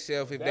kill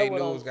themselves if they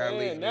news got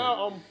leaked.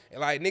 Now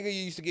like nigga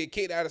used to get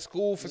kicked out of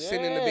school for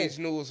sending the bitch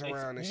news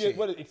around and shit.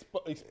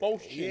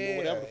 Exposed shit or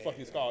whatever the fuck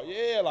it's called.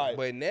 Yeah, like.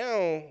 But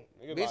now,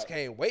 bitch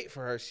can't wait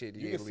for her shit to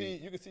get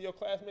leaked. You can see your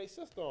classmate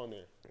sister on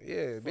there.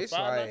 Yeah, bitch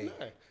like.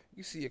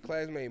 You see your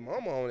classmate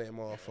mama on that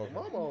motherfucker.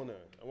 Mama on there.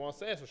 That's what I'm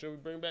saying. So should we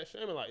bring back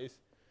shaming? Like it's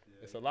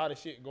a lot of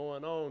shit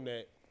going on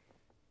that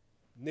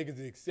niggas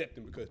is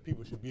accepting because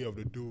people should be able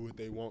to do what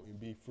they want and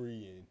be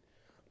free and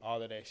all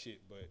of that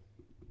shit. But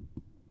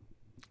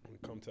when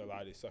it comes to a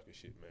lot of this sucker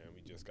shit, man,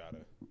 we just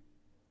gotta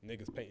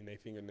niggas painting their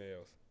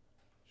fingernails.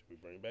 Should we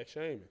bring back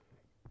shaming?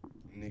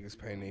 Niggas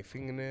painting their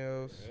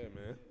fingernails. Yeah,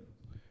 man.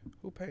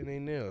 Who paint their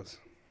nails?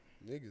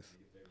 Niggas.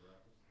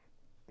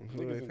 Who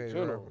niggas they favorite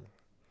general. rapper?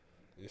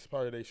 It's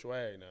part of their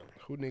swag now.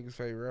 Who niggas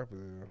favorite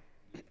rappers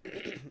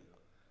is?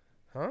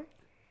 Huh?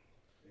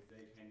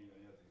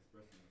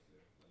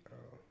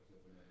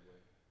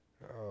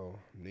 Oh,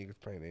 niggas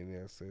paint their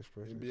nails to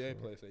express NBA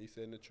player said he's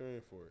setting the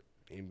trend for it.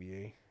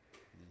 NBA.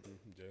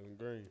 Jalen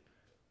Green.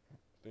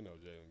 They know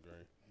Jalen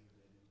Green.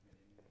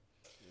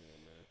 Yeah,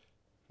 man.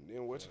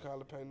 Then what you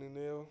call it painting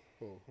nails?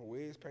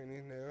 Wiz painting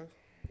his nails.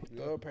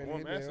 Yeah. Thug painting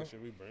his nails.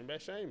 Should we bring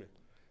back shaming?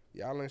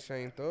 Y'all ain't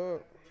Shane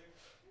Thug.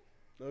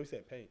 No, he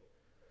said paint.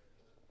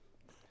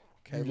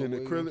 Caleb You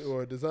getting Williams. acrylic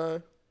or a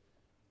design?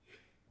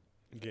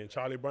 You getting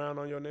Charlie Brown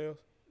on your nails?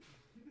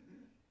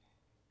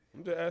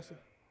 I'm just asking.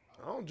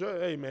 I don't judge.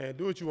 Hey, man,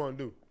 do what you want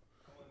to do.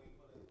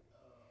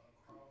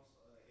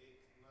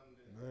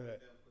 None of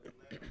that.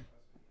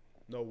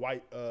 No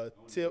white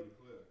tip.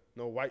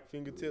 No white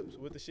fingertips.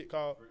 What the shit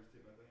called?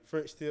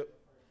 French tip.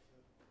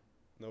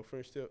 No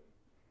French tip.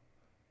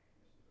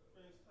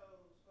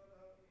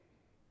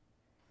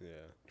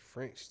 Yeah.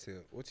 French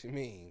tip. What you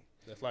mean?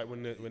 That's like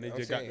when they I'm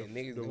just got saying,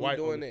 the niggas white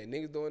doing that.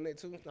 Niggas doing that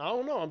too. I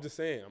don't know. I'm just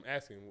saying. I'm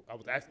asking. I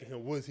was asking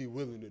him, was he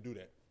willing to do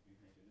that?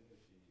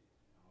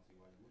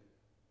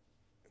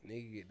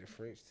 Nigga get the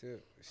French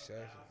tip.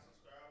 Assassin.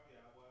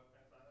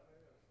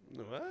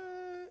 No, what?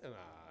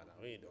 Nah,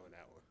 we ain't doing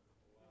that one.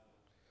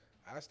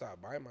 I stopped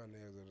biting my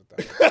nails at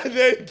the time.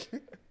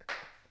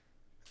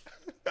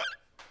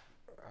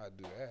 I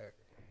do that.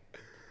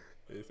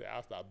 They said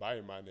I'll stop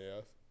biting my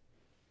nails.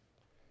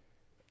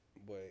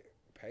 But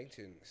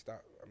painting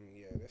stopped. I mean,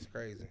 yeah, that's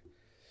crazy.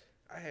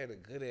 I had a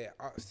good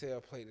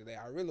oxtail plate today.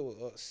 I really was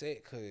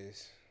upset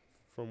because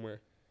From where?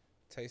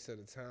 Taste of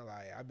the Town.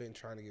 Like I've been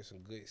trying to get some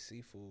good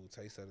seafood.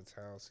 Taste of the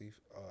Town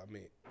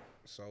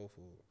soul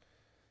food.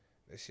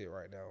 That shit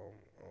right now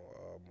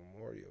on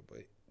Memorial.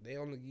 But they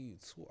only give you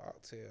 2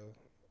 oxtails.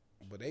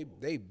 But they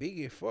big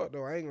as fuck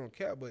though. I ain't gonna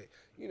cap. But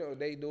you know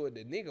they do it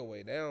the nigga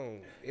way. They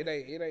don't. It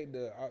ain't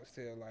the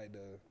oxtail like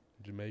the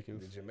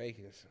Jamaicans. The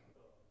Jamaicans.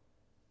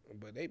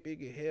 But they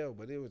big as hell.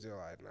 But it was just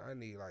like, nah, I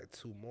need like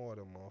 2 more of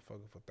them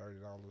motherfuckers for $30.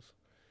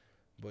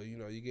 But you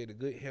know, you get a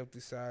good healthy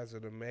size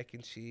of the mac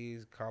and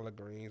cheese, collard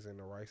greens, and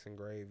the rice and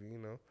gravy. You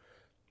know,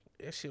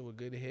 that shit was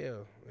good as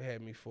hell. It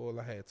had me full.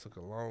 I took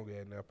a long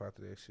ass nap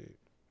after that shit.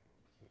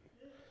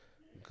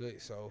 Good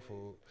soul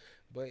food.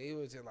 But it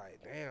was just like,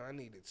 damn, I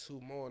needed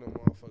 2 more of them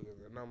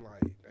motherfuckers. And I'm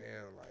like,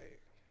 damn, like,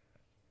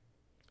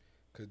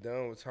 cause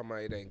Don was talking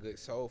about it ain't good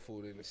soul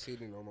food in the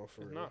city no more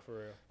for real. Not for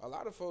real. A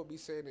lot of folk be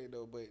saying it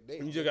though, but they.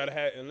 You just gotta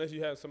have, unless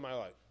you have somebody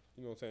like,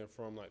 you know what I'm saying,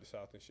 from like the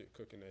South and shit,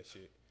 cooking that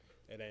shit.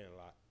 It ain't a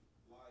lot.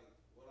 Like,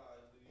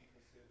 do you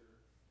consider,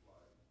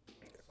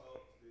 like,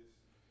 salt this?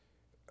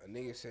 A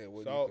nigga said,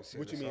 what So, do you consider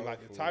what you mean, soul like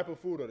food? the type of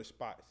food or the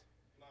spots?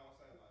 No, I'm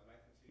saying,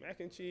 like, mac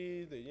and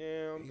cheese. Mac and cheese, the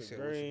yams, He the said,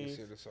 what you greens.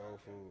 consider soul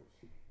food?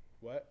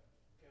 What?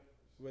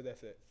 Where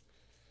that's at?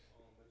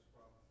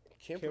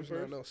 Kemper's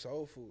Kemper's? not no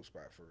soul food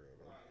spot for real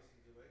though.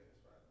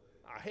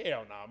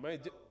 Hell nah, man.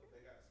 They got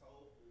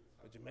soul food.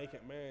 But Jamaican,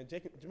 man,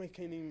 Jamaica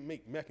can't even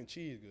make mac and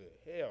cheese good.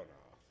 Hell nah.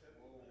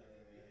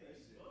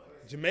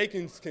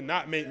 Jamaicans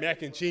cannot make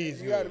mac and cheese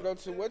You gotta good. go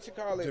to what you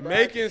call it.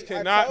 Jamaicans bro. I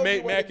cannot told you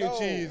make where mac to and go.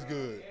 cheese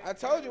good. I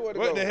told you where to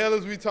go. What the hell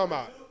is we talking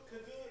about?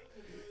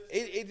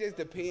 It just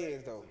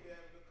depends though.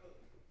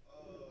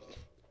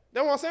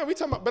 That's what I'm saying. We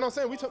talking about, but I'm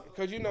saying we talking.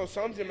 Cause you know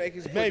some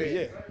Jamaicans put Maybe,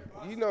 that, yeah.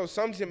 You know,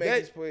 some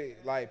Jamaicans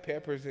put like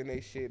peppers in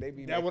their shit. They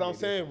be. That's what I'm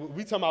saying.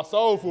 We talking about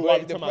soul food.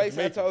 But the place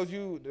I told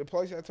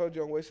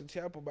you on Western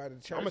Chapel by the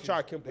church. I'm gonna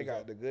try Kimball's. They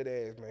got the good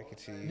ass mac and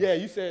cheese. Yeah,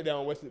 you said that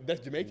on Western.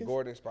 That's Jamaican.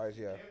 Gordon Spice,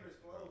 yeah.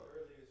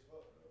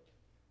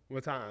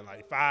 What time?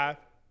 Like 5?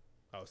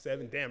 Oh,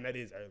 7? Damn, that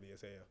is early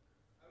as hell.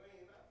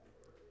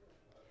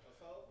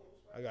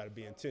 I gotta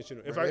be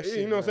intentional. If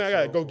you know what I'm saying, I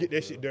gotta go get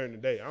that shit during the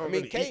day. I don't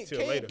really eat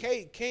till later.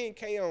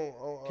 K&K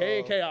on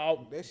K&K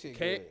that shit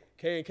good.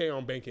 K&K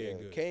on Bankhead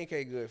good.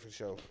 K&K good for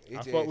sure.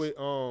 I fuck with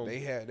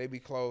they be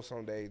closed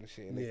some days and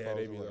shit. And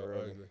they be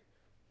early.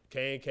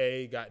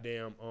 K&K,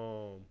 goddamn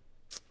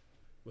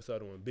what's the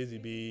other one? Busy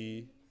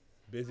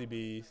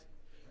Bees,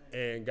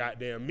 and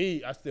goddamn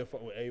me. I still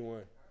fuck with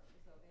A1,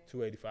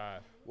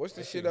 285. What's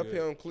the shit up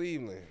here in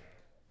Cleveland?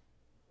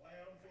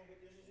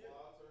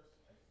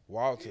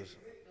 Walters.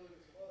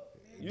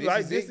 You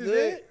like This Is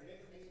It?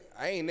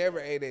 I ain't never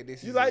ate at This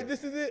Is It. You like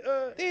This Is It?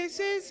 This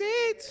Is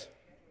It.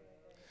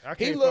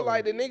 He look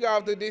like the nigga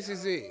off the This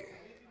Is It.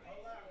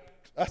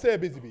 I said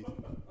Busy Bees.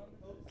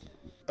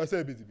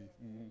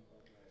 Mm-hmm.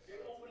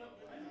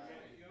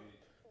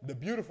 The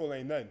Beautiful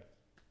ain't nothing.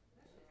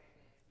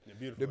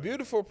 The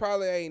Beautiful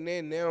probably ain't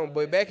nothing now,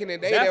 but back in the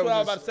day, that's what I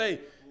was about to say.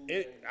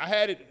 I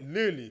had it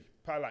literally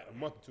probably like a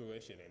month or two.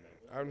 That shit ain't nothing.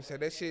 I'm saying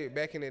that shit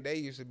back in the day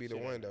used to be the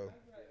one though.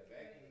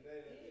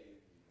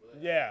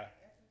 Yeah,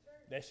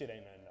 that shit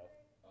ain't nothing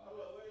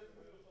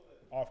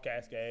though. Off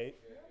Cascade,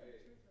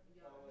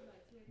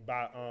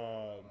 by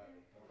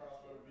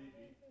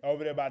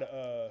over there by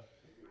the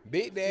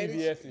Big Daddy's.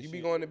 CVS you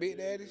be going to Big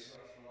Daddy's?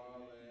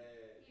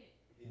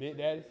 Big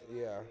Daddy's?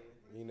 Yeah,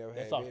 you never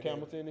had. That's off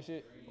Campbellton and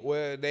shit.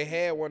 Well, they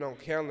had one on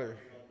Keller.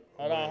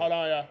 Hold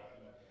on, y'all.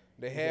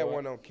 They had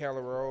one on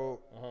Keller Road,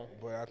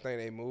 but I think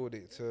they moved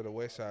it to the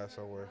west side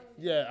somewhere.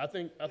 Yeah, I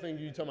think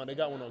you talking about they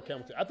got one on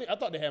Campbellton. I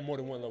thought they had more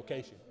than one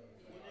location.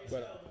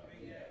 But,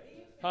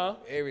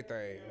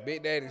 everything.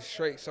 Big Daddy's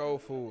straight soul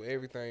food.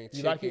 Everything. You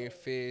chicken, like it?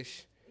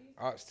 fish,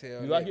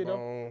 oxtail, you like it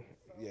bone.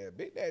 Yeah,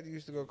 Big Daddy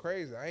used to go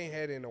crazy. I ain't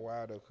had it in a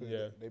while though, cause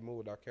they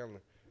moved out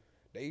Keller.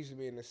 They used to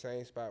be in the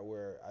same spot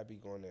where I be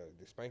going to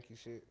the Spanky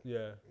shit.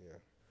 Yeah.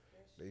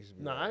 They used to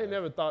be. Nah, I ain't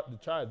never thought to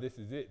try This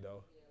Is It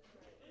though.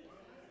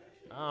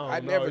 I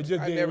don't know. Never, it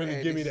just didn't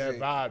really give me that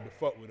It. vibe to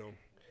fuck with them.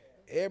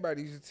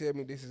 Everybody used to tell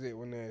me This Is It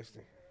was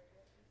nasty.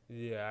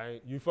 Yeah,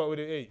 you fuck with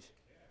it, H.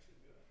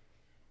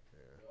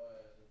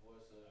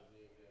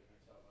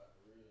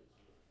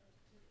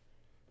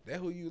 That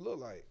who you look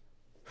like.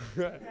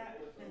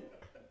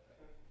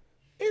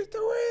 It's the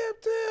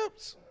Rib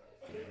Tips.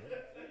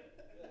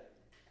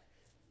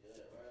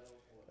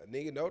 A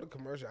nigga know the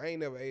commercial. I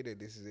ain't never ate it.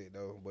 This Is It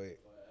though, but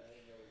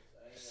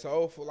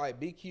soulful like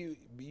BQ.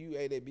 You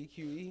ate at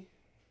BQE?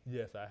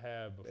 Yes, I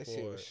have before. That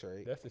shit was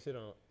straight. That's the shit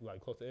on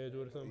like close to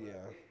Edgewood or something.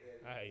 Yeah,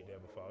 I ate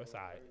that before. It's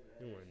alright.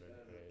 It wasn't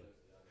nothing crazy.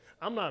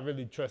 I'm not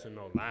really trusting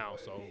no loud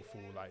soul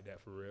food like that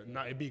for real.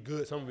 Nah, it'd be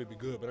good. Some of it be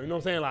good, but you know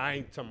what I'm saying? Like I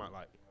ain't talking about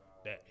like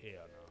that.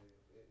 Hell no.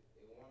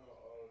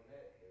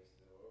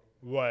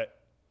 What?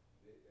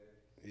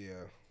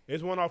 Yeah.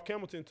 It's one off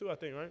Campbellton too, I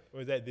think, right?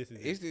 Or is that This Is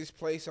It? It's this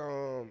place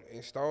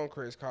in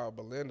Stonecrest called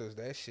Belinda's.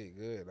 That shit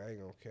good. I ain't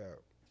gonna cap.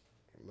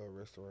 A little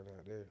restaurant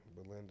out there,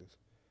 Belinda's.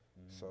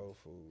 Soul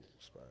food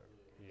spot.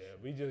 Yeah,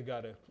 we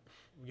gotta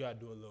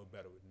do a little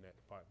better within that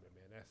department,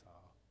 man. That's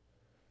all.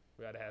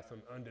 We gotta have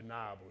some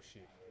undeniable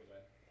shit.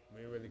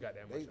 We ain't really got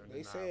that much undeniable.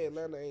 They say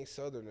Atlanta ain't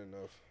southern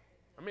enough.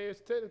 I mean,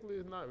 it's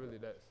not really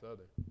that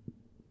southern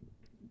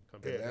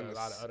compared to a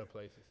lot of other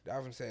places. I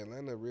was gonna say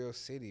Atlanta, real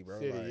city, bro.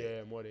 City, like,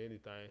 yeah, more than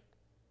anything.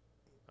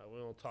 Like, we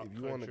don't talk. If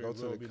you want to go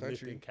to the country,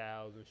 lifting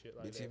cows and shit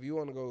like that. If you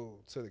want to go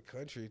to the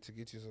country to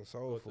get you some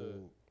soul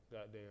food,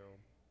 goddamn.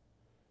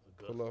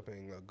 Pull up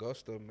in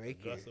Augusta,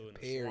 Macon,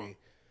 Perry.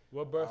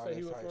 What birth say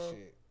he was from?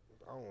 Shit.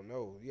 I don't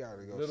know. You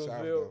gotta go Littlesville.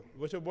 south though.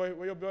 What's your boy?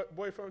 Where your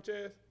boy from,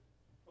 Chaz?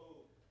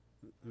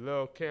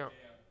 Lil Camp.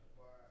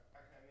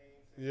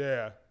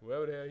 Yeah,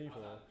 wherever the hell he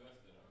from.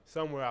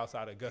 Somewhere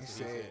outside of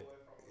Augusta. He said.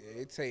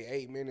 Yeah, it take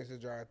 8 minutes to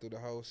drive through the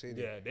whole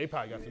city. Yeah, they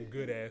probably got some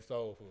good ass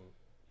soul food.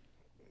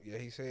 Yeah,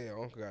 he said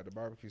Uncle got the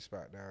barbecue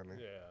spot down there.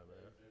 Yeah,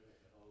 man.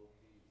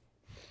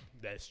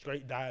 That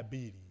straight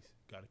diabetes.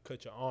 Gotta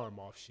cut your arm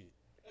off shit.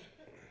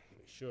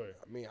 Sure.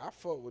 I mean, I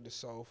fuck with the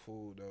soul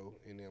food though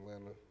in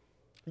Atlanta.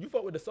 You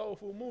fuck with the soul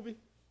food movie?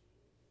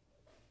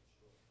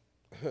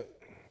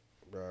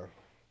 Bro.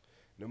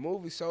 The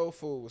movie Soul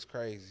Food was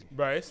crazy.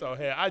 Bro, it's so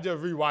hell. I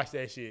just rewatched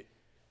that shit.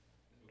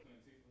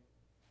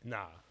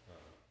 Nah.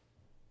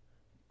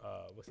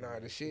 What's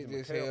the shit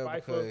just hell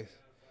because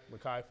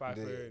Mekhi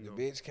Phifer. The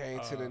bitch came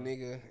to the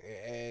nigga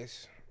and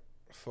asked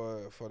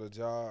for the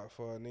job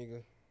for a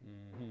nigga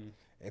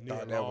and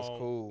thought that was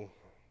cool.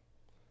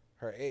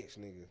 Her ex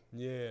nigga.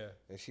 Yeah.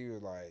 And she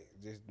was like,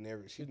 just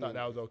never. She thought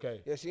that was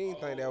okay. Yeah, she didn't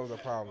think that was a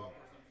problem.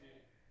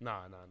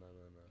 Nah.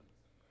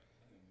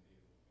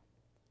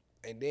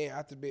 And then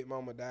after Big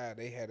Mama died,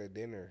 they had a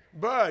dinner.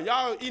 Bruh,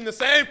 y'all eating the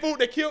same food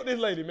that killed this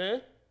lady, man.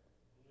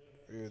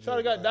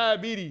 Shawty got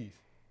diabetes.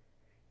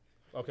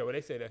 Okay, well,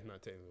 they say that's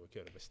not technically what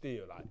killed her, but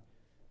still, like,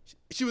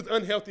 She was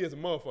unhealthy as a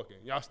motherfucker.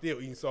 Y'all still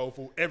eating soul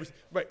food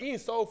eating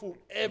soul food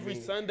every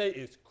Sunday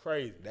is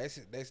crazy. That's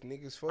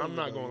niggas for I'm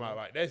not gonna lie,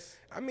 like that's.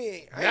 I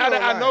mean, now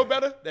that I know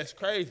better, that's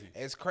crazy.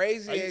 As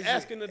crazy as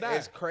asking to die.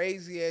 As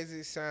crazy as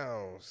it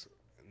sounds,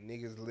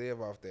 niggas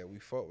live off that. We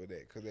fuck with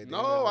that because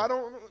I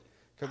don't.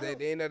 Because at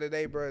the end of the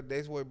day, bro,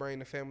 that's what bring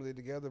the family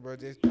together, bro.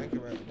 Just think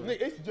about it, bro.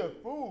 It's just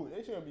food.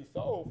 It shouldn't be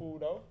soul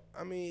food though.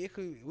 I mean,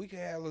 we could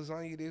have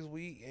lasagna this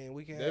week and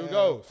we can there have we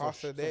go.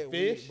 pasta that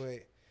fish. week,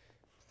 but.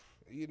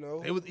 You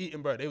know, they was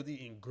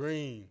eating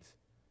greens,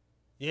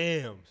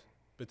 yams,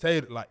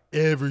 potato like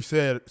every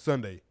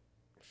Sunday.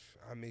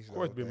 I miss Of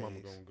course, those big days. mama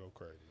gonna go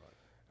crazy. Like,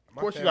 of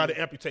course, you got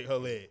to amputate her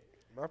leg.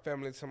 My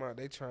family talking about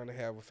they trying to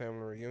have a family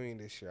reunion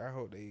this year. I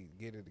hope they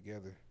get it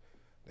together.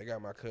 They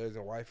got my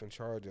cousin wife in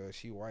charge of.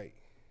 She white.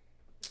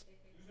 You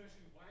said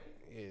she's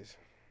white? Yes.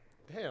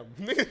 Damn,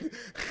 nigga.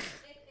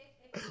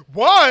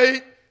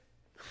 White.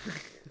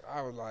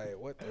 I was like,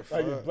 what the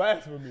Like it's fuck?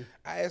 blasphemy.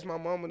 I asked my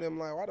mom and them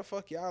like, why the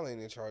fuck y'all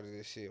ain't in charge of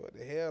this shit? What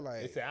the hell?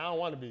 Like, They said I don't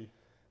want to be.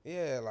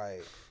 yeah,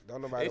 like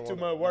don't nobody. It's too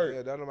wanna- much work.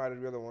 Yeah, don't nobody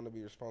really want to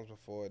be responsible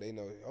for it. They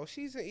know. Oh,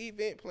 she's an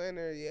event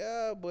planner.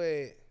 Yeah,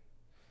 but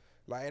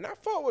like, and I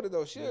fought with her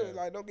though. She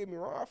like, don't get me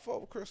wrong. I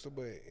fought with Crystal,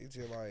 but it's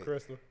just like,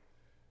 Crystal.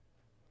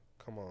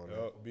 come on. man.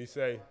 Yup, be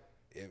safe.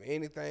 If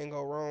anything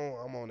go wrong,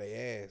 I'm on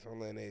their ass. I'm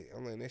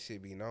letting that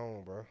shit be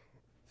known, bro.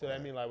 So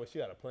that mean like what she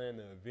got to plan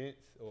the events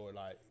or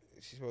like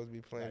She's supposed to be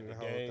playing the the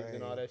whole games thing.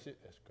 and all that shit?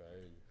 That's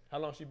crazy. How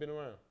long she been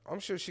around? I'm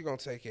sure she gonna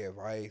take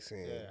advice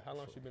and Yeah, how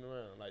long she been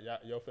around? Like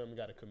your family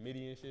got a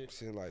committee and shit?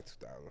 since like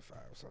 2005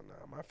 or something.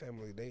 Now, my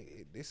family,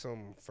 this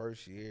some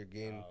first year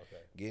getting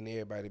okay. getting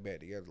everybody back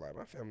together. Like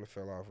my family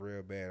fell off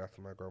real bad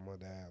after my grandma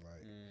died.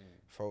 Like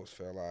folks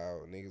fell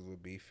out, niggas was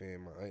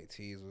beefing. My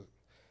aunties was,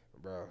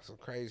 bro, some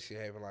crazy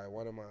shit happened. Like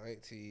one of my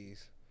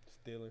aunties,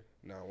 Stealing.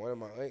 no, one of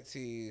my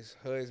aunties'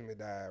 husband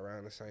died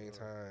around the same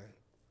time,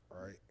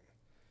 right?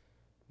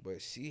 But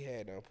she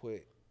had done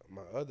put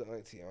my other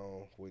auntie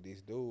on with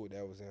this dude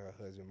that was in her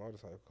husband's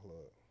motorcycle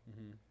club.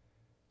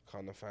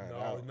 Come to find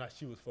out, No, not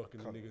she was fucking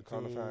the nigga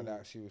come too. to find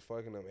out she was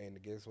fucking him, and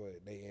guess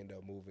what? They end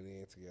up moving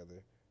in together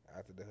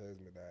after the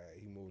husband died.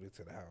 He moved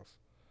into the house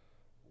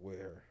with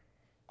her.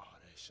 Oh,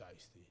 that's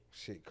shiesty.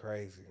 Shit,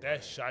 crazy.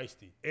 That's man.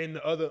 shiesty. And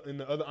the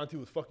other auntie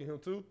was fucking him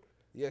too.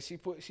 Yeah, she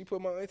put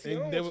my auntie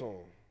And on they some. were-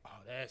 Oh,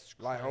 that's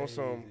crazy. Like on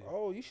some,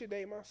 oh, you should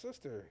date my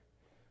sister.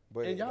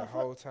 But And y'all the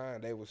whole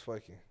time they was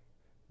fucking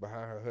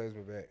behind her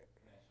husband back.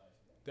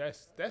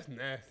 That's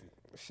nasty.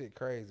 Shit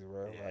crazy,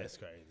 bro. Yeah, Like, that's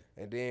crazy.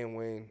 and then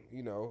when,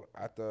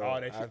 after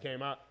All that shit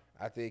came out.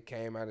 after it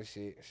came out of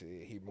shit,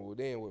 he moved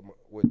in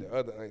with the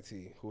other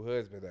auntie who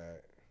husband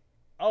died.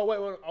 Oh wait,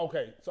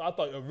 okay. So I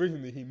thought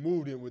originally he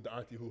moved in with the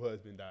auntie whose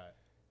husband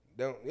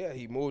died.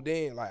 He moved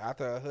in. Like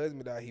after her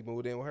husband died, he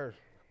moved in with her.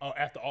 Oh,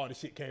 after all the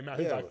shit came out,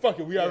 he's Yeah, like, "Fuck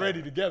it, we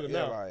already together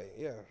Yeah, now."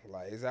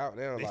 like it's out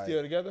now. They like,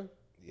 still together?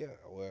 yeah,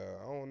 well,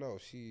 I don't know.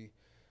 She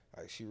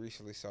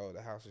recently sold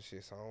the house and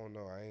shit, so I don't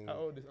know. I ain't. How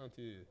old this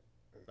auntie is?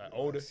 Like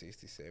older?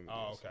 60, 70. Oh,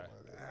 or okay. something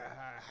like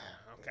that.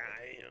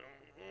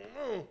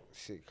 Okay.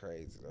 Shit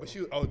crazy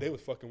though. But they was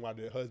fucking while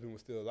the husband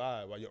was still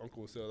alive, while your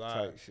uncle was still alive.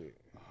 Type shit.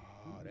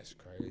 Oh, that's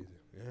crazy.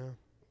 Yeah.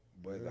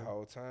 But the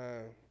whole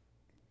time,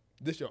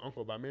 This your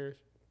uncle by marriage?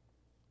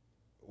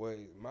 well,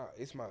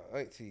 it's my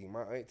auntie.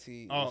 My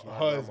auntie. Oh, is my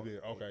husband.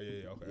 grandma.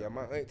 Okay, okay. Yeah,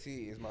 my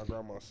auntie is my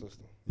grandma's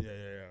sister. Yeah.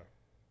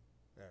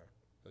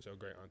 That's your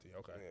great auntie.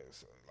 Okay. Yeah,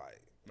 so like.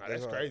 Nah,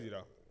 that's why- crazy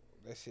though.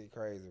 That shit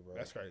crazy, bro.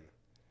 That's crazy.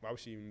 Why would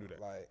she even do that?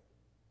 Like,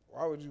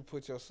 why would you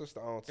put your sister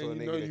on to And a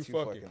you nigga know that you you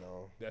fucking. fucking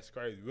on? That's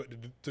crazy. What,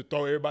 to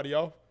throw everybody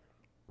off?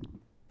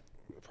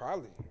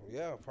 Probably,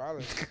 yeah,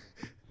 probably.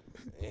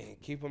 And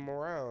keep him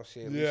around,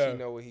 shit. At Yeah. least you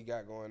know what he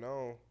got going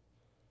on.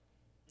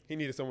 He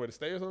needed somewhere to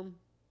stay or something?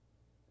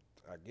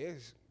 I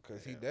guess,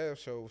 because he damn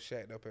sure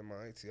shacked up in my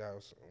auntie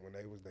house when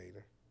they was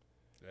dating.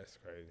 That's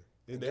crazy.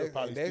 And They that's-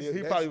 probably and that's- still, he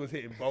that's- probably was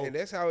hitting both. And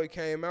that's how it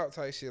came out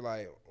type shit.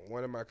 Like,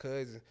 one of my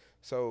cousins.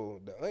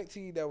 So, the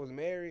auntie that was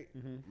married,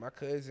 my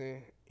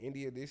cousin,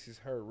 India, this is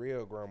her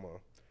real grandma.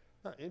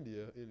 Not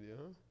India,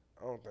 huh?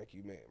 I don't think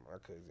you met my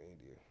cousin,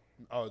 India.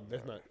 Oh,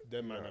 that's not.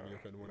 That might not be your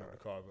cousin. One at the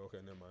Carver. Okay,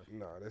 never mind.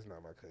 No, that's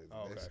not my cousin.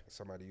 Oh, That's okay.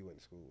 somebody you went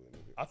to school with.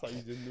 Nigga. I thought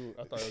you just knew.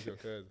 I thought it was your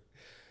cousin.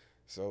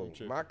 So I'm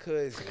tripping. my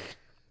cousin,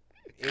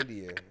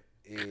 India,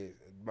 is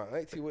my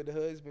auntie with the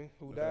husband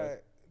who died.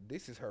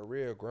 This is her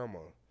real grandma.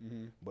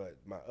 But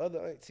my other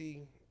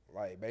auntie,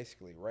 like,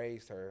 basically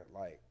raised her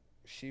like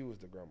she was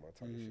the grandma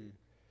type shit.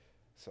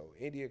 So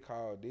India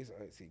called this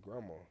auntie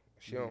grandma.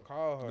 She don't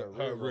call her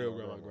Her real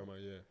grandma. grandma.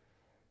 Yeah.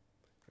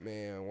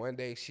 Man, one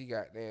day she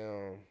got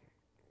down,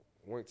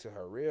 went to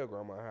her real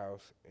grandma's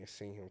house and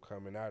seen him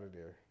coming out of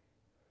there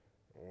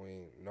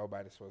when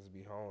nobody's supposed to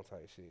be home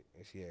type shit.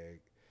 And she had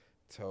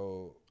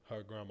told,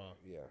 Her grandma.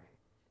 yeah.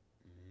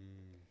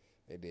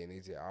 And then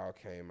it just all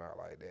came out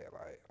like that.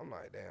 Like, I'm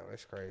like, damn,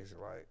 that's crazy.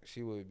 Like,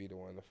 she would be the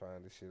one to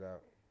find this shit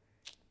out.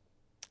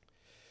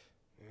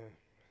 Yeah.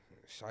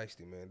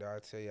 Shiesty, man. Dog, I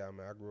tell y'all,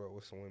 man, I grew up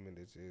with some women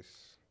that just,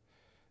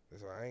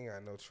 it's like, I ain't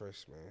got no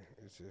trust, man.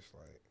 It's just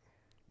like,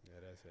 Yeah,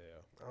 that's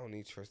hell. I don't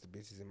need to trust the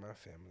bitches in my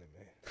family,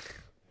 man.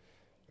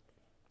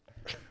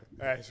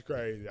 That's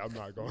crazy. I'm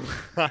not going.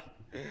 Bro,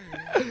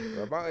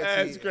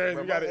 That's crazy.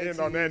 We got to end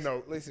on that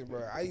note. Listen,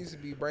 bro, I used to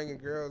be bringing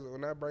girls.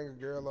 When I bring a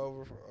girl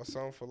over or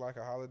something for like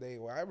a holiday,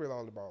 well, I really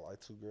only brought like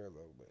 2 girls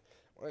over. But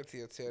my auntie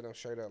will tell them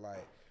straight up,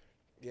 like,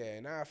 yeah,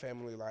 in our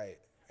family, like,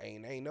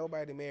 ain't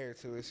nobody married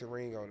till it's a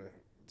ring on it,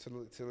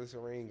 till it's a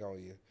ring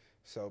on you.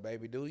 So,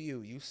 baby, do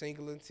you? You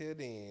single until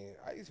then.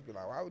 I used to be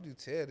like, why would you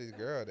tell this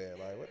girl that?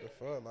 Like, what the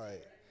fuck?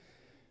 Like,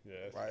 yeah,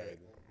 that's like crazy.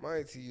 my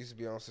auntie used to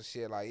be on some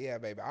shit like, yeah,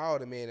 baby, all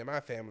the men in my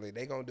family,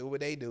 they gonna do what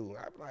they do.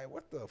 I'm like,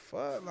 what the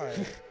fuck? Like,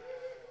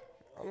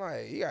 I'm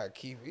like,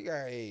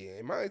 hey,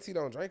 and my auntie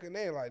don't drink her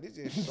name. Like, this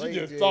just straight. She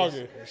just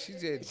talking.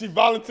 She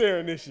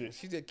volunteering this shit.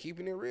 She just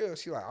keeping it real.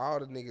 She like, all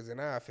the niggas in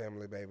our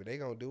family, baby, they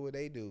gonna do what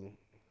they do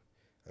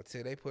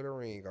until they put a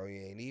ring on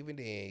you. And even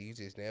then, you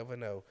just never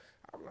know.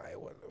 I'm like,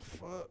 what the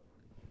fuck?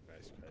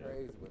 That's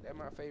Crazy. But that's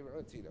my favorite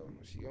auntie, though.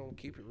 She gonna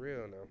keep it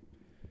real now.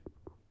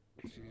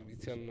 She be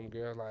telling them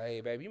girls like,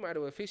 hey, baby, you might as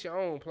well fish your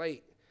own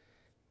plate.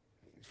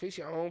 Fish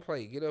your own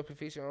plate. Get up and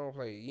fish your own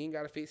plate. You ain't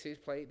got to fix his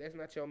plate. That's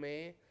not your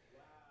man.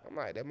 I'm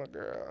like, that's my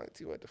girl.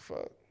 Auntie, what the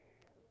fuck?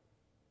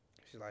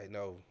 She's like,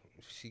 no.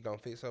 If she gonna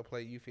fix her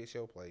plate, you fix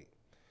your plate.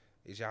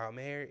 Is y'all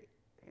married?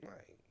 I'm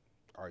like,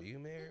 are you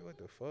married? What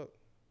the fuck?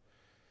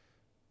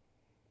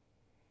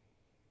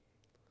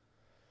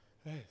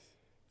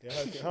 Yeah,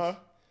 huh?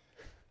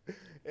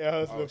 Yeah,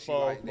 hustling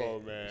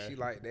fofo, man. She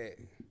like that.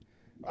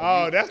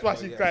 Oh, that's why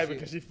she clapping,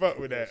 because she fuck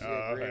with that. She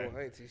agree with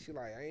auntie. She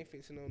like, I ain't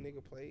fixing no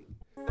nigga plate.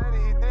 Said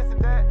he this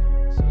and that.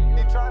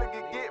 He try to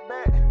get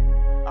back.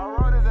 I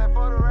run his at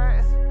for the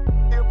rats.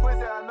 He a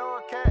pussy, I know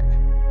a cat.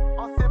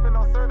 I'm sipping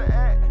on Sir the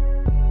act.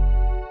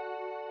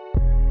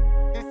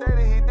 He said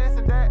that he this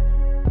and that.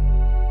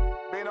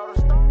 Being on the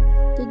stone.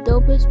 The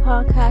dopest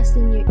podcast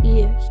in your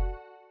ears.